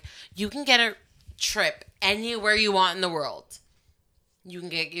 I'm like, you can get a trip anywhere you want in the world. You can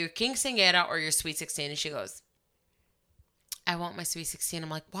get your quinceañera or your sweet 16. And she goes, I want my sweet 16.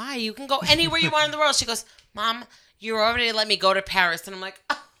 I'm like, why? You can go anywhere you want in the world. She goes, Mom, you already let me go to Paris. And I'm like,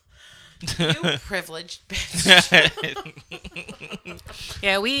 oh, you privileged bitch.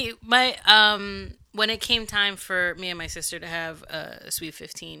 Yeah, when it came time for me and my sister to have a sweet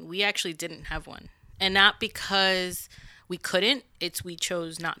 15, we actually didn't have one. And not because we couldn't, we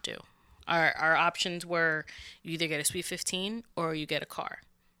chose not to. Our options were you either get a sweet 15 or you get a car.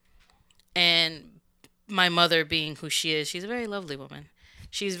 And my mother, being who she is, she's a very lovely woman.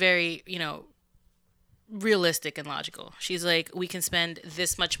 She's very, realistic and logical. She's like, we can spend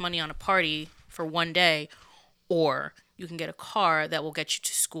this much money on a party for one day, or you can get a car that will get you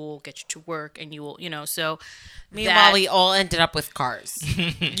to school, get you to work, and you will, so. Meanwhile, we all ended up with cars.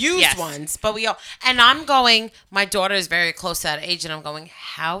 Used ones, but we all. And I'm going, my daughter is very close to that age, and I'm going,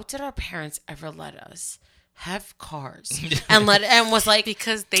 how did our parents ever let us have cars? And was like,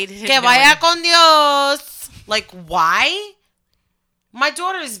 because they didn't Que know vaya con Dios. Like, why? My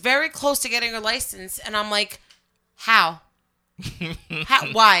daughter is very close to getting her license, and I'm like, how?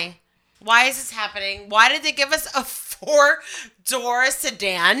 Why? Why is this happening? Why did they give us a 4-door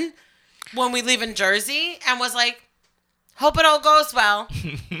sedan when we leave in Jersey? And was like, hope it all goes well.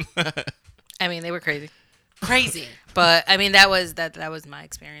 I mean, they were crazy. Crazy. But I mean, that was my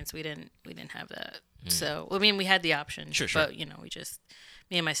experience. We didn't have that. So I mean, we had the option. Sure. But we just,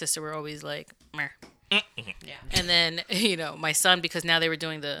 me and my sister were always like, meh. Yeah. And then my son, because now they were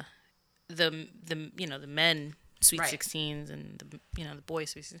doing the men Sweet Right. 16s and the boys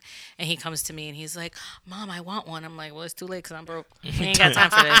Sweet 16s, and he comes to me and he's like, Mom, I want one. I'm like, well, it's too late because I'm broke. We ain't got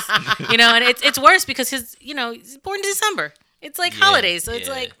time for this. And it's worse because he's born in December. It's like holidays, so it's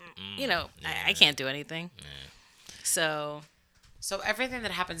like I can't do anything. So everything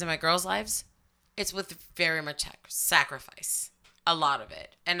that happens in my girls' lives, it's with very much sacrifice. A lot of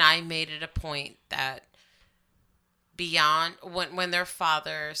it. And I made it a point that beyond when their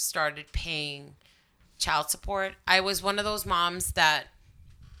father started paying child support, I was one of those moms that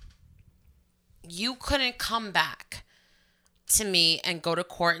you couldn't come back to me and go to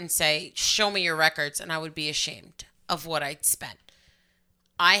court and say, show me your records, and I would be ashamed of what I'd spent.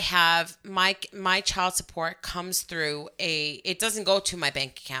 I have my child support comes through it doesn't go to my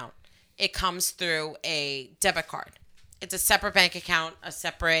bank account. It comes through a debit card. It's a separate bank account, a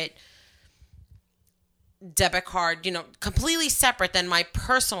separate debit card, completely separate than my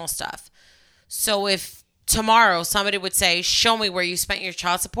personal stuff. So if tomorrow somebody would say, show me where you spent your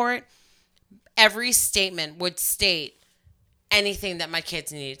child support, every statement would state anything that my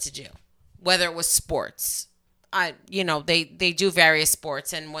kids needed to do, whether it was sports. They do various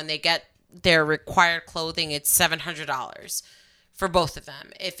sports, and when they get their required clothing, it's $700 for both of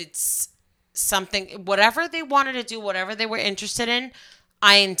them. If it's something, whatever they wanted to do, whatever they were interested in,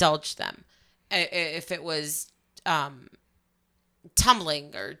 I indulged them. If it was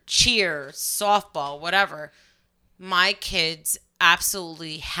tumbling or cheer, softball, whatever, my kids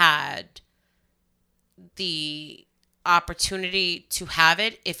absolutely had the opportunity to have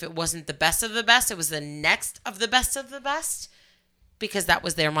it. If it wasn't the best of the best, it was the next of the best, because that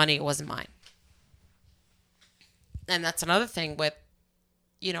was their money. It wasn't mine. And that's another thing with,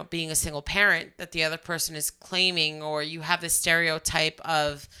 being a single parent, that the other person is claiming, or you have this stereotype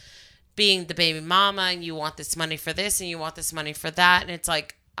of being the baby mama and you want this money for this and you want this money for that. And it's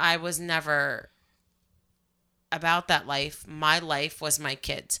like, I was never about that life. My life was my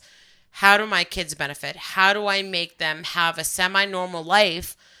kids. How do my kids benefit? How do I make them have a semi-normal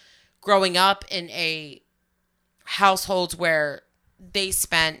life growing up in a household where they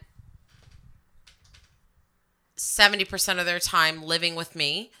spent 70% of their time living with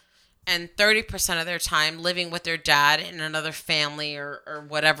me and 30% of their time living with their dad in another family or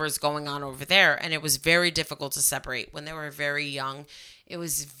whatever's going on over there. And it was very difficult to separate when they were very young. It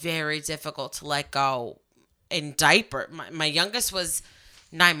was very difficult to let go in diaper. My youngest was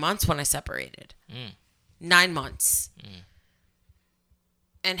 9 months when I separated. 9 months.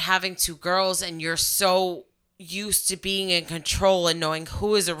 And having two girls, and you're so used to being in control and knowing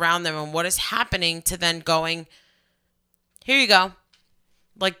who is around them and what is happening, to then going, here you go.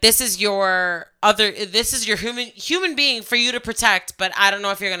 Like, this is your human being for you to protect, but I don't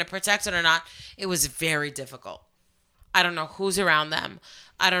know if you're going to protect it or not. It was very difficult. I don't know who's around them.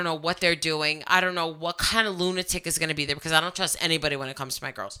 I don't know what they're doing. I don't know what kind of lunatic is going to be there, because I don't trust anybody when it comes to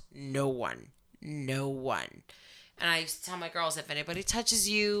my girls. No one. And I used to tell my girls, if anybody touches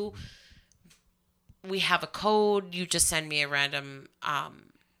you, we have a code. You just send me a random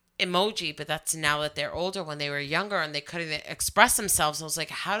emoji. But that's now that they're older. When they were younger and they couldn't express themselves, I was like,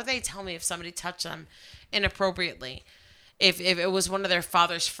 how do they tell me if somebody touched them inappropriately? If it was one of their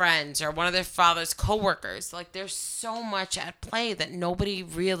father's friends or one of their father's coworkers. Like, there's so much at play that nobody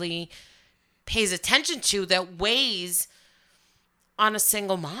really pays attention to, that weighs on a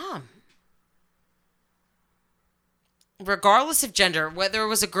single mom. Regardless of gender, whether it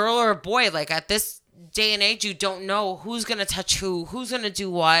was a girl or a boy, like, at this day and age, you don't know who's going to touch who's going to do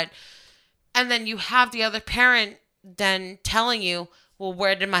what. And then you have the other parent then telling you, well,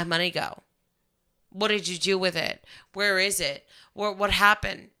 where did my money go? What did you do with it? Where is it? What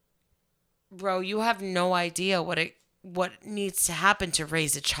happened? Bro, you have no idea what needs to happen to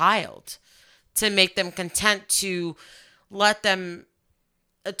raise a child, to make them content, to let them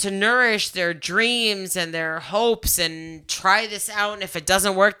to nourish their dreams and their hopes and try this out. And if it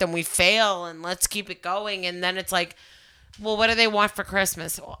doesn't work, then we fail and let's keep it going. And then it's like, well, what do they want for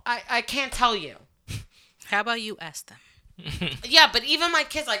Christmas? Well, I can't tell you. How about you ask them? Yeah, but even my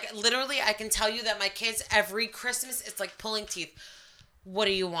kids, like literally, I can tell you that my kids every Christmas, it's like pulling teeth. What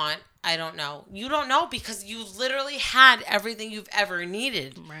do you want? I don't know. You don't know because you literally had everything you've ever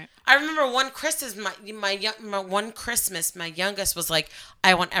needed. Right. I remember one Christmas, my youngest was like,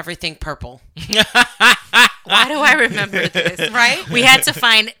 I want everything purple. Why do I remember this? Right? We had to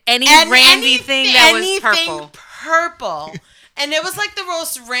find any randy thing that was purple. Purple. And it was like the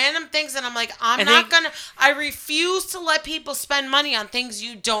most random things. And I'm like, I refuse to let people spend money on things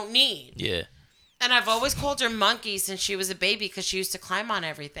you don't need. Yeah. And I've always called her Monkey since she was a baby because she used to climb on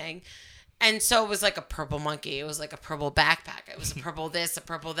everything. And so it was like a purple monkey. It was like a purple backpack. It was a purple this, a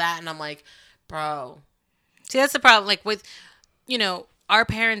purple that. And I'm like, bro. See, that's the problem. Like with, our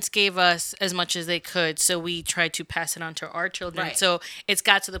parents gave us as much as they could. So we tried to pass it on to our children. Right. So it's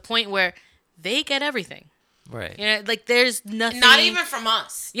got to the point where they get everything. Right. Like there's nothing. Not even from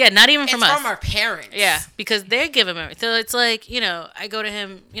us. Yeah, not even from us. It's from our parents. Yeah, because they give him everything. So it's like, I go to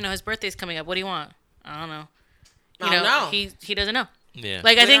him, his birthday's coming up. What do you want? I don't know. I don't know. He doesn't know. Yeah.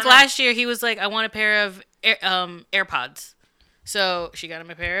 Like, We I think don't know. last year he was like, I want a pair of AirPods. So she got him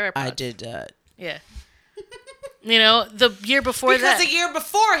a pair of AirPods. I did that. Yeah. The year before Because that. the year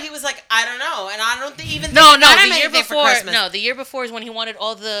before, he was like, I don't know. And I don't think even No, think I the have year anything for before. Christmas. No, the year before is when he wanted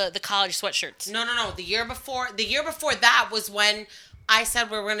all the college sweatshirts. No. The year before that was when I said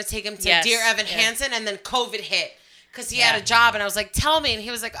we were going to take him to Yes, Dear Evan yeah. Hansen, and then COVID hit. Because he had a job, and I was like, tell me. And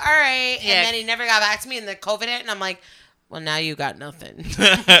he was like, all right. Yeah. And then he never got back to me, and then COVID hit, and I'm like, well, now you got nothing.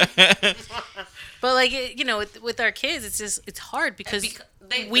 But, like, with our kids, it's hard because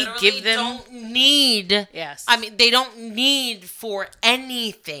they we literally give them. don't need. Yes. I mean, they don't need for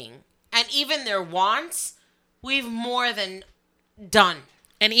anything. And even their wants, we've more than done.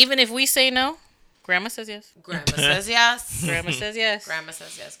 And even if we say no, Grandma says yes. Grandma says yes. Grandma says yes. Grandma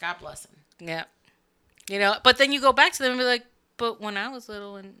says yes. God bless him. Yeah. But then you go back to them and be like, but when I was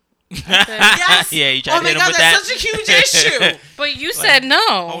little and... Yes. Yeah, you tried to hit him God, with that's that. such a huge issue. But you said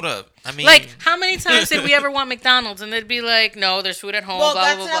no. Hold up. I mean, Like, how many times did we ever want McDonald's and they'd be like, no, there's food at home, Well, blah,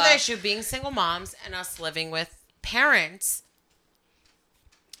 that's blah, blah, another blah. issue. Being single moms and us living with parents.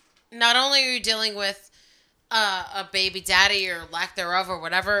 Not only are you dealing with a baby daddy or lack thereof or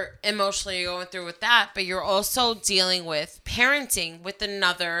whatever emotionally you're going through with that, but you're also dealing with parenting with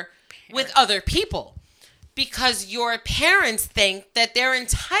with other people. Because your parents think that they're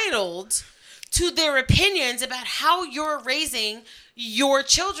entitled to their opinions about how you're raising your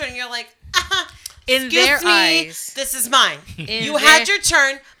children. You're like, In excuse their me, eyes. this is mine. In Had their- your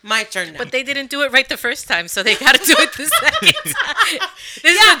turn, my turn now. But they didn't do it right the first time, so they got to do it the second time.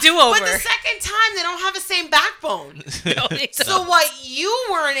 This is a do-over. But the second time, they don't have the same backbone. No, they don't. So what you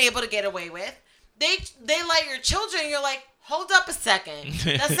weren't able to get away with, they let your children, you're like, hold up a second.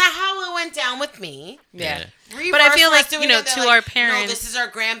 That's not how it went down with me. Yeah. Reverse, But I feel let's like, do it. to They're our like, parents... no, this is our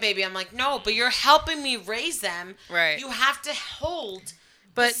grandbaby. I'm like, no, but you're helping me raise them. Right. You have to hold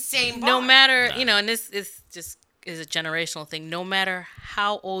But the same no bond. matter, and this is just is a generational thing. No matter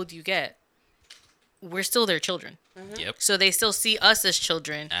how old you get, we're still their children. Yep. So they still see us as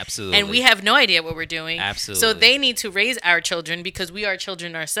children. Absolutely. And we have no idea what we're doing. Absolutely. So they need to raise our children because we are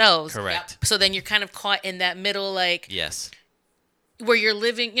children ourselves. Correct. So then you're kind of caught in that middle, like, Yes. where you're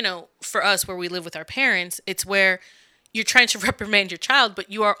living, for us, where we live with our parents, it's where you're trying to reprimand your child, but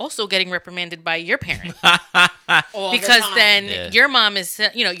you are also getting reprimanded by your parent. All the Because time. then Yeah. your mom is,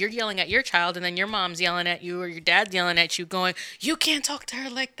 you're yelling at your child, and then your mom's yelling at you, or your dad's yelling at you, going, you can't talk to her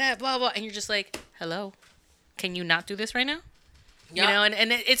like that, blah, blah. And you're just like, hello, can you not do this right now? Yeah.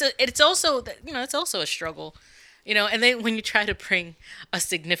 And it's also, it's also a struggle. And then when you try to bring a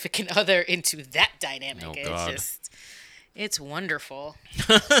significant other into that dynamic, Oh, it's God. just, it's wonderful.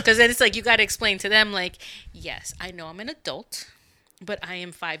 Because then it's like, you got to explain to them, like, yes, I know I'm an adult, but I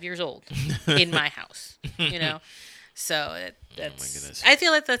am 5 years old in my house, So that's, goodness. I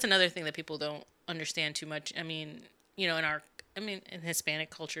feel like that's another thing that people don't understand too much. I mean, in Hispanic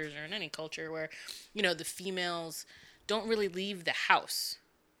cultures or in any culture where, the females don't really leave the house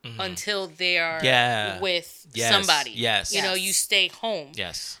until they are with Yes. somebody. Yes. You stay home.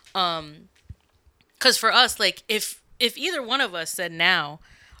 Yes. Because for us, like, if either one of us said now,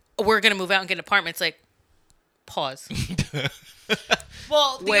 we're going to move out and get an apartment, it's like, pause.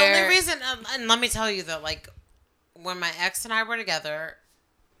 Well, the Where- only reason, and let me tell you though, like, when my ex and I were together,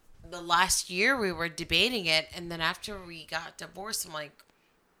 the last year we were debating it, and then after we got divorced, I'm like,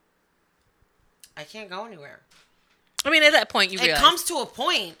 I can't go anywhere. I mean, at that point, you it realize. comes to a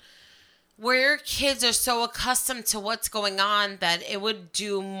point where your kids are so accustomed to what's going on that it would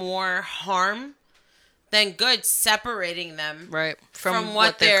do more harm than good separating them right from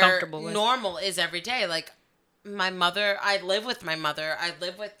what they're their comfortable with. normal is every day. Like my mother, I live with my mother. I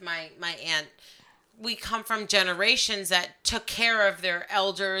live with my aunt. We come from generations that took care of their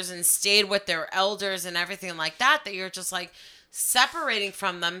elders and stayed with their elders and everything like that, that you're just like separating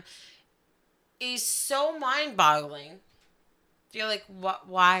from them is so mind-boggling. You're like, what?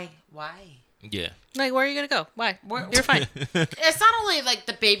 Why? Yeah. Like, where are you gonna go? Why? You're fine. It's not only like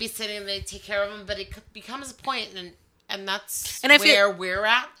the babysitting, they take care of them, but it becomes a point, and that's And I where we're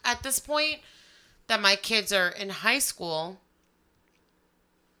at this point, that my kids are in high school,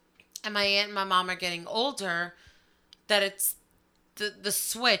 and my aunt and my mom are getting older, that it's the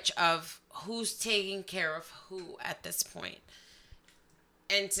switch of who's taking care of who at this point.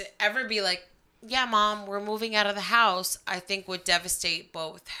 And to ever be like, yeah, Mom, we're moving out of the house, I think would devastate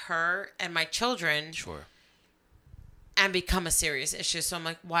both her and my children. Sure. And become a serious issue. So I'm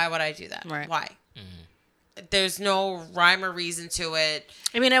like, why would I do that? Right. Why? There's no rhyme or reason to it.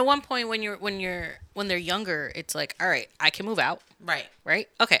 I mean, at one point when they're younger, it's like, all right, I can move out. Right.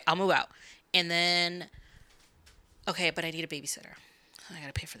 Okay, I'll move out. And then, okay, but I need a babysitter. I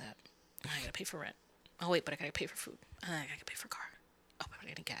gotta pay for that. I gotta pay for rent. Oh wait, but I gotta pay for food. I gotta pay for car. Oh, but I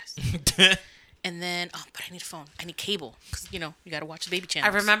need gas. And then, oh, but I need a phone. I need cable because you gotta watch the baby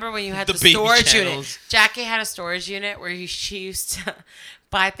channels. I remember when you had The the baby storage unit. channels. Jackie had a storage unit where she used to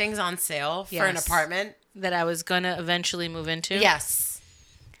buy things on sale for an Yes. apartment. that I was gonna eventually move into. Yes.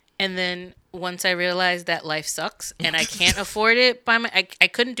 And then once I realized that life sucks and I can't afford it I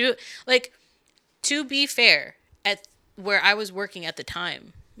couldn't do it. Like, to be fair, at where I was working at the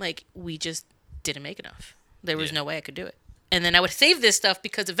time, like, we just didn't make enough. There was no way I could do it. And then I would save this stuff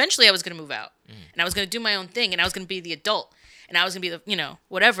because eventually I was going to move out. And I was going to do my own thing. And I was going to be the adult. And I was going to be the,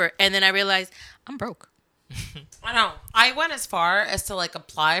 whatever. And then I realized I'm broke. I know. I went as far as to like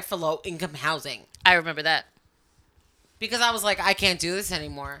apply for low income housing. I remember that. Because I was like, I can't do this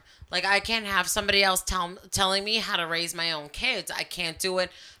anymore. Like, I can't have somebody else telling me how to raise my own kids. I can't do it,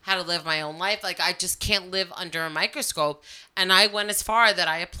 how to live my own life. Like, I just can't live under a microscope. And I went as far that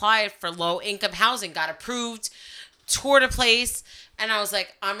I applied for low-income housing, got approved, toured a place, and I was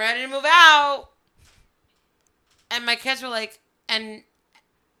like, I'm ready to move out. And my kids were like, and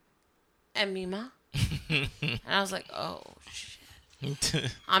Mima? And I was like, oh,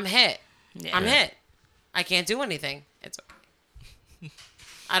 shit. I'm hit. Yeah. I'm hit. I can't do anything. It's okay.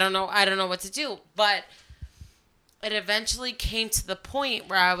 I don't know what to do. But it eventually came to the point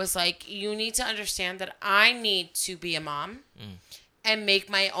where I was like, you need to understand that I need to be a mom and make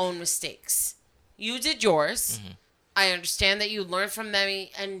my own mistakes. You did yours. Mm-hmm. I understand that you learned from them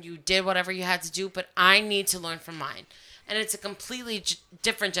and you did whatever you had to do, but I need to learn from mine. And it's a completely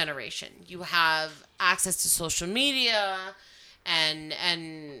different generation. You have access to social media and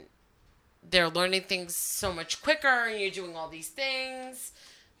they're learning things so much quicker, and you're doing all these things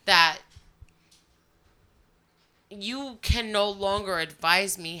that you can no longer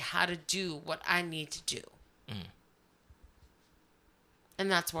advise me how to do what I need to do. And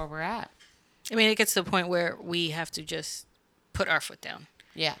that's where we're at. I mean, it gets to the point where we have to just put our foot down.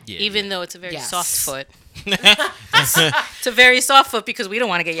 Yeah. Even though it's a very Yes. soft foot. It's a very soft foot because we don't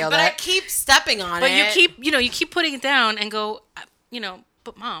want to get yelled But I at. keep stepping on But it. you keep putting it down and go,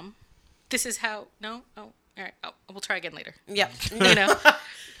 but Mom, this is how, no? Oh, all right. Oh, we'll try again later. Yep.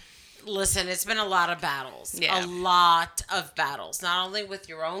 Listen, it's been a lot of battles. Yeah. A lot of battles. Not only with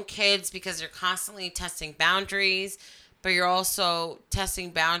your own kids, because you're constantly testing boundaries, but you're also testing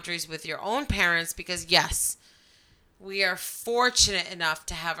boundaries with your own parents because, yes, we are fortunate enough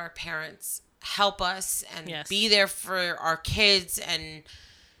to have our parents help us and Yes. be there for our kids and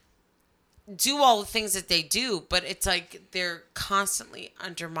do all the things that they do, but it's like they're constantly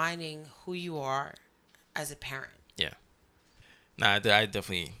undermining who you are as a parent. Yeah. Nah, I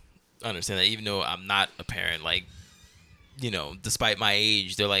definitely understand that. Even though I'm not a parent, like, despite my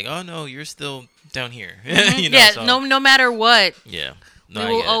age, they're like, "Oh no, you're still down here." Mm-hmm. No matter what. Yeah. No, We I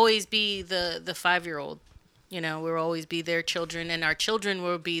will get it. always be the 5-year-old. We will always be their children, and our children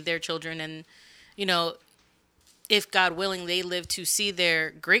will be their children. And, if God willing, they live to see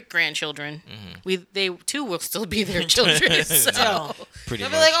their great-grandchildren, they too will still be their children. So. Still. Pretty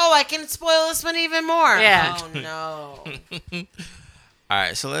They'll much. be like, oh, I can spoil this one even more. Yeah. Oh, no. All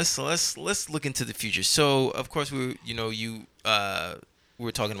right, so let's look into the future. So of course we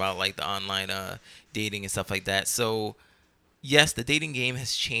were talking about like the online dating and stuff like that. So yes, the dating game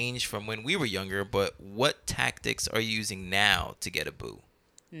has changed from when we were younger, but what tactics are you using now to get a boo?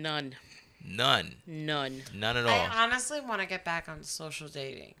 None. None at all. I honestly want to get back on social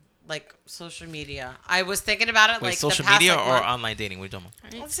dating, like social media. I was thinking about it. Wait, like social the past, media like, or month. online dating? What are you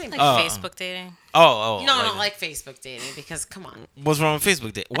talking Let's say Like Oh. Facebook dating. about? no, not like Facebook dating, because come on. What's wrong with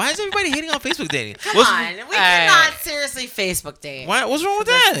Facebook dating? Why is everybody hating on Facebook dating? Come what's, on, we cannot seriously Facebook date. What's wrong with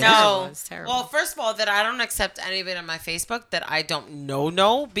that? No, It's terrible. well, first of all, that I don't accept anybody on my Facebook that I don't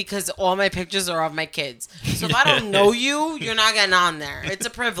know because all my pictures are of my kids. So if I don't know you, you're not getting on there. It's a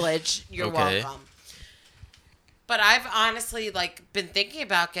privilege. You're Okay. welcome. But I've honestly like been thinking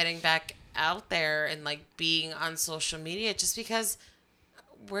about getting back out there and like being on social media, just because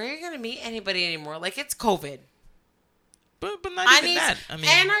where are you gonna meet anybody anymore? Like, it's COVID. But not even that. I mean,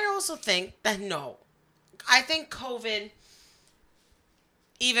 And I also think that I think COVID,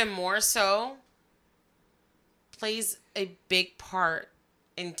 even more so, plays a big part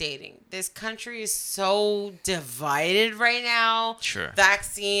in dating. This country is so divided right now. Sure.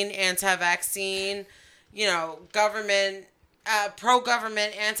 Vaccine, anti-vaccine, government,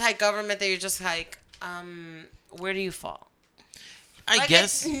 pro-government, anti-government, that you're just like, where do you fall? I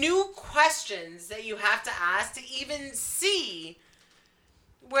guess. It's new questions that you have to ask to even see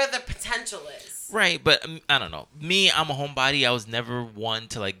where the potential is. Right, but I don't know. Me, I'm a homebody. I was never one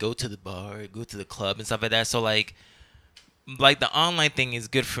to like go to the bar, go to the club and stuff like that. So like the online thing is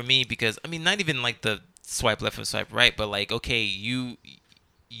good for me because I mean, not even like the swipe left and swipe right, but like, okay,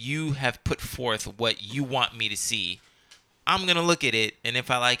 you have put forth what you want me to see. I'm gonna look at it, and if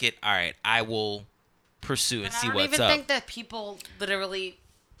I like it, all right, I will pursue and see what's up. I don't even think that people literally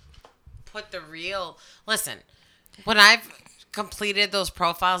put the real. Listen, when I've completed those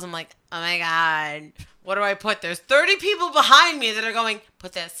profiles, I'm like, oh my God, what do I put? There's 30 people behind me that are going,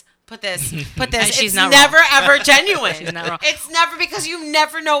 put this, put this, put this. And she's it's not never wrong. ever genuine. She's not wrong. It's never, because you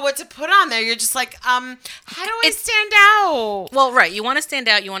never know what to put on there. You're just like, how do I stand out? Well, right. You want to stand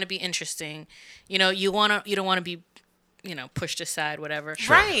out. You want to be interesting. You don't want to be, pushed aside, whatever.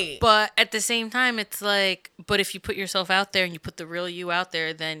 Sure. Right. But at the same time, it's like, but if you put yourself out there and you put the real you out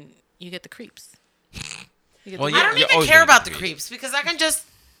there, then you get the creeps. Well, I don't even care about the creeps, because I can just.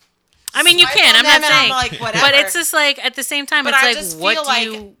 I mean, you swipe can. on I'm not them and saying. like, whatever. But it's just like, at the same time, But it's I like, just what feel do like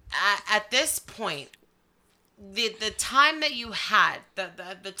you... at this point, the time that you had,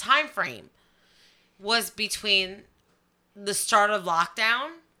 the time frame was between the start of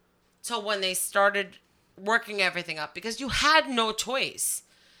lockdown till when they started working everything up, because you had no choice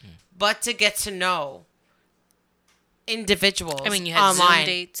but to get to know individuals. I mean, you had online. Zoom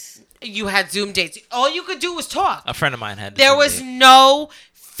dates. You had Zoom dates. All you could do was talk. A friend of mine had. There was no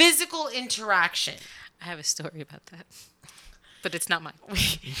physical interaction. I have a story about that. But it's not mine.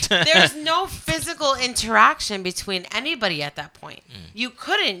 There's no physical interaction between anybody at that point. You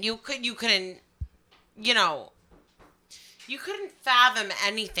couldn't fathom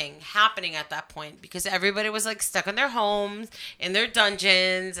anything happening at that point, because everybody was like stuck in their homes, in their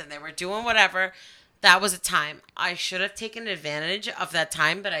dungeons, and they were doing whatever. That was a time. I should have taken advantage of that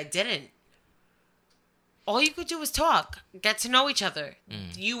time, but I didn't. All you could do was talk, get to know each other.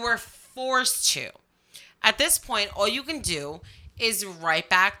 You were forced to. At this point, all you can do is right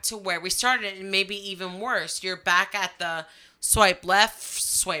back to where we started, and maybe even worse. You're back at the swipe left,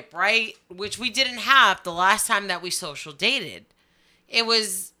 swipe right, which we didn't have the last time that we social dated. It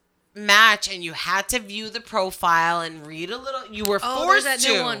was match, and you had to view the profile and read a little. You were forced there's that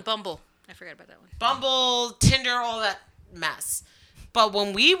to. new one, Bumble. I forgot about that one. Bumble, Tinder, all that mess. But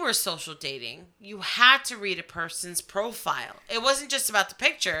when we were social dating, you had to read a person's profile. It wasn't just about the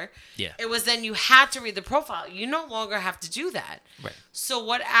picture. Yeah. It was then you had to read the profile. You no longer have to do that. Right. So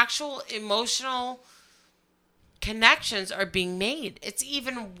what actual emotional connections are being made? It's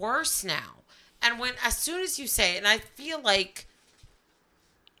even worse now. And as soon as you say, and I feel like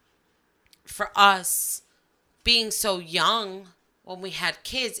for us being so young, when we had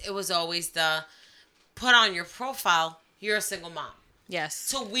kids, it was always the put on your profile, you're a single mom. Yes.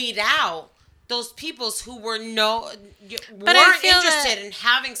 To weed out those peoples who weren't feel interested in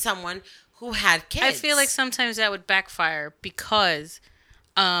having someone who had kids. I feel like sometimes that would backfire because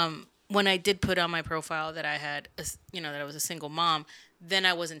when I did put on my profile that I had, that I was a single mom, then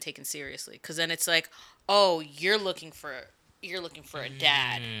I wasn't taken seriously. Because then it's like, oh, you're looking for a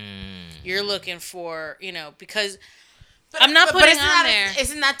dad. You're looking for, because I'm not putting on there.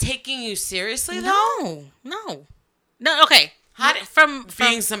 Isn't that taking you seriously though? No. Okay. From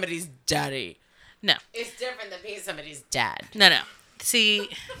being somebody's daddy. No. It's different than being somebody's dad. No. See.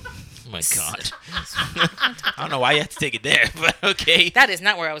 Oh my God. I don't know why you have to take it there, but okay. That is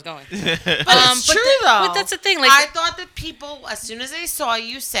not where I was going. But it's true though. But that's the thing. Like, I thought that people, as soon as they saw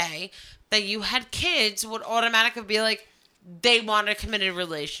you say that you had kids, would automatically be like, they want a committed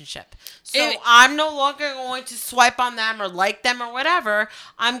relationship. So I'm no longer going to swipe on them or like them or whatever.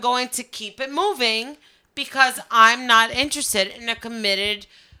 I'm going to keep it moving because I'm not interested in a committed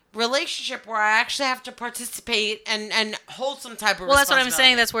relationship where I actually have to participate and hold some type of Well, that's what I'm responsibility.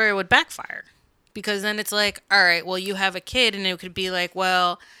 saying. That's where it would backfire. Because then it's like, all right, well, you have a kid, and it could be like,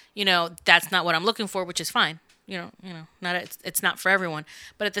 well, that's not what I'm looking for, which is fine. It's not for everyone.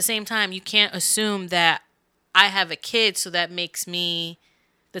 But at the same time, you can't assume that I have a kid, so that makes me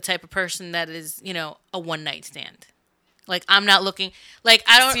the type of person that is, a one night stand. Like, I'm not looking, like,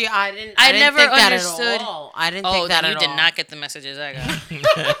 I don't. See, I didn't never think that understood. at all. I didn't think that then at all. you did not get the messages I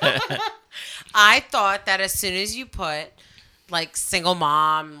got. I thought that as soon as you put like single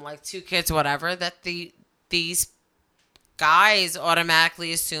mom, like 2 kids, whatever, that these guys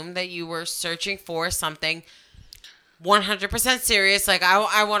automatically assumed that you were searching for something 100% serious. Like,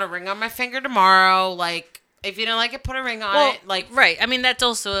 I want a ring on my finger tomorrow. Like, if you don't like it, put a ring on it. Like, right. I mean, that's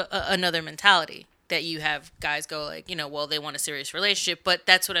also another mentality that you have guys go like, well, they want a serious relationship, but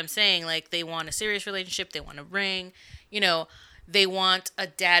that's what I'm saying. Like, they want a serious relationship. They want a ring, they want a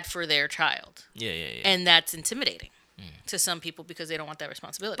dad for their child. Yeah. And that's intimidating to some people because they don't want that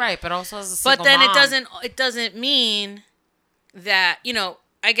responsibility. right. But also as a single But then mom, it doesn't mean that,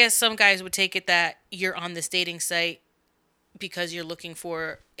 I guess some guys would take it that you're on this dating site because you're looking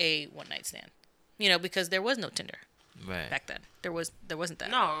for a one night stand. Because there was no Tinder back then. There wasn't that.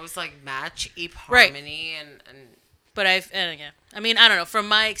 No, it was like Match, Eep Right. Harmony, and But I mean, I don't know. From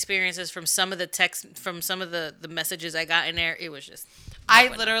my experiences, from some of the texts, from some of the messages I got in there, it was just. I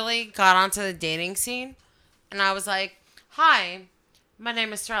literally got onto the dating scene, and I was like, "Hi, my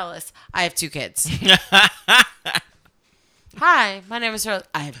name is Trellis. I have 2 kids." Hi, my name is Trellis.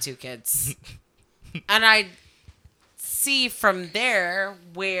 I have 2 kids, and I see from there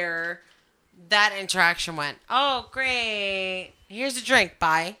where that interaction went. Oh, great! Here's a drink.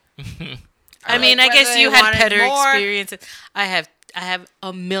 Bye. I mean, I guess you had better more experiences. I have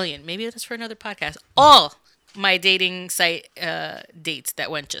a million. Maybe that's for another podcast. All my dating site dates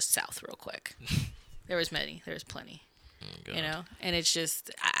that went just south real quick. There was plenty. And it's just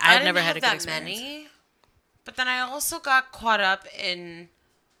I've never had a good experience. Many, but then I also got caught up in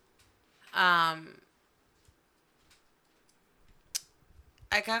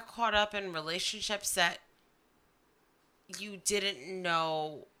relationships that you didn't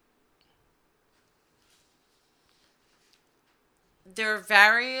know. There are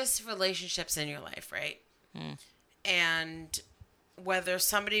various relationships in your life, right? And whether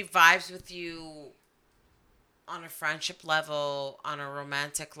somebody vibes with you on a friendship level, on a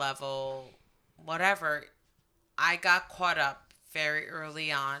romantic level, whatever, I got caught up very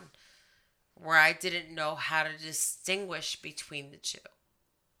early on where I didn't know how to distinguish between the two.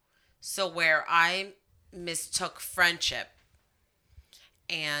 So where I mistook friendship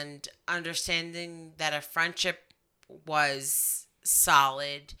and understanding that a friendship was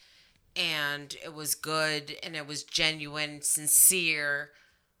solid and it was good and it was genuine, sincere,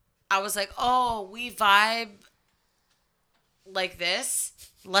 I was like, oh, we vibe like this.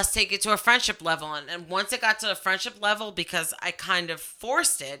 Let's take it to a friendship level. And once it got to a friendship level, because I kind of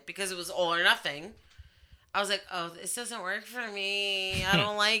forced it because it was all or nothing, I was like, oh, this doesn't work for me. I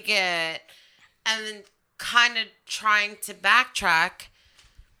don't like it. And then kind of trying to backtrack,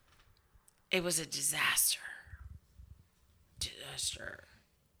 it was a disaster.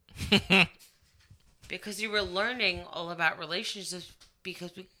 Because you were learning all about relationships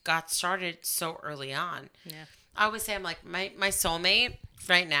because we got started so early on. Yeah. I always say, I'm like, my soulmate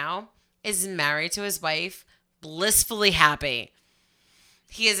right now is married to his wife, blissfully happy.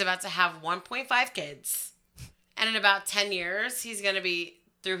 He is about to have 1.5 kids. And in about 10 years, he's going to be,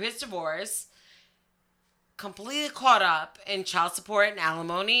 through his divorce, completely caught up in child support and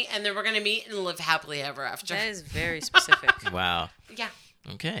alimony. And then we're going to meet and live happily ever after. That is very specific. Wow. Yeah.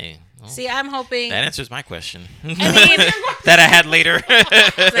 Okay. Well, See, I'm hoping. that answers my question. I mean, that I had later.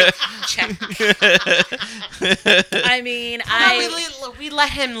 like, check. I mean, we let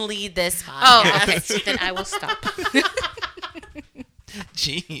him lead this podcast. Oh, okay. Then I will stop.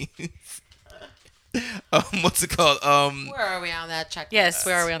 Jeez. What's it called? Where are we on that checklist? Yes,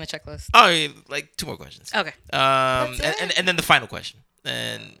 where are we on the checklist? Oh, like 2 more questions. Okay. And then the final question.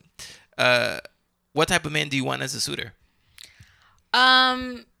 And what type of man do you want as a suitor? He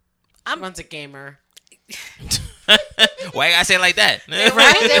wants a gamer. Why I say it like that?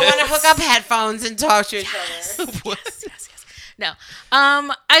 Right? They want to hook up headphones and talk to each other. Yes. No.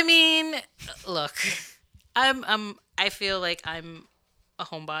 I mean, look, I feel like I'm a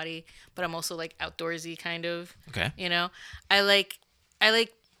homebody, but I'm also like outdoorsy kind of. Okay. I like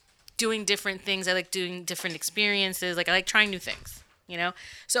doing different things. I like doing different experiences. Like I like trying new things, you know?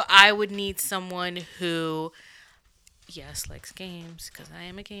 So I would need someone who, yes, likes games, because I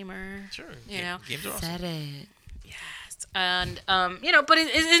am a gamer. Sure. You know? Games are awesome. Said it. Yes. And, you know, but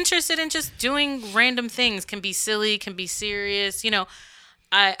is interested in just doing random things. Can be silly, can be serious. You know,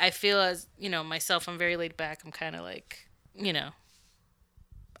 I feel as, you know, myself, I'm very laid back. I'm kind of like, you know,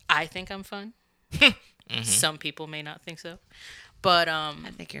 I think I'm fun. Mm-hmm. Some people may not think so. But, I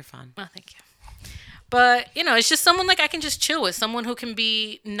think you're fun. oh, thank you. But, you know, it's just someone like I can just chill with. Someone who can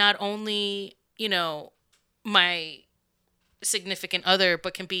be not only, you know, my significant other,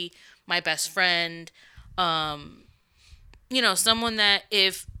 but can be my best friend. You know, someone that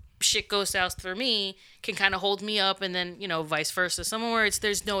if shit goes south for me can kind of hold me up, and then, you know, vice versa. Someone where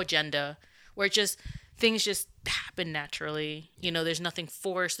there's no agenda, where things just happen naturally. You know, there's nothing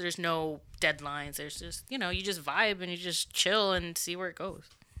forced. There's no deadlines. There's just, you know, you just vibe and you just chill and see where it goes.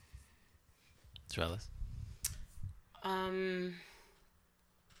 Trellis.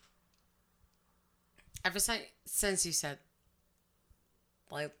 Ever since you said,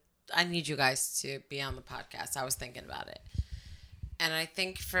 like, I need you guys to be on the podcast, I was thinking about it. And I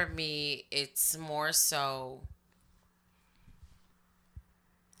think for me, it's more so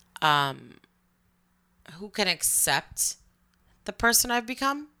who can accept the person I've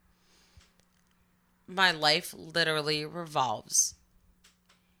become. My life literally revolves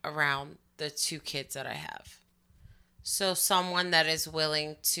around the 2 kids that I have. So someone that is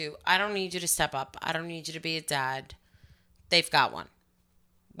willing to, I don't need you to step up. I don't need you to be a dad. They've got one.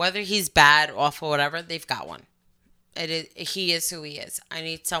 Whether he's bad, awful, whatever, they've got one. He is who he is. I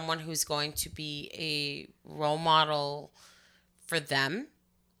need someone who's going to be a role model for them,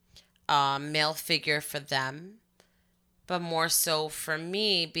 a male figure for them, but more so for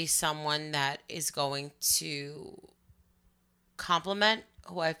me, be someone that is going to complement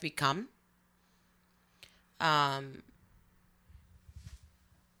who I've become.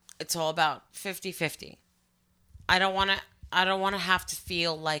 It's all about 50-50. I don't want to have to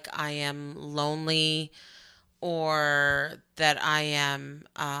feel like I am lonely, or that I am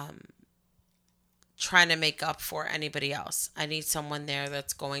trying to make up for anybody else. I need someone there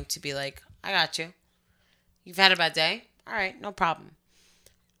that's going to be like, I got you. You've had a bad day? All right, no problem.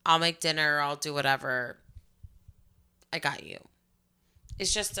 I'll make dinner. I'll do whatever. I got you.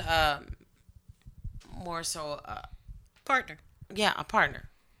 It's just more so Partner. Yeah, a partner.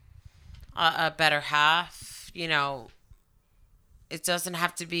 A better half, you know. It doesn't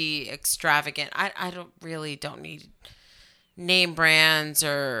have to be extravagant. I don't need name brands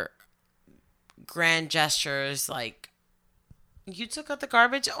or grand gestures. Like, you took out the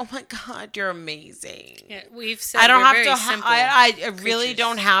garbage? Oh my God, you're amazing. Yeah, we've said I don't have very to. simple I really creatures.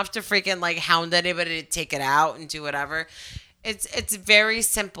 don't have to freaking like hound anybody to take it out and do whatever. It's very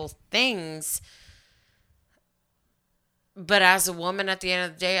simple things. But as a woman, at the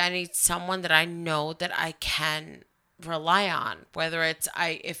end of the day, I need someone that I know that I can rely on. Whether it's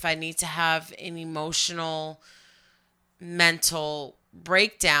if I need to have an emotional, mental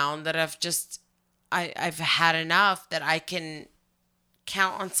breakdown, that I've had enough, that I can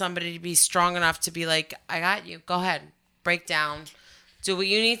count on somebody to be strong enough to be like, I got you. Go ahead, break down, do what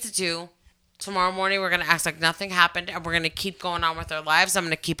you need to do. Tomorrow morning, we're going to act like nothing happened, and we're going to keep going on with our lives. I'm going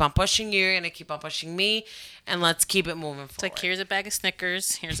to keep on pushing you. You're going to keep on pushing me, and let's keep it moving forward. It's like, here's a bag of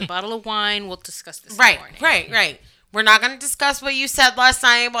Snickers. Here's a bottle of wine. We'll discuss this in Right, the morning. right. We're not going to discuss what you said last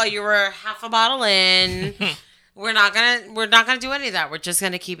night while you were half a bottle in. We're not gonna do any of that. We're just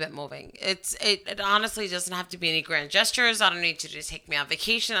going to keep it moving. It honestly doesn't have to be any grand gestures. I don't need you to take me on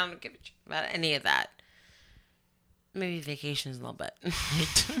vacation. I don't give a shit about any of that. Maybe vacations a little bit.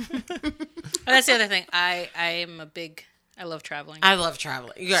 That's the other thing. I love traveling. I love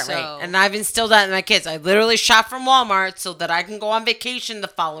traveling. You're So- right. And I've instilled that in my kids. I literally shop from Walmart so that I can go on vacation the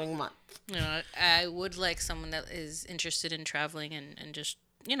following month. You know, I would like someone that is interested in traveling and just,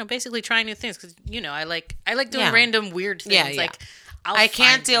 you know, basically trying new things. Because, you know, I like doing Yeah. random weird things. Yeah. Like, I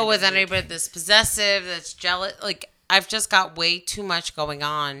can't find deal with random weird- anybody that's possessive, that's jealous. Like, I've just got way too much going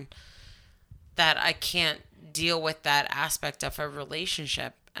on that I can't deal with that aspect of a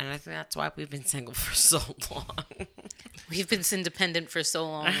relationship. And I think that's why we've been single for so long. We've been independent for so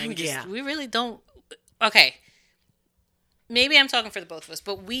long. And Yeah. We really don't. Okay. Maybe I'm talking for the both of us,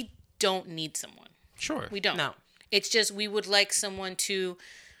 but we don't need someone. Sure. We don't. No. It's just we would like someone to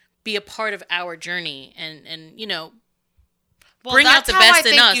be a part of our journey and you know, Well, bring out that's the how best I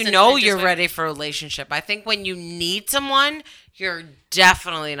think in us. you and- know and just you're like- ready for a relationship. I think when you need someone, you're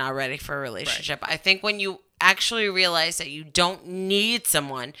definitely not ready for a relationship. I think when you actually realize that you don't need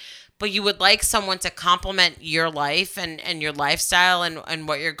someone, but you would like someone to complement your life and your lifestyle and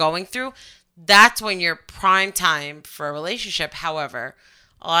what you're going through, that's when you're prime time for a relationship. However,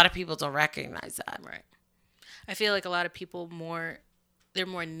 a lot of people don't recognize that. Right. I feel like a lot of people they're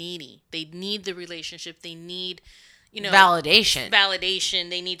more needy. They need the relationship. They need, Validation.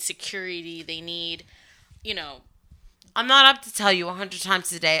 They need security. They need, I'm not up to tell you 100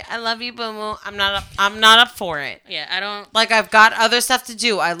 times a day, I love you, boo boo. I'm not up for it. Yeah, I don't. Like, I've got other stuff to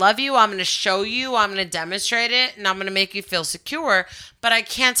do. I love you. I'm going to show you. I'm going to demonstrate it. And I'm going to make you feel secure. But I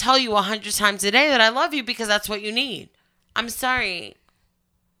can't tell you 100 times a day that I love you because that's what you need. I'm sorry.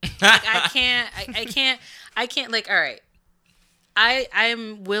 Like, I can't, like, all right.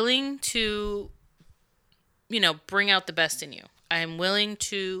 I'm willing to, bring out the best in you. I am willing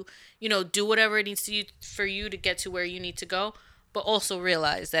to, do whatever it needs to for you to get to where you need to go, but also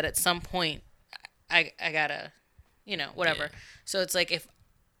realize that at some point I gotta, whatever. Yeah. So it's like,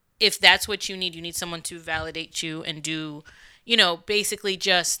 if that's what you need someone to validate you and do, basically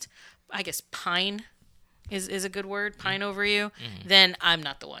just, I guess, pine is a good word, pine over you, then I'm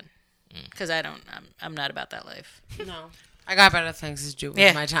not the one. Because I'm not about that life. No. I got better things to do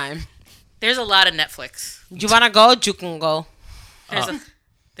with my time. There's a lot of Netflix. You want to go? You can go.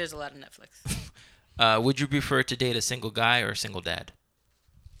 There's a lot of Netflix. Would you prefer to date a single guy or a single dad?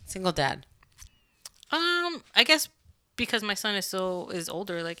 Single dad. I guess because my son is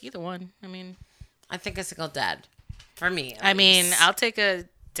older, like either one. I mean, I think a single dad. For me. I mean, I'll take a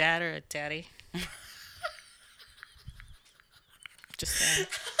dad or a daddy. Just saying.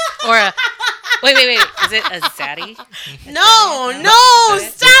 Or a wait. Is it a zaddy? No,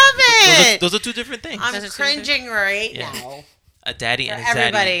 stop it. Those are two different things. I'm cringing right now. A daddy and a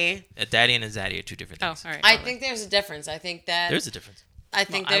everybody. zaddy. A daddy and a zaddy are two different things. Oh, all right. I think there's a difference. I think that There's a difference. I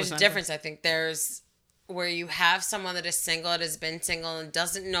think there's a difference. I think there's where you have someone that is single, that has been single, and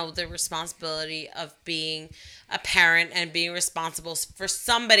doesn't know the responsibility of being a parent and being responsible for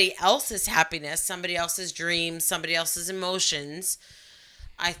somebody else's happiness, somebody else's dreams, somebody else's emotions.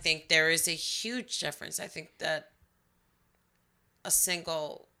 I think there is a huge difference. I think that a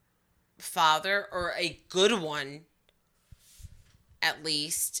single father, or a good one at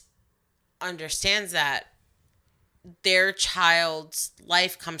least, understands that their child's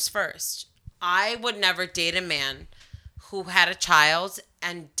life comes first. I would never date a man who had a child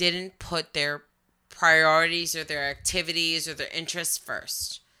and didn't put their priorities or their activities or their interests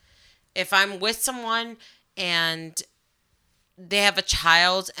first. If I'm with someone and they have a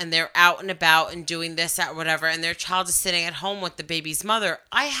child and they're out and about and doing this, that, whatever, and their child is sitting at home with the baby's mother,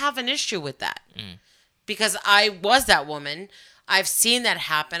 I have an issue with that. Because I was that woman. I've seen that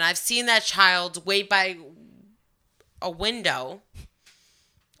happen. I've seen that child wait by a window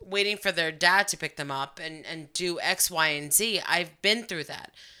waiting for their dad to pick them up and do X, Y, and Z. I've been through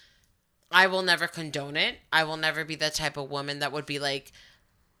that. I will never condone it. I will never be that type of woman that would be like,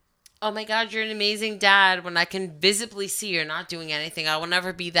 oh my God, you're an amazing dad, when I can visibly see you're not doing anything. I will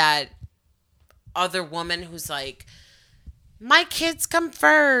never be that other woman who's like, my kids come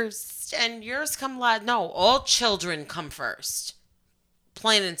first and yours come last. No, all children come first.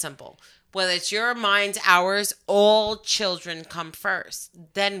 Plain and simple. Whether it's your, mine's, ours, all children come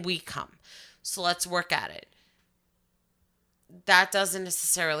first. Then we come. So let's work at it. That doesn't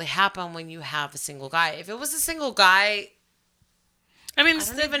necessarily happen when you have a single guy. If it was a single guy, I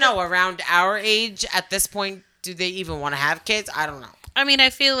don't even know, around our age at this point, do they even want to have kids? I don't know. I mean, I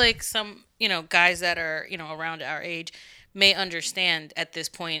feel like some, guys that are, around our age may understand at this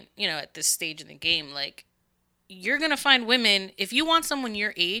point, at this stage in the game, like, you're going to find women, if you want someone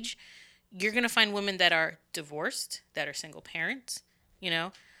your age, you're going to find women that are divorced, that are single parents,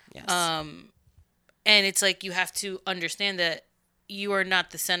 Yes. And it's like, you have to understand that you are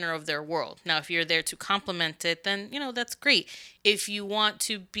not the center of their world. Now, if you're there to complement it, then, that's great. If you want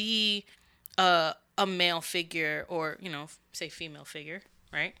to be a male figure or, say female figure,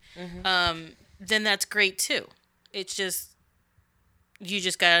 right? Mm-hmm. Then that's great too. It's just, you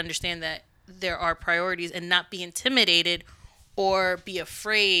just got to understand that there are priorities and not be intimidated or be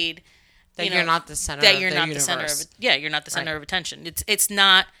afraid that you're not the center that of you're the not universe. the center of you're not the center of attention. It's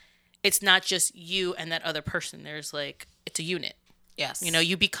not just you and that other person. There's like, it's a unit. Yes.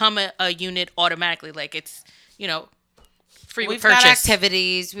 You become a unit automatically. Like, it's, free We've purchase. got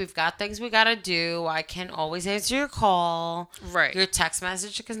activities. We've got things we got to do. I can't always answer your call. Right. Your text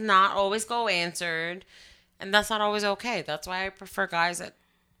message can not always go answered. And that's not always okay. That's why I prefer guys that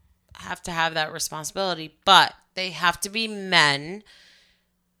have to have that responsibility. But they have to be men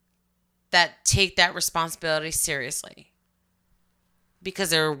that take that responsibility seriously. Because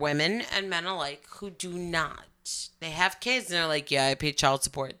there are women and men alike who do not. they have kids and they're like, yeah, I pay child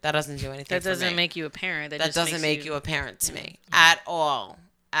support. That doesn't do anything. That doesn't for me. make you a parent. That just doesn't makes make you a parent to me at all.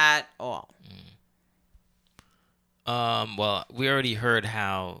 At all. Well, we already heard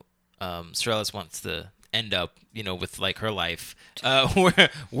how Strellis wants to end up, with like her life.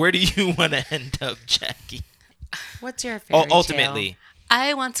 Where do you want to end up, Jackie? What's your fairy tale? Ultimately,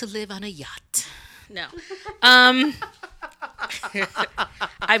 I want to live on a yacht. No. I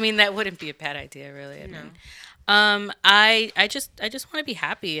mean, that wouldn't be a bad idea, really. I just want to be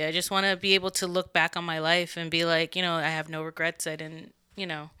happy. I just want to be able to look back on my life and be like, I have no regrets. I didn't,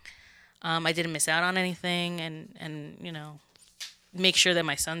 I didn't miss out on anything, and make sure that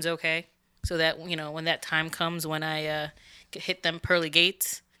my son's okay, so that when that time comes when I hit them pearly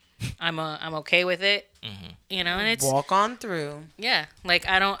gates, I'm okay with it. And it's walk on through. Yeah, like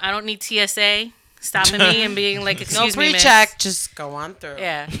I don't need TSA stopping me and being like, excuse no me, pre-check, just go on through.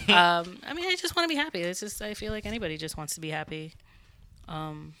 Yeah. I mean, I just want to be happy. It's just, I feel like anybody just wants to be happy.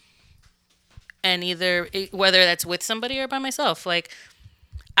 And whether that's with somebody or by myself, like,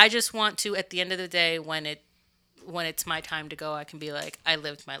 I just want to, at the end of the day, when it's my time to go, I can be like, I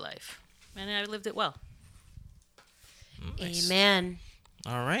lived my life and I lived it well. Nice. Amen.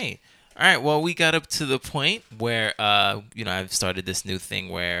 All right. Well, we got up to the point where, I've started this new thing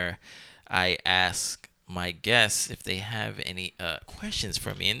where I ask my guests if they have any questions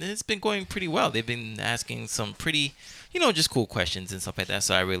for me, and it's been going pretty well. They've been asking some pretty, just cool questions and stuff like that.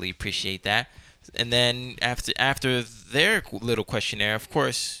 So I really appreciate that. And then after their little questionnaire, of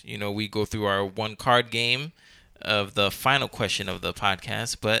course, we go through our 1 card game of the final question of the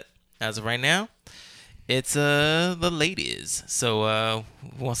podcast. But as of right now, it's the ladies. So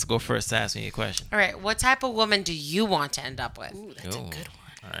who wants to go first to ask me a question? All right. What type of woman do you want to end up with? Ooh, that's a good one.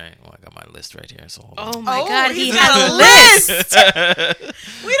 All right. Well, I got my list right here. So hold Oh on. my God, he has has a a list.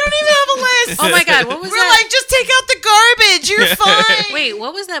 We don't even have a list. Oh my God, what was We're that? like, just take out the garbage. You're fine. Wait,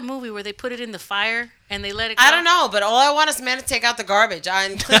 what was that movie where they put it in the fire and they let it go? I don't know, but all I want is a man to take out the garbage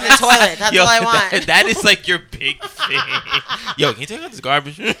and clean the toilet. That's all I want. That is like your big thing. Yo, can you take out this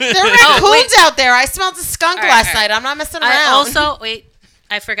garbage? There are raccoons out there. I smelled a skunk All right, last all right. night. I'm not messing I around. also, wait,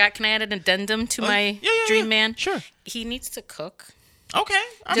 I forgot. Can I add an addendum to my dream man? Sure. He needs to cook. Okay.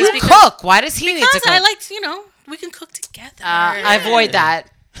 Just you because- cook. Why does he need to Because cook? I like, we can cook together. I avoid that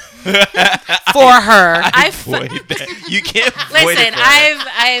for her. Avoid that. You can't avoid Listen,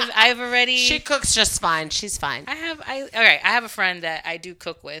 it. I've already. She cooks just fine. She's fine. I have a friend that I do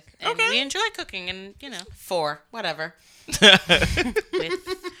cook with, and Okay. we enjoy cooking, and 4, whatever. with,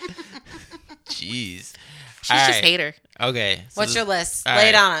 Jeez. she's just hater. Okay. So What's your list? all Lay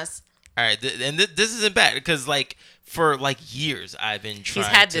it right. on us. All right. This isn't bad because for years I've been trying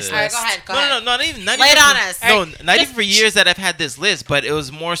had to... this All right, list. go ahead. Go No, ahead. not even. Not Lay even it on for- us. No, All right, not just- even for years that I've had this list, but it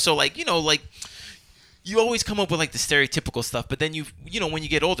was more so you always come up with the stereotypical stuff, but then when you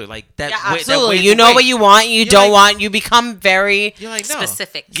get older, that Yeah, way, absolutely. that You know what you want, you don't want. You become very You're like, no.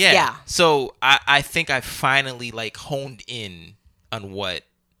 Specific. Yeah. Yeah. So I think I finally honed in on what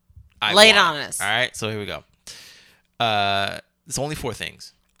I Lay it want. on us. All right. So here we go. There's only 4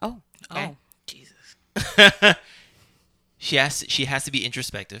 things. Oh, okay. Oh, Jesus. She has to be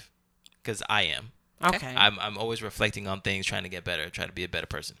introspective, because I am. Okay. I'm always reflecting on things, trying to get better, try to be a better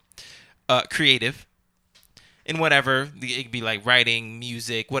person. Creative. In whatever, it could be like writing,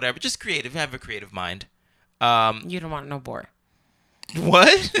 music, whatever. Just creative. Have a creative mind. You don't want no bore.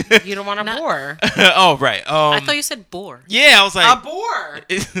 What? You don't want a bore. Oh, right. I thought you said bore. Yeah, I was like A bore.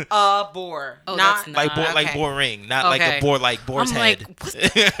 A bore. Oh, not that's like not- like okay. boring, not like Okay. a boar like boar's I'm head. like,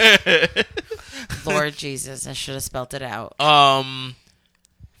 what? Lord Jesus, I should have spelled it out.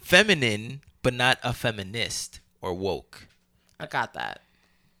 Feminine, but not a feminist or woke. I got that.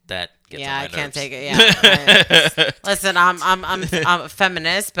 That gets Yeah, on my I can't nerves. take it. Yeah. Listen, I'm a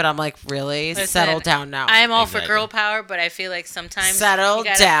feminist, but I'm like, really? Listen, Settle down now. I am all for Exactly. girl power, but I feel like sometimes Settle you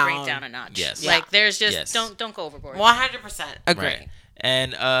gotta down. break down a notch. Yes. Like there's just Yes. don't go overboard. 100% agree. Right.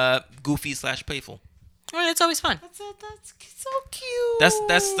 And goofy / playful. Well, it's always fun. That's so cute. That's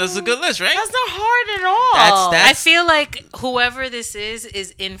a good list, right? That's not hard at all. That's- I feel like whoever this is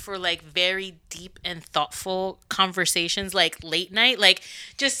in for very deep and thoughtful conversations, late night,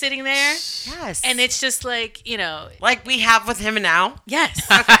 just sitting there, yes. and it's just like like we have with him now. yes,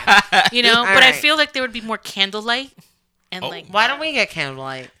 but I right. feel like there would be more candlelight and Oh. Why don't we get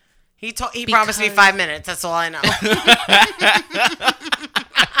candlelight? He promised me Because- 5 minutes. That's all I know.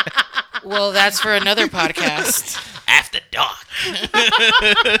 Well, that's for another podcast. After dark.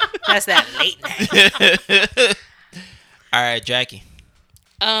 That's that late night. All right, Jackie.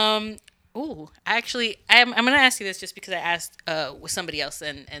 Actually, I'm gonna ask you this just because I asked with somebody else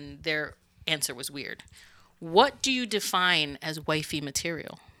and their answer was weird. What do you define as wifey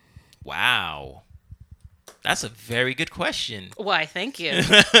material? Wow. That's a very good question. Why, thank you.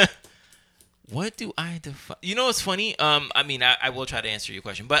 What do I define? You know what's funny? I mean, I will try to answer your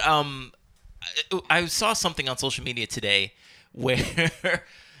question, but I saw something on social media today where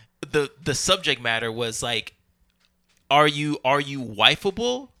the subject matter was like, are you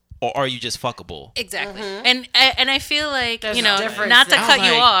wifeable or are you just fuckable? Exactly. And I feel like, There's you know, a difference. not to I was cut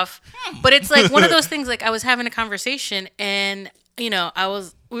you like, off, but it's like one of those things. Like I was having a conversation and, you know,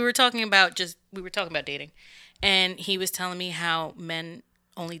 we were talking about dating, and he was telling me how men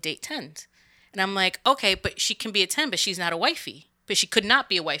only date 10s. And I'm like, okay, but she can be a 10, but she's not a wifey. But she could not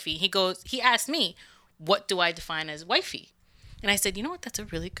be a wifey. He asked me, what do I define as wifey? And I said, you know what? That's a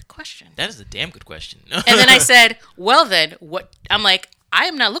really good question. That is a damn good question. And then I said, well then, what? I'm like, I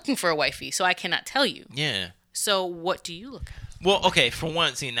am not looking for a wifey, so I cannot tell you. Yeah. So what do you look at? Well, okay, for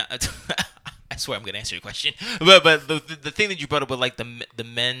one, see, now, I swear I'm gonna answer your question, but the thing that you brought up with like the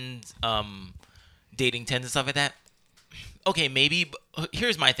men's dating 10s and stuff like that. Okay, maybe. But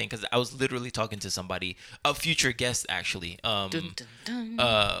here's my thing, because I was literally talking to somebody, a future guest actually, Dun, dun,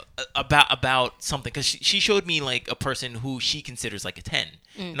 dun. about something, because she showed me like a person who she considers like a 10,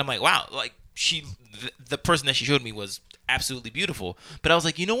 and I'm like, wow, like the person that she showed me was absolutely beautiful, but I was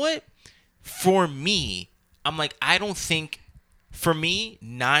like, you know what? For me, I'm like, I don't think, for me,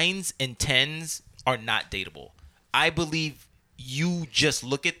 9s and 10s are not dateable. I believe you just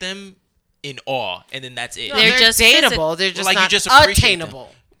look at them in awe, and then that's it. No, they're just dateable. They're just like, not you just appreciate attainable.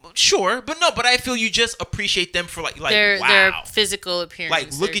 them. Sure, but I feel you just appreciate them for like their wow, physical appearance.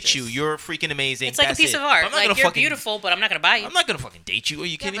 like look at you, you're freaking amazing. It's like that's a piece it. of art. I'm not Like gonna you're fucking, beautiful, but I'm not gonna buy you. I'm not gonna fucking date you. Are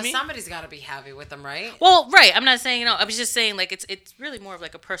you kidding but me? somebody's got to be happy with them, right? Well, right. I'm not saying I was just saying like it's really more of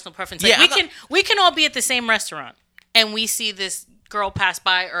like a personal preference. Like Yeah, we can all be at the same restaurant and we see this girl pass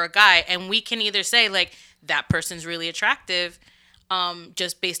by or a guy, and we can either say like that person's really attractive,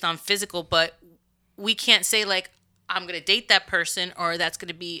 just based on physical, but we can't say like I'm gonna date that person or that's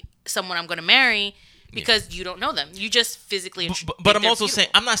gonna be someone I'm gonna marry because you don't know them. You just physically. But I'm also saying,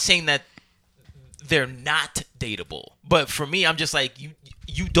 I'm not saying that they're not dateable. But for me, I'm just like,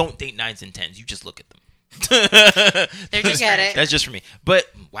 you don't date 9s and 10s. You just look at them. They're just get it. That's just for me.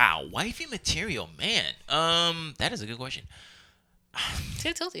 But wow, wifey material, man. That is a good question. See,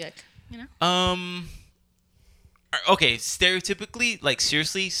 I told you, like, you know. Okay, stereotypically, like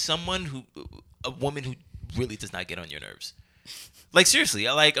seriously, a woman who really does not get on your nerves. Like seriously,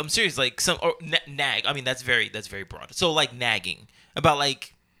 like I'm serious. Like nag. I mean, that's very broad. So like nagging about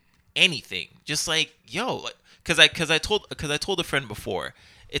like anything, just like yo, because I told a friend before.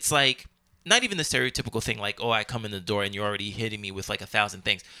 It's like not even the stereotypical thing like, oh, I come in the door and you're already hitting me with like 1,000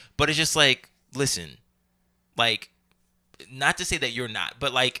 things, but it's just like, listen, like, not to say that you're not,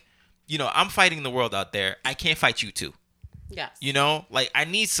 but like, you know, I'm fighting the world out there. I can't fight you too. Yes. You know, like I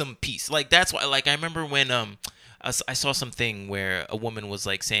need some peace. Like that's why. Like I remember when I saw something where a woman was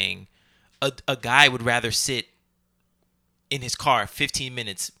like saying a guy would rather sit in his car 15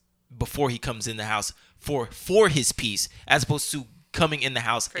 minutes before he comes in the house for his peace, as opposed to coming in the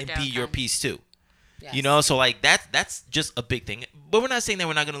house and be your peace too. Yes. You know, so like that's just a big thing. But we're not saying that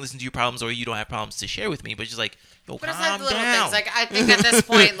we're not going to listen to your problems or you don't have problems to share with me. But just like, yo, but it's calm like little down. things. Like I think at this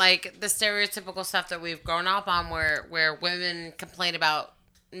point, like the stereotypical stuff that we've grown up on, where women complain about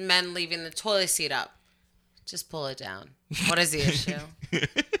men leaving the toilet seat up. Just pull it down. What is the issue?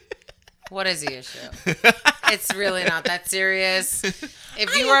 What is the issue? It's really not that serious.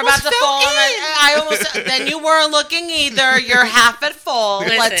 If you were about to fall, then you weren't looking either. You're half at full.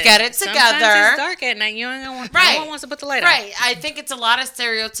 Listen, let's get it together. Sometimes it's dark at night. You ain't gonna want. Right. No one wants to put the light on. Right. I think it's a lot of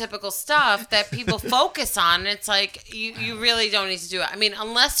stereotypical stuff that people focus on. It's like you really don't need to do it. I mean,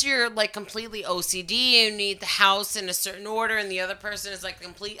 unless you're like completely OCD and need the house in a certain order, and the other person is like the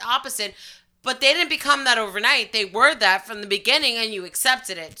complete opposite. But they didn't become that overnight. They were that from the beginning, and you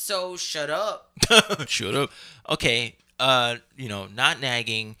accepted it. So shut up. Shut up. Okay. You know, not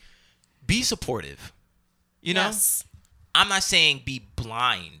nagging. Be supportive. You know? Yes. I'm not saying be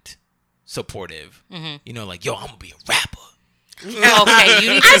blind supportive. Mm-hmm. You know, like, yo, I'm gonna be a rapper. Okay,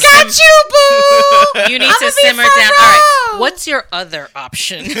 you need to I got you, boo. You need to simmer down. All right, what's your other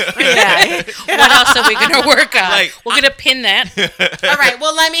option? Yeah. What else are we gonna work on? Like, we're gonna pin that. All right,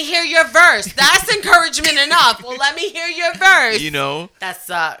 well, let me hear your verse. That's encouragement enough. Well, let me hear your verse. You know? That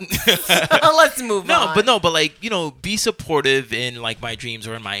sucks. Let's move on. But like, you know, be supportive in like my dreams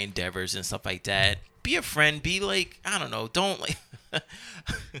or in my endeavors and stuff like that. Be a friend. Be like, I don't know. Don't like.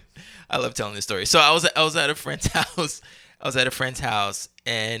 I love telling this story. So I was at a friend's house.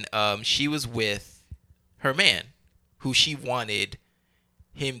 And she was with her man, who she wanted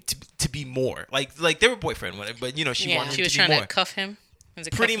him to be more. Like they were boyfriend, but you know, she wanted him she was to be trying more. to cuff him.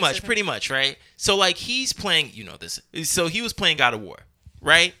 Pretty much, right? So like he's playing, you know this. So he was playing God of War,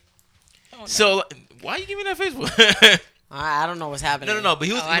 right? Oh, no. So why are you giving me that face? I don't know what's happening. No. But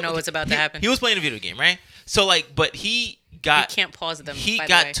he was. I know what's about to happen. He was playing a video game, right? So like, but he got. You can't pause them. He by the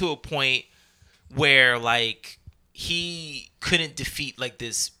got way. to a point where like he couldn't defeat like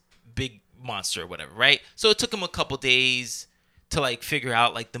this big monster or whatever, right? So it took him a couple days to like figure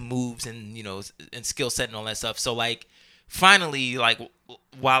out like the moves and you know and skill set and all that stuff. So like finally like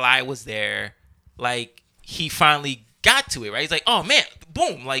while I was there, like he finally got to it, right? He's like, oh man,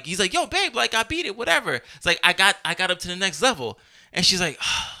 boom, like he's like, yo babe, like I beat it, whatever. It's like I got up to the next level, and she's like,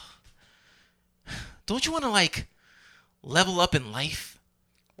 oh, don't you want to like level up in life?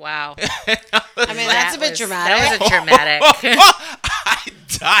 Wow. I mean, that's a bit dramatic. That was a dramatic. I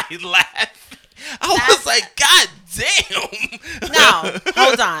died laughing. I was like, God damn. No,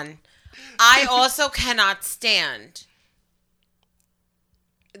 hold on. I also cannot stand.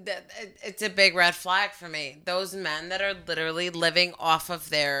 It's a big red flag for me. Those men that are literally living off of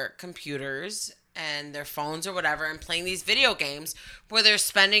their computers and their phones or whatever and playing these video games where they're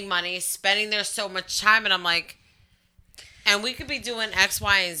spending money, spending their so much time, and I'm like, and we could be doing X,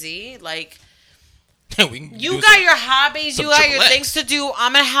 Y, and Z. Like, you got your hobbies, you got your things to do.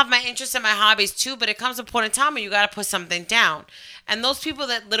 I'm going to have my interests and my hobbies too, but it comes to a point in time where you got to put something down. And those people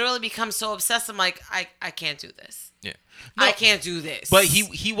that literally become so obsessed, I'm like, I can't do this. Yeah. No, I can't do this. But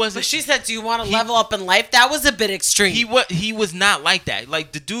he wasn't. But she said, do you want to level up in life? That was a bit extreme. He was not like that.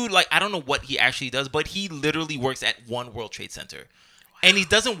 Like the dude, like I don't know what he actually does, but he literally works at One World Trade Center. Wow. And he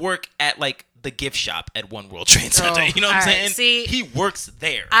doesn't work at like the gift shop at One World Trade Center. You know what I'm saying? See, he works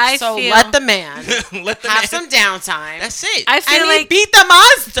there. Let the man have some downtime. That's it. I feel like beat the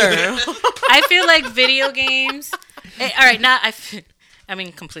monster. I feel like video games. All right, I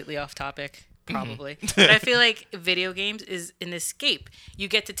mean, completely off topic, probably. But I feel like video games is an escape. You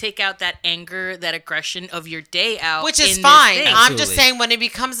get to take out that anger, that aggression of your day out, which is fine. I'm just saying when it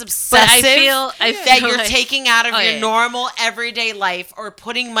becomes obsessive, I feel that you're like, taking out of your normal everyday life or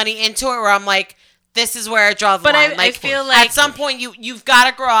putting money into it. Where I'm like, this is where I draw the line. I feel like at some point you've got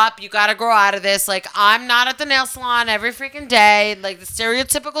to grow up. You got to grow out of this. Like, I'm not at the nail salon every freaking day. Like the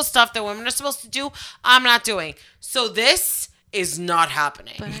stereotypical stuff that women are supposed to do, I'm not doing. So this is not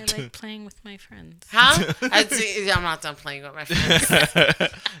happening. But I like playing with my friends. Huh? I'm not done playing with my friends.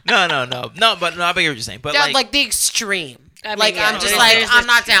 No. But I get what you're saying. But like the extreme. I mean, like yeah, I'm just like I'm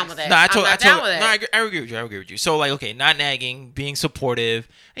not down with it. No, I down with it. No, I agree with you. So like, okay, not nagging, being supportive,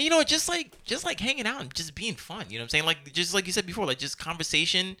 and you know, just like hanging out and just being fun. You know what I'm saying? Like just like you said before, like just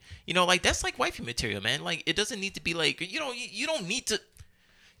conversation. You know, like that's like wifey material, man. Like it doesn't need to be like you don't need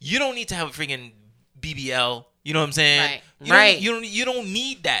to have a freaking BBL. You know what I'm saying? Right. You don't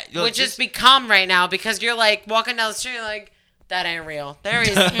need that. Which has become right now because you're like walking down the street, you're like, that ain't real. There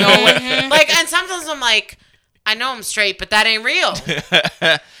is no way. Like, and sometimes I'm like, I know I'm straight, but that ain't real.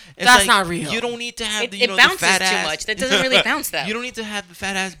 That's not real. You don't need to have it bounces the fat too ass. much. That doesn't really bounce that. You don't need to have the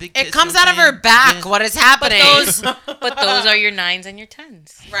fat ass big. It comes out of her back. Yeah. What is happening? But those are your 9s and your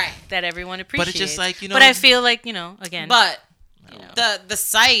 10s, right? That everyone appreciates. But it's just like But I feel like again. But the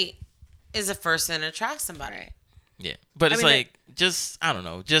site is the first thing to attract somebody. Right. Yeah, but it's like just I don't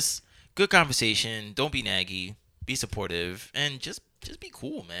know, just good conversation. Don't be naggy. Be supportive and just be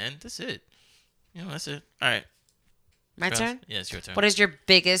cool, man. That's it. You know, that's it. All right. My turn? Yeah, it's your turn. What is your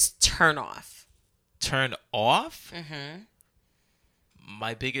biggest turn off? Turn off? Mm-hmm.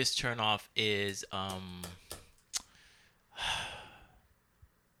 My biggest turn off is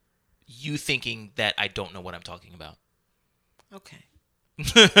you thinking that I don't know what I'm talking about. Okay.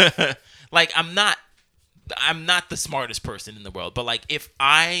 Like I'm not the smartest person in the world, but like if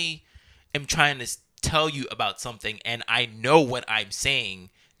I am trying to tell you about something and I know what I'm saying,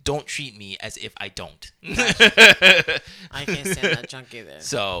 don't treat me as if I don't. I can't stand that junk either.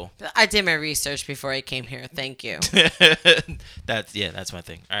 So I did my research before I came here. Thank you. That's my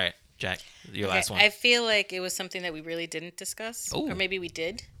thing. All right, Jack, your last one. I feel like it was something that we really didn't discuss, or maybe we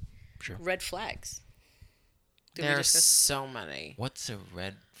did. Sure. Red flags. There are so many. What's a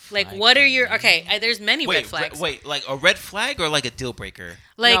red flag? Like, what are your... Okay, there's many red flags. Wait, like a red flag or like a deal breaker?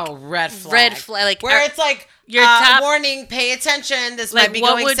 Like, no, red flag. Red flag. Like, where it's like, your top... warning, pay attention, this like, might be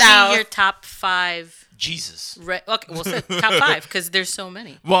going south. What would be your top 5... Jesus. Okay, we'll say top 5, because there's so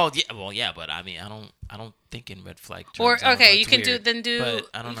many. Well, yeah, but I mean, I don't think in red flag terms. Or, okay, you can weird,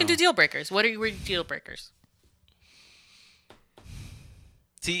 do deal breakers. What are your deal breakers?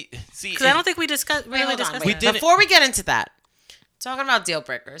 See, because I don't think we discussed. We didn't. Before we get into that, talking about deal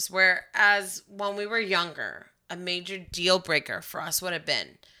breakers, whereas when we were younger, a major deal breaker for us would have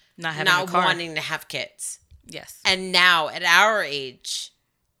been Not having not a car. wanting to have kids. Yes. And now at our age,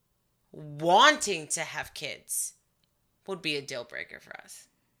 wanting to have kids would be a deal breaker for us.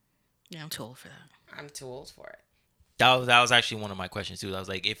 Yeah, I'm too old for that. I'm too old for it. That was actually one of my questions too. I was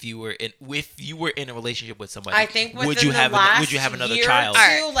like, if you were in a relationship with somebody, I think would you have another year child?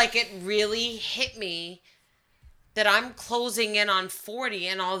 Or two, like it really hit me that I'm closing in on 40,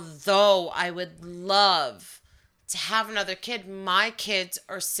 and although I would love to have another kid, my kids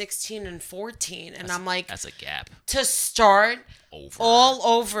are 16 and 14, and I'm like, that's a gap. To start all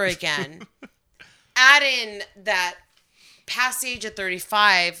over again, add in that past the age of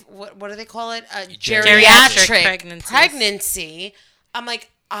 35, what do they call it? Geriatric pregnancy. I'm like,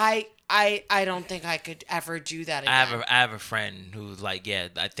 I don't think I could ever do that again. I have a friend who's like, yeah,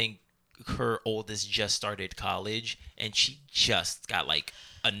 I think her oldest just started college, and she just got like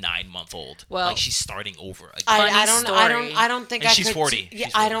a 9-month-old. Well, like she's starting over again. I don't think and I she's could. 40. Yeah,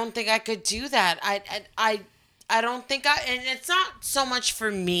 she's 40. I don't think I could do that. I don't think and it's not so much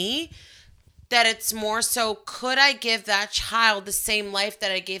for me. That it's more so, could I give that child the same life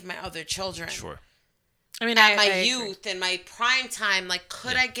that I gave my other children? Sure. I mean, at my youth and my prime time, like,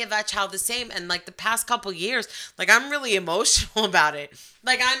 could I give that child the same? And like the past couple years, like I'm really emotional about it.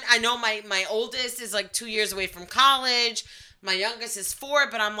 Like I know my oldest is like 2 years away from college. My youngest is 4,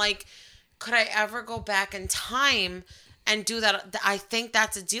 but I'm like, could I ever go back in time and do that? I think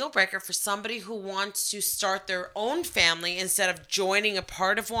that's a deal breaker for somebody who wants to start their own family instead of joining a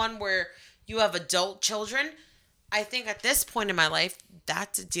part of one where you have adult children. I think at this point in my life,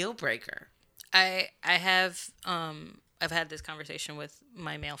 that's a deal breaker. I've had this conversation with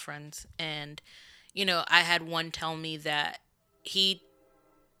my male friends, and I had one tell me that he'll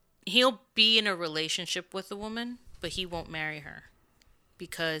be in a relationship with a woman, but he won't marry her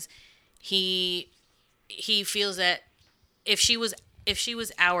because he feels that if she was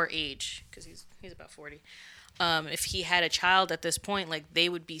our age, because he's about 40, if he had a child at this point, like they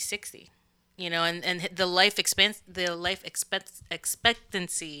would be 60. And the life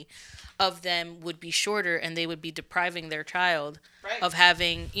expectancy of them would be shorter, and they would be depriving their child of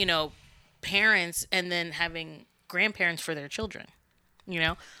having, parents and then having grandparents for their children,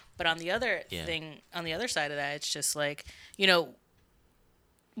 But on the other on the other side of that, it's just like,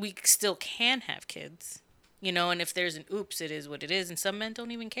 we still can have kids, and if there's an oops, it is what it is. And some men don't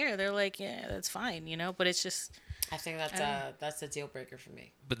even care. They're like, yeah, that's fine, but it's just... I think that's a deal breaker for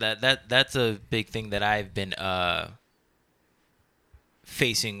me. But that's a big thing that I've been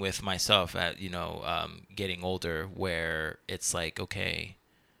facing with myself at getting older, where it's like, okay,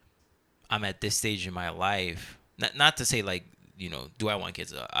 I'm at this stage in my life. Not to say like, do I want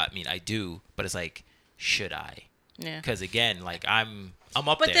kids? I mean, I do, but it's like, should I? Yeah. Because again, like I'm up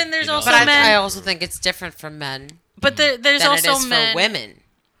but there. Then there's also men. I also think it's different for men. But there's than also it is men for women.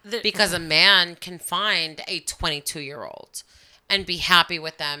 Because a man can find a 22-year-old and be happy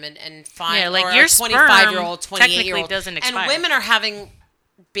with them and find like or your a 25-year-old, 28-year-old. Doesn't expire. And women are having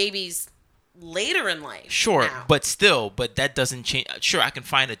babies later in life. Sure, now. but that doesn't change. Sure, I can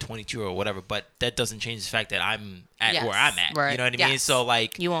find a 22 or whatever, but that doesn't change the fact that I'm at where I'm at. Right. You know what I mean? So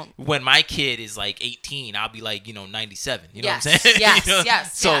like, you won't. When my kid is like 18, I'll be like 97. You know what I'm yes, saying? yes,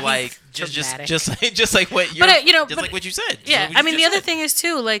 yes. So yes. like just like what you're, like what you said. Yeah, I mean the other thing is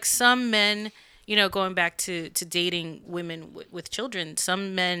too, like some men, going back to dating women with children,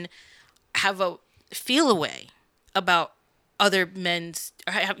 some men have a feel away about other men's,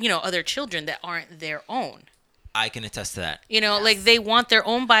 other children that aren't their own. I can attest to that. Yes. Like they want their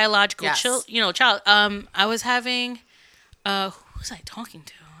own biological child. I was having, who was I talking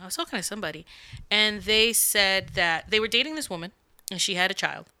to? I was talking to somebody, and they said that they were dating this woman, and she had a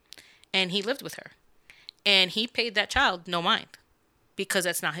child, and he lived with her, and he paid that child no mind, because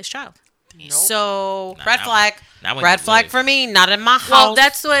that's not his child. Nope. So red flag. Not Red flag for me. Not in my house. Well,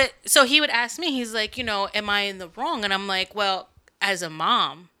 that's what. So he would ask me. He's like, am I in the wrong? And I'm like, well, as a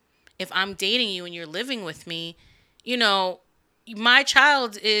mom, if I'm dating you and you're living with me, my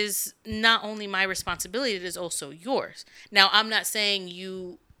child is not only my responsibility, it is also yours. Now, I'm not saying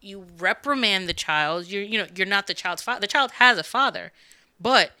you reprimand the child. You're not the child's father. The child has a father,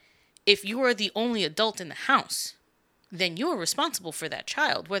 but if you are the only adult in the house, then you are responsible for that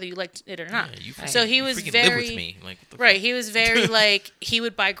child, whether you like it or not. Yeah, so he was very live with me. Like, right. He was very like, he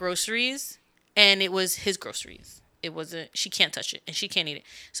would buy groceries, and it was his groceries. It wasn't. She can't touch it, and she can't eat it.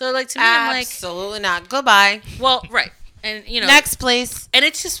 So like to me, I'm like, absolutely not. Goodbye. Well, right, and next, please. And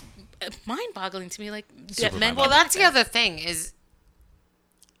it's just mind-boggling to me, like that men. Well, that's the other thing is,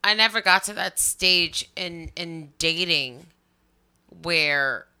 I never got to that stage in dating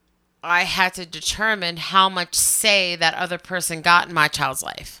where I had to determine how much say that other person got in my child's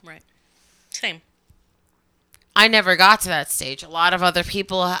life. Right. Same. I never got to that stage. A lot of other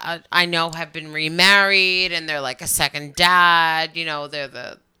people I know have been remarried and they're like a second dad. You know, they're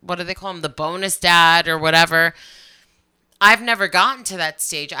the, what do they call them? The bonus dad or whatever. I've never gotten to that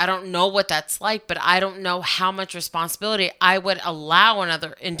stage. I don't know what that's like, but I don't know how much responsibility I would allow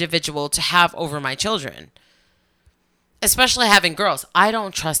another individual to have over my children. Especially having girls. I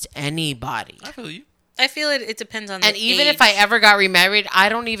don't trust anybody. I feel you. I feel it depends on the And even age. if I ever got remarried, I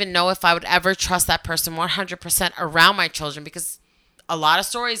don't even know if I would ever trust that person 100% around my children, because a lot of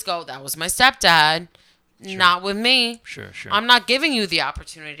stories go, that was my stepdad, not with me. Sure. I'm not giving you the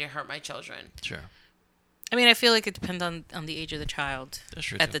opportunity to hurt my children. Sure. I mean, I feel like it depends on the age of the child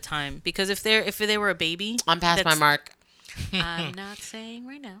at the time. Because if they were a baby, I'm past my mark. I'm not saying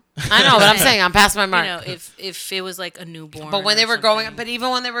right now. I know, but I'm saying I'm past my mark. You know, if it was like a newborn. But when they were growing up, but even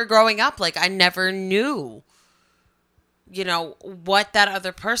when they were growing up, like I never knew, you know, what that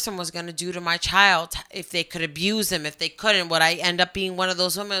other person was going to do to my child, if they could abuse him, if they couldn't. Would I end up being one of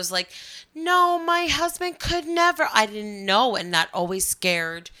those women who was like, no, my husband could never. I didn't know. And that always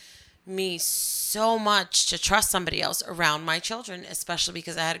scared me so much to trust somebody else around my children, especially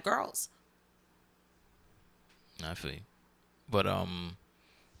because I had girls. I feel you. But to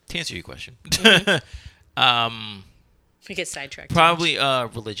answer your question, we get sidetracked. probably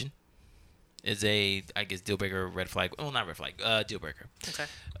religion is a, I guess, deal breaker, red flag. Oh, not red flag, deal breaker. Okay.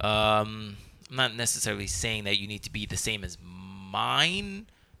 I'm not necessarily saying that you need to be the same as mine,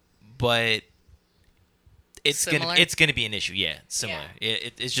 but it's gonna be an issue. Yeah, similar. Yeah.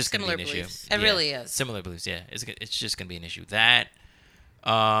 It's just Similar gonna be an beliefs. issue. It really is. Similar beliefs. Yeah, it's just gonna be an issue. That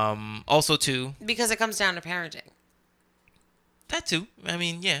also too. Because it comes down to parenting. That too. I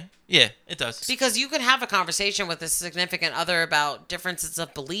mean, yeah, it does. Because you can have a conversation with a significant other about differences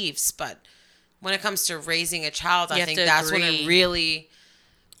of beliefs, but when it comes to raising a child, I think that's when it really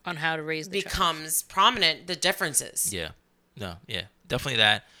on how to raise the child becomes prominent, the differences. Yeah. No, yeah. Definitely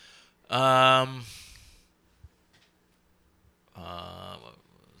that.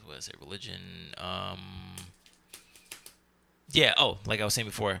 What is it? Religion. Yeah, like I was saying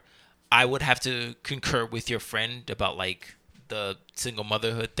before, I would have to concur with your friend about like the single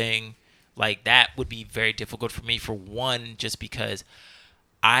motherhood thing. Like that would be very difficult for me, for one, just because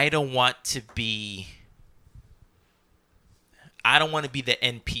I don't want to be the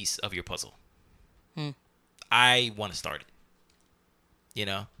end piece of your puzzle. I want to start it. You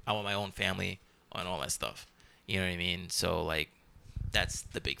know, I want my own family and all that stuff. You know what I mean? So like, that's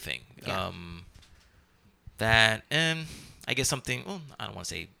the big thing. Yeah. That, and I guess something, well, I don't want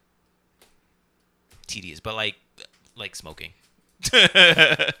to say tedious, but like smoking.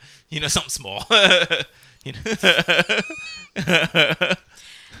 You know, something small. You know?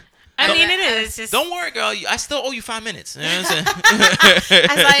 I mean, it is. It's just, Don't worry, girl. I still owe you 5 minutes. You know what I'm saying?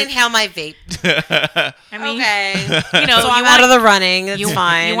 As I inhale my vape. I mean, Okay. you know, So you I'm want out of the running. That's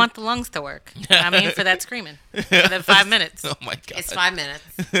fine. You want the lungs to work. I mean, for that screaming. For that 5 minutes. Oh my god. It's 5 minutes.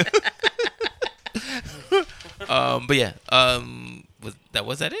 But yeah.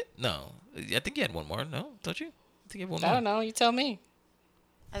 Was that it? No. I think you had one more. No, don't you? I think you have one more. I don't know. You tell me.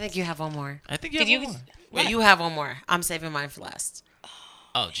 I think you have one more. I think you Did have you? one more. Wait, you have one more. I'm saving mine for last.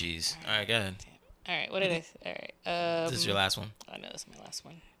 Oh, jeez. All right, go ahead. All right. What did I? All right. This is your last one. I know this is my last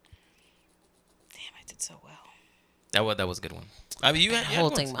one. Damn, I did so well. That was a good one. I mean, you had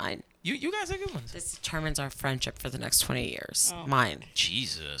Holding good ones. mine. You guys are good ones. This determines our friendship for the next 20 years. Oh. Mine.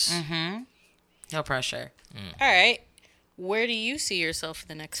 Jesus. No pressure. All right. Where do you see yourself in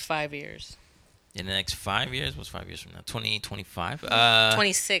the next 5 years? In the next 5 years? What's 5 years from now? 2025?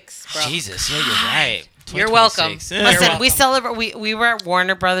 26, bro. Jesus. Yeah, you're right. You're welcome. 2026. You're Listen, welcome. we celebrate. We were at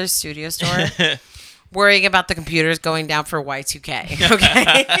Warner Brothers studio store worrying about the computers going down for Y2K.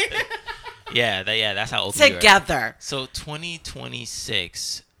 Okay. That's how old we are. Together. So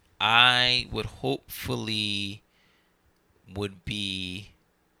 2026, I would hopefully be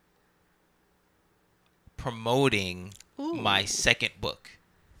promoting my second book.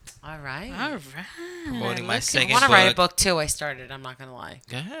 All right. All right. Promoting my I second want to book. write a book too. I started. I'm not gonna lie.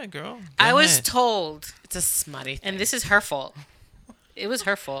 Go ahead, girl. Go I was ahead. told, It's a smutty thing. and this is her fault. It was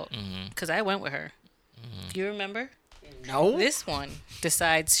her fault because I went with her. Do you remember? No. This one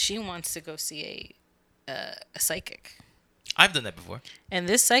decides she wants to go see a psychic, I've done that before. and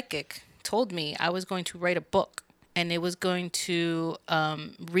this psychic told me I was going to write a book, and it was going to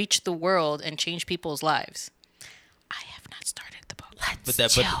reach the world and change people's lives. I have not started the book. But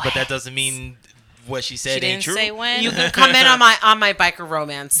that doesn't mean what she said She ain't didn't true. say when. You can come in on my biker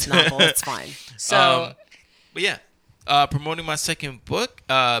romance novel. It's fine. So But yeah, Promoting my second book,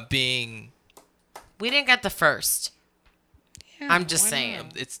 being We didn't get the first. Yeah, I'm just why saying.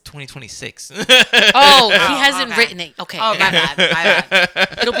 not? it's 2026. Oh, he hasn't okay. written it. Okay. Oh, my bad. My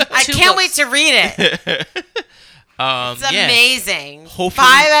bad. It'll be I two can't books. wait to read it. It's yeah. amazing. Hopefully-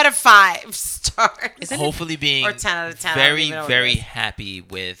 5 out of 5 stars. Isn't Hopefully being Or 10 out of 10. I don't very, even know what it very is. happy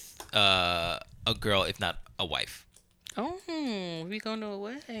with a girl, if not a wife. Oh, we going to a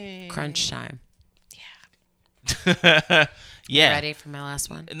wedding. Crunch time. Yeah. Ready for my last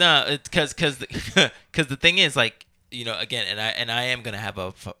one? No, it's because the thing is, like, you know, again, and I am gonna have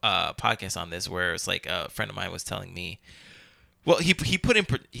a podcast on this where it's like a friend of mine was telling me. Well, he put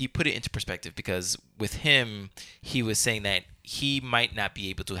it into perspective, because with him, he was saying that he might not be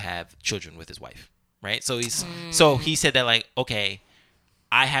able to have children with his wife, right? So he said that, like, okay,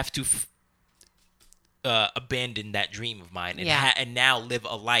 I have to abandon that dream of mine and and now live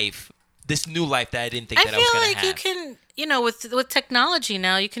a life, this new life that I didn't think that I was gonna have. I feel like you can, you know, with technology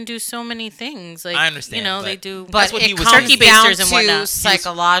now, you can do so many things. Like, I understand, you know, but they do. But That's what it he was comes saying. Turkey down basters and to whatnot.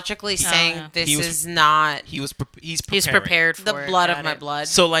 psychologically saying yeah. this He was- is not he's he's preparing. prepared for the it. blood of Got my it. blood.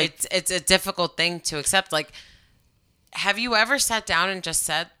 So, like- it's a difficult thing to accept. Like, have you ever sat down and just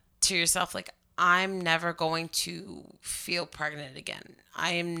said to yourself, like, I'm never going to feel pregnant again.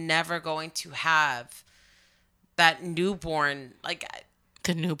 I am never going to have that newborn, like,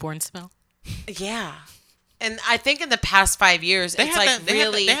 The newborn smell. yeah. And I think in the past 5 years, They it's have like that,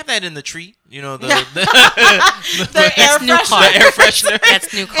 really they have that in the tree, you know, the the air new freshener. car. the air freshener.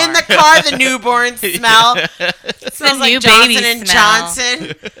 That's new car. In the car, the newborn smell. It smells like new Johnson baby and smell.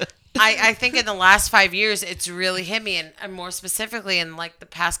 Johnson. I think in the last 5 years, it's really hit me, and more specifically in like the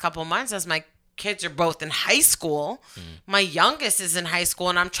past couple months, as my kids are both in high school. My youngest is in high school,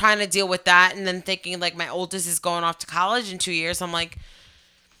 and I'm trying to deal with that, and then thinking like my oldest is going off to college in 2 years. I'm like,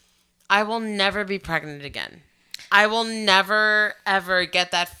 I will never be pregnant again. I will never ever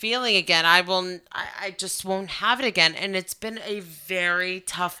get that feeling again. I just won't have it again. And it's been a very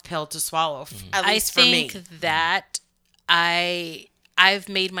tough pill to swallow, at least for me. I think that I've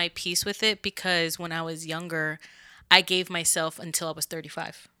made my peace with it, because when I was younger, I gave myself until I was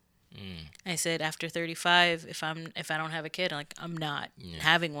 35. I said after 35, if I don't have a kid, I'm not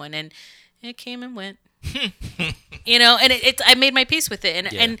having one, and it came and went. You know, and I made my peace with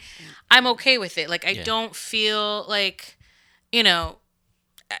it, and I'm okay with it. Like, I don't feel like, you know,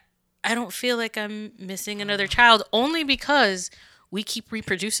 I don't feel like I'm missing another child, only because we keep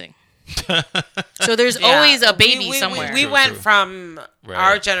reproducing. So there's always a baby somewhere. We True, went true. from Right.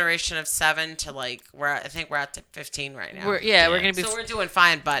 our generation of 7 to like I think we're at 15 right now. We're gonna be. So we're doing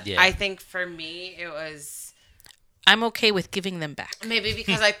fine, but Yeah. I think for me it was I'm okay with giving them back. maybe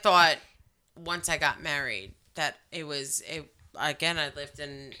because I thought once I got married that again I lived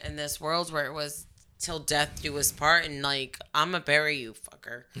in this world where it was till death do us part, and like I'm gonna bury you,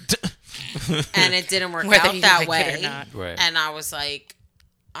 fucker. And it didn't work Whether out you that like it or way. not. Right. And I was like,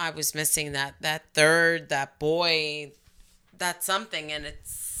 I was missing that third, that boy, that something. And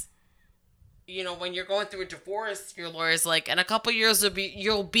it's, you know, when you're going through a divorce, your lawyer's like, in a couple years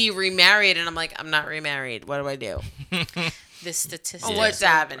you'll be remarried. And I'm like, I'm not remarried. What do I do? The statistics. What's are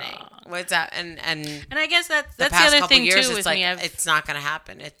happening? wrong. What's that? And And I guess that's the past other couple thing years, too. it's Is like, me. it's not going to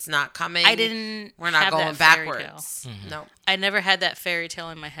happen. It's not coming. I didn't. We're not have going that fairy tale. backwards. No, I never had that fairy tale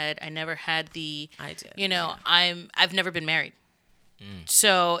in my head. I never had the. I did. You know, I've never been married,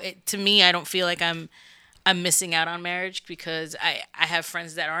 so to me, I don't feel like I'm missing out on marriage, because I have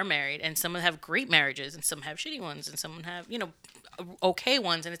friends that are married, and some have great marriages, and some have shitty ones, and some have, you know, okay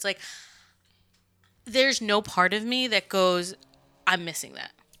ones, and it's like there's no part of me that goes, I'm missing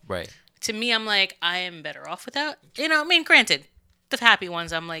that. Right. To me, I'm like, I am better off without. You know, I mean, granted, the happy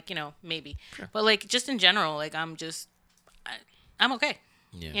ones, I'm like, you know, maybe. Sure. But, like, just in general, like, I'm okay.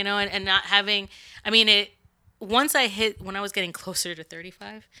 Yeah. You know, and not having, I mean, once when I was getting closer to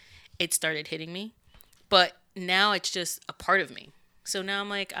 35, it started hitting me. But now it's just a part of me. So now I'm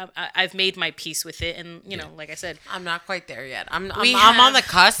like, I've made my peace with it. And, you know, like I said, I'm not quite there yet. I'm on the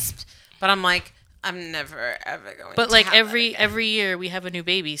cusp, but I'm like, I'm never ever going. but to like have every year we have a new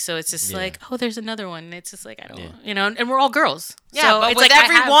baby, so it's just like, oh, there's another one. And it's just like, I don't, you know, and we're all girls. Yeah, so but it's with like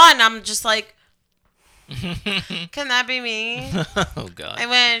every one, I'm just like, can that be me? Oh God. I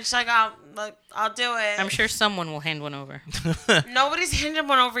went. She's like, I'll do it. I'm sure someone will hand one over. Nobody's handed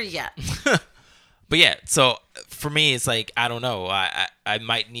one over yet. But yeah, so for me, it's like, I don't know. I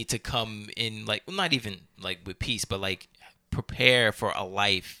might need to come in, like, well, not even like with peace, but like prepare for a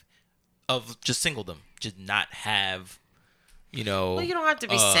life of just singledom, just not have Well, you don't have to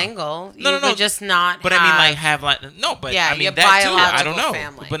be single. No, You would just not. But I mean, like, have like no. But Yeah, I mean your that too. I don't biological know.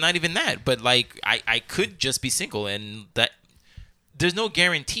 family. But not even that. But like, I could just be single, and that there's no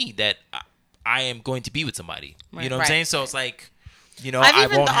guarantee that I am going to be with somebody. You know what I'm saying? So it's like,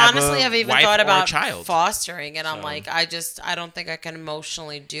 I've even wife thought or about a child. fostering, and I'm like, I don't think I can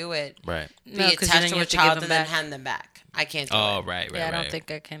emotionally do it. Right. Be No, 'cause attached then to you a have to give child them and then back. hand them back. I can't do it. Oh, right. Yeah, I don't right.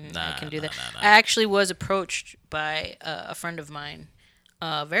 think I can do Nah, that. nah. I actually was approached by a friend of mine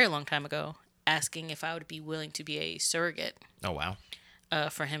a very long time ago, asking if I would be willing to be a surrogate Oh wow.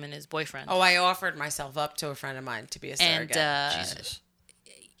 for him and his boyfriend. Oh, I offered myself up to a friend of mine to be a surrogate. And Jesus.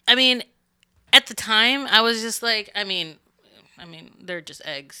 I mean, at the time, I was just like, I mean, they're just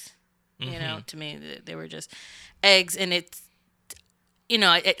eggs. You know, to me, they were just eggs, and it's,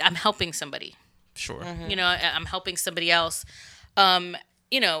 I'm helping somebody. Sure. I'm helping somebody else.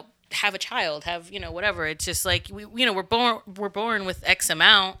 Have a child, have whatever. It's just like we're born with X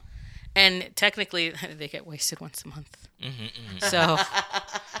amount, and technically they get wasted once a month. So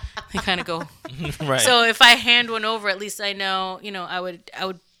they kind of go. Right. So if I hand one over, at least I know I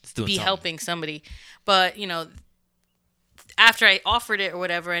would be helping somebody. But after I offered it or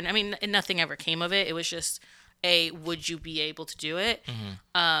whatever, and I mean nothing ever came of it. It was just would you be able to do it?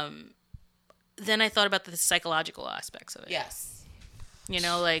 Then I thought about the psychological aspects of it. Yes.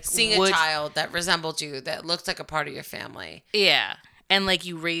 Like Seeing a child that resembled you, that looked like a part of your family. Yeah, and like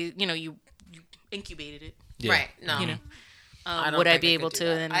you raised, you incubated it. Yeah. Right. No. I don't Would I think be could able do to?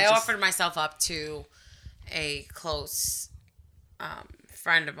 that. Then I just- offered myself up to a close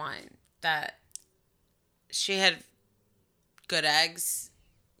friend of mine that she had good eggs.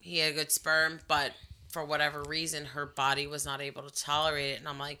 He had good sperm, but for whatever reason, her body was not able to tolerate it. And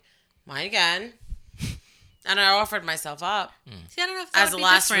I'm like, mine again. And I offered myself up See, I don't know if that as a would be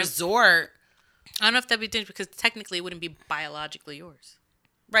last different. resort. I don't know if that'd be different because technically it wouldn't be biologically yours.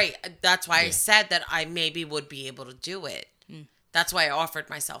 Right. That's why I said that I maybe would be able to do it. That's why I offered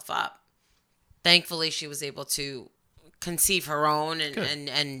myself up. Thankfully, she was able to conceive her own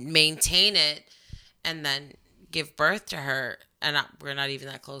and maintain it and then give birth to her. And we're not even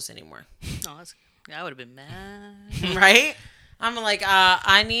that close anymore. Oh, I would have been mad. Right? I'm like,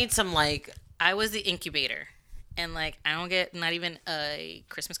 I need some like... I was the incubator, and like I don't get not even a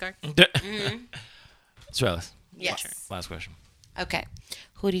Christmas card. Sorellis. Yes. Last question. Okay.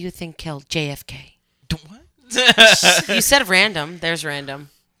 Who do you think killed JFK? What? You said random. There's random.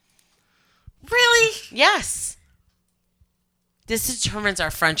 Really? Yes. This determines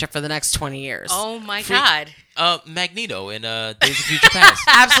our friendship for the next 20 years. Oh my God! Magneto in Days of Future Past.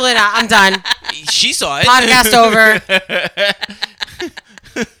 Absolutely not. I'm done. She saw it. Podcast over.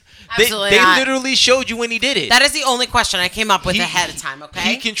 Absolutely They not. literally showed you when he did it. That is the only question I came up with ahead of time, okay?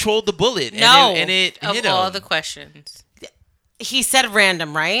 He controlled the bullet. No. And it Of hit him. all the questions, He said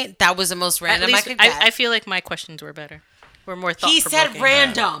random, right? That was the most at random I least could get. I feel like my questions were better. Were more thought. He said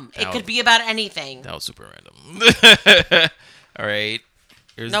random. That It could was- be about anything. That was super random. All right.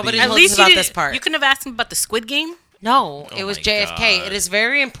 Here's Nobody the- told At least us you about did, this part. You couldn't have asked him about the Squid Game. No, Oh it was my JFK. God. It is a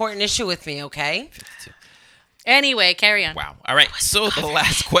very important issue with me, okay? Anyway, carry on. Wow. All right. So the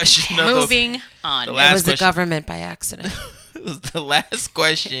last question of Moving on. the It last was the question. government by accident. The last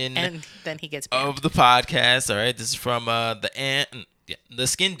question And then he gets banned. of the podcast. All right. This is from the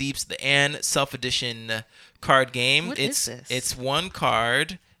Skin Deeps, the Anne Self Edition card game. What it's is this? It's one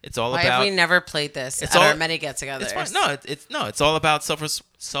card. It's all Why about. have we never played this It's at all- our many get-togethers? It's fine. No, it's all about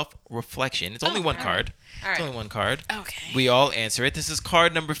self-reflection. It's only one card. All It's right. only one card. Okay. We all answer it. This is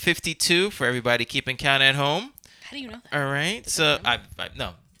card number 52 for everybody keeping count at home. How do you know that? All right. So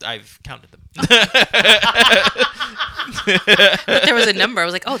I've counted them. But there was a number. I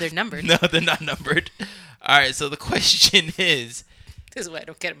was like, oh, they're numbered. No, they're not numbered. All right. So the question is, This is why I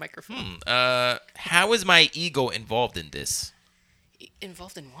don't get a microphone. how is my ego involved in this?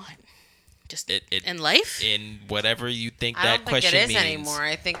 Involved in what? Just It in life? in whatever you think I that don't think question it is means. anymore.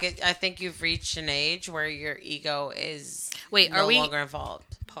 I think you've reached an age where your ego is Wait, no are we- longer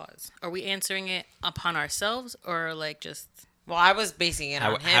involved. Pause. Are we answering it upon ourselves or like just? Well, I was basing it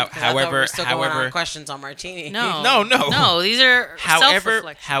on him. 'cause I thought we however- were still going however- on questions on Martini. No. No. These are However,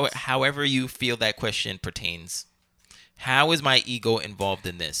 self-reflections. however you feel that question pertains. How is my ego involved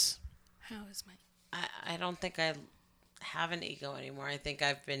in this? How is my? I don't think I have an ego anymore. I think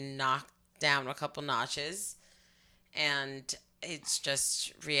I've been knocked down a couple notches, and it's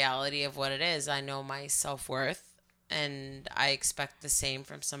just reality of what it is. I know my self-worth, and I expect the same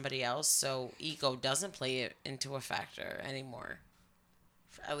from somebody else, so ego doesn't play it into a factor anymore,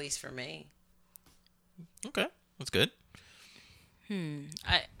 at least for me. Okay, that's good. All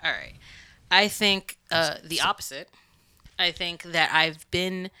right. I think the opposite. I think that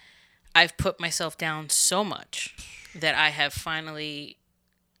I've put myself down so much that I have finally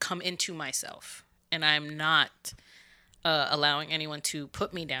come into myself, and I'm not allowing anyone to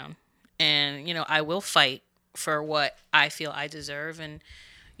put me down. And, I will fight for what I feel I deserve. And,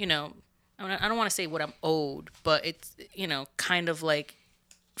 I don't want to say what I'm owed, but it's, kind of like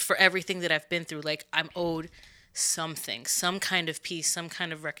for everything that I've been through, like I'm owed something, some kind of peace, some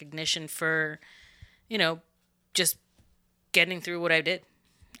kind of recognition for, just getting through what I did.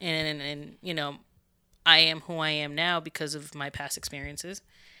 And I am who I am now because of my past experiences.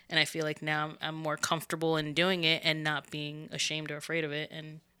 And I feel like now I'm more comfortable in doing it and not being ashamed or afraid of it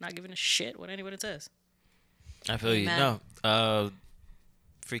and not giving a shit what anybody says. I feel you. No.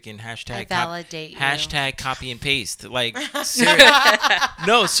 Freaking hashtag. I validate you. Hashtag copy and paste. Like,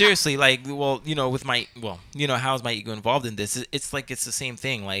 no, seriously. Like, well, with my, how's my ego involved in this? It's like, it's the same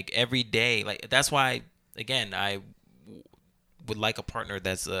thing. Like, every day. Like, that's why, again, I would like a partner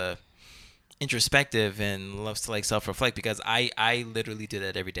that's introspective and loves to like self-reflect, because I literally do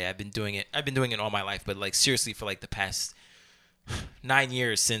that every day. I've been doing it all my life, but like seriously for like the past 9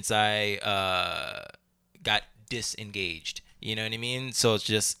 years since I got disengaged. You know what I mean? So it's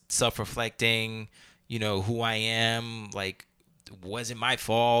just self-reflecting, who I am, like, was it my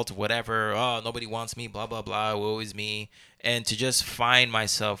fault, whatever, oh, nobody wants me, blah blah blah, woe is me. And to just find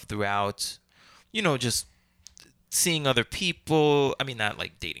myself throughout, just seeing other people. I mean, not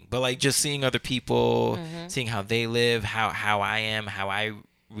like dating, but like just seeing other people, seeing how they live, how I am, how I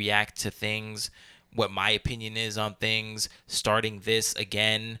react to things, what my opinion is on things, starting this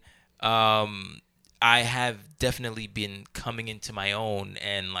again. I have definitely been coming into my own,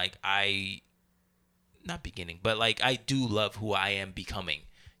 and like not beginning, but like I do love who I am becoming.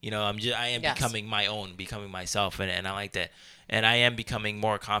 I am becoming my own, becoming myself, and I like that. And I am becoming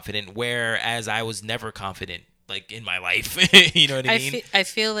more confident, whereas I was never confident, like, in my life. You know what I mean? I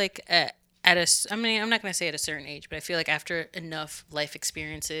feel like I'm not going to say at a certain age, but I feel like after enough life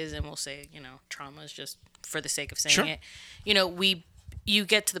experiences, and we'll say, traumas just for the sake of saying it, you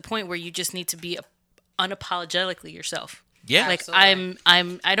get to the point where you just need to be unapologetically yourself. Yeah. Like,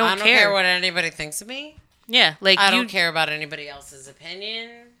 absolutely. I don't care what anybody thinks of me. Yeah. Like, I don't care about anybody else's opinion.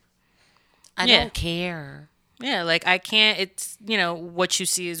 I don't care. Yeah. Like, I can't, it's, what you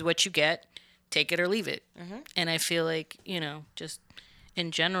see is what you get. Take it or leave it. And I feel like, just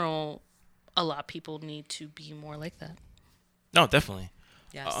in general, a lot of people need to be more like that. No, definitely.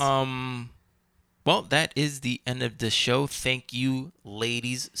 Yes. Well, that is the end of the show. Thank you,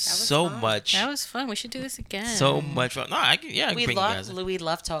 ladies, so much. That was fun. We should do this again. So much fun. No, I can bring you guys in. We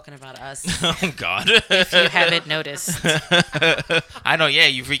love talking about us. Oh, God. If you haven't noticed. I know, yeah,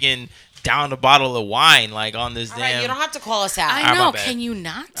 you freaking down a bottle of wine, like, on this damn... Right, you don't have to call us out. I know, can you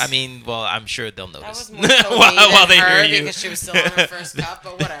not? I mean, well, I'm sure they'll notice. That was more so while they hear you. Because she was still on her first cup,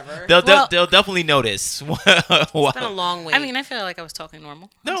 but whatever. They'll definitely notice. It's been a long week. I mean, I feel like I was talking normal.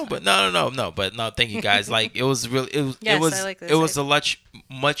 No, but no, thank you guys. Like, it was really, I like this. It was a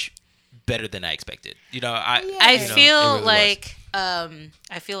much better than I expected. I feel really like,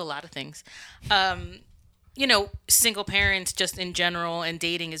 I feel a lot of things. Single parents just in general, and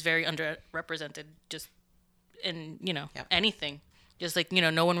dating is very underrepresented just in, anything. Just like,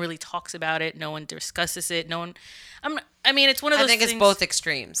 no one really talks about it. No one discusses it. It's one of those things. It's both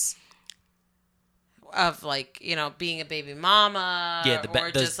extremes of, like, being a baby mama. Yeah,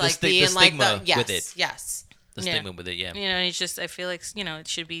 or just like being like the yes, with it. Yes. The stigma with it, yeah. It's just, I feel like, it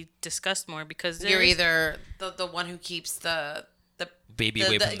should be discussed more, because you're either the one who keeps the baby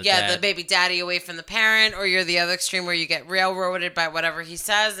away from the dad. The baby daddy away from the parent, or you're the other extreme where you get railroaded by whatever he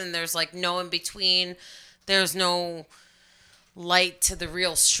says, and there's like no in between. There's no light to the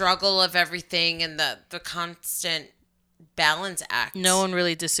real struggle of everything and the constant balance act. No one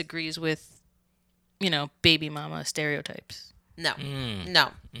really disagrees with, baby mama stereotypes. No.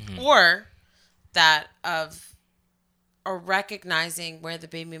 No. Mm-hmm. Or that of or recognizing where the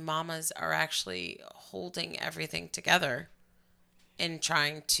baby mamas are actually holding everything together and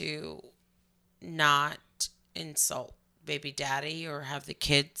trying to not insult baby daddy or have the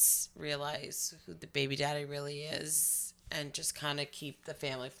kids realize who the baby daddy really is and just kind of keep the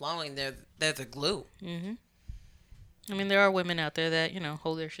family flowing. They're the glue. Mm-hmm. I mean, there are women out there that,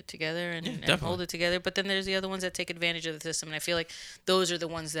 hold their shit together and hold it together. But then there's the other ones that take advantage of the system. And I feel like those are the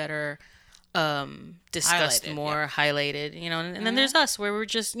ones that are discussed more, highlighted, and then there's us, where we're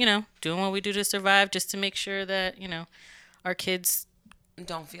just, doing what we do to survive, just to make sure that, our kids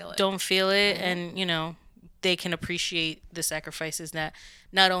don't feel it, mm-hmm. and, they can appreciate the sacrifices that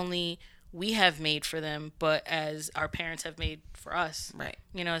not only we have made for them, but as our parents have made for us. Right.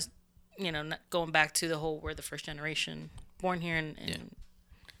 Not going back to the whole, we're the first generation born here, and Yeah.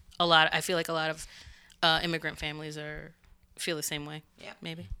 I feel like a lot of immigrant families feel the same way. Yeah.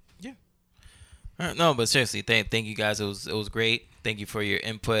 Maybe. Yeah. All right, no, but seriously, thank you guys. It was great. Thank you for your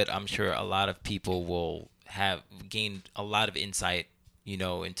input. I'm sure a lot of people will have gained a lot of insight,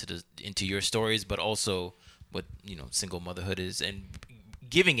 into your stories, but also what single motherhood is, and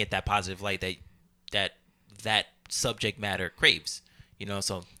giving it that positive light that subject matter craves.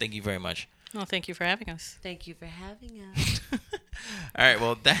 So thank you very much. Well, thank you for having us. Thank you for having us. All right,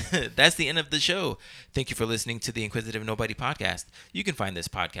 well, that's the end of the show. Thank you for listening to the Inquisitive Nobody podcast. You can find this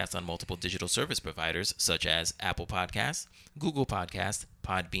podcast on multiple digital service providers such as Apple Podcasts, Google Podcasts,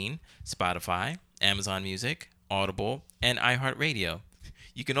 Podbean, Spotify, Amazon Music, Audible, and iHeartRadio.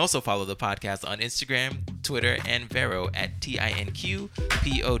 You can also follow the podcast on Instagram, Twitter, and Vero at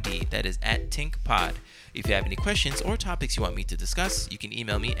TINQPOD. That is at TinkPod. If you have any questions or topics you want me to discuss, you can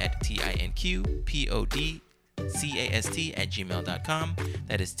email me at TINQPODCAST@gmail.com.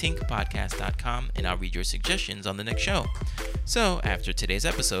 That is tinkpodcast.com, and I'll read your suggestions on the next show. So, after today's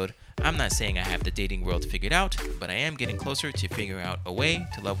episode, I'm not saying I have the dating world figured out, but I am getting closer to figuring out a way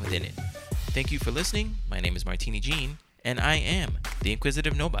to love within it. Thank you for listening. My name is Martini Jean, and I am the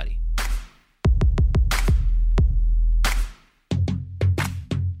Inquisitive Nobody.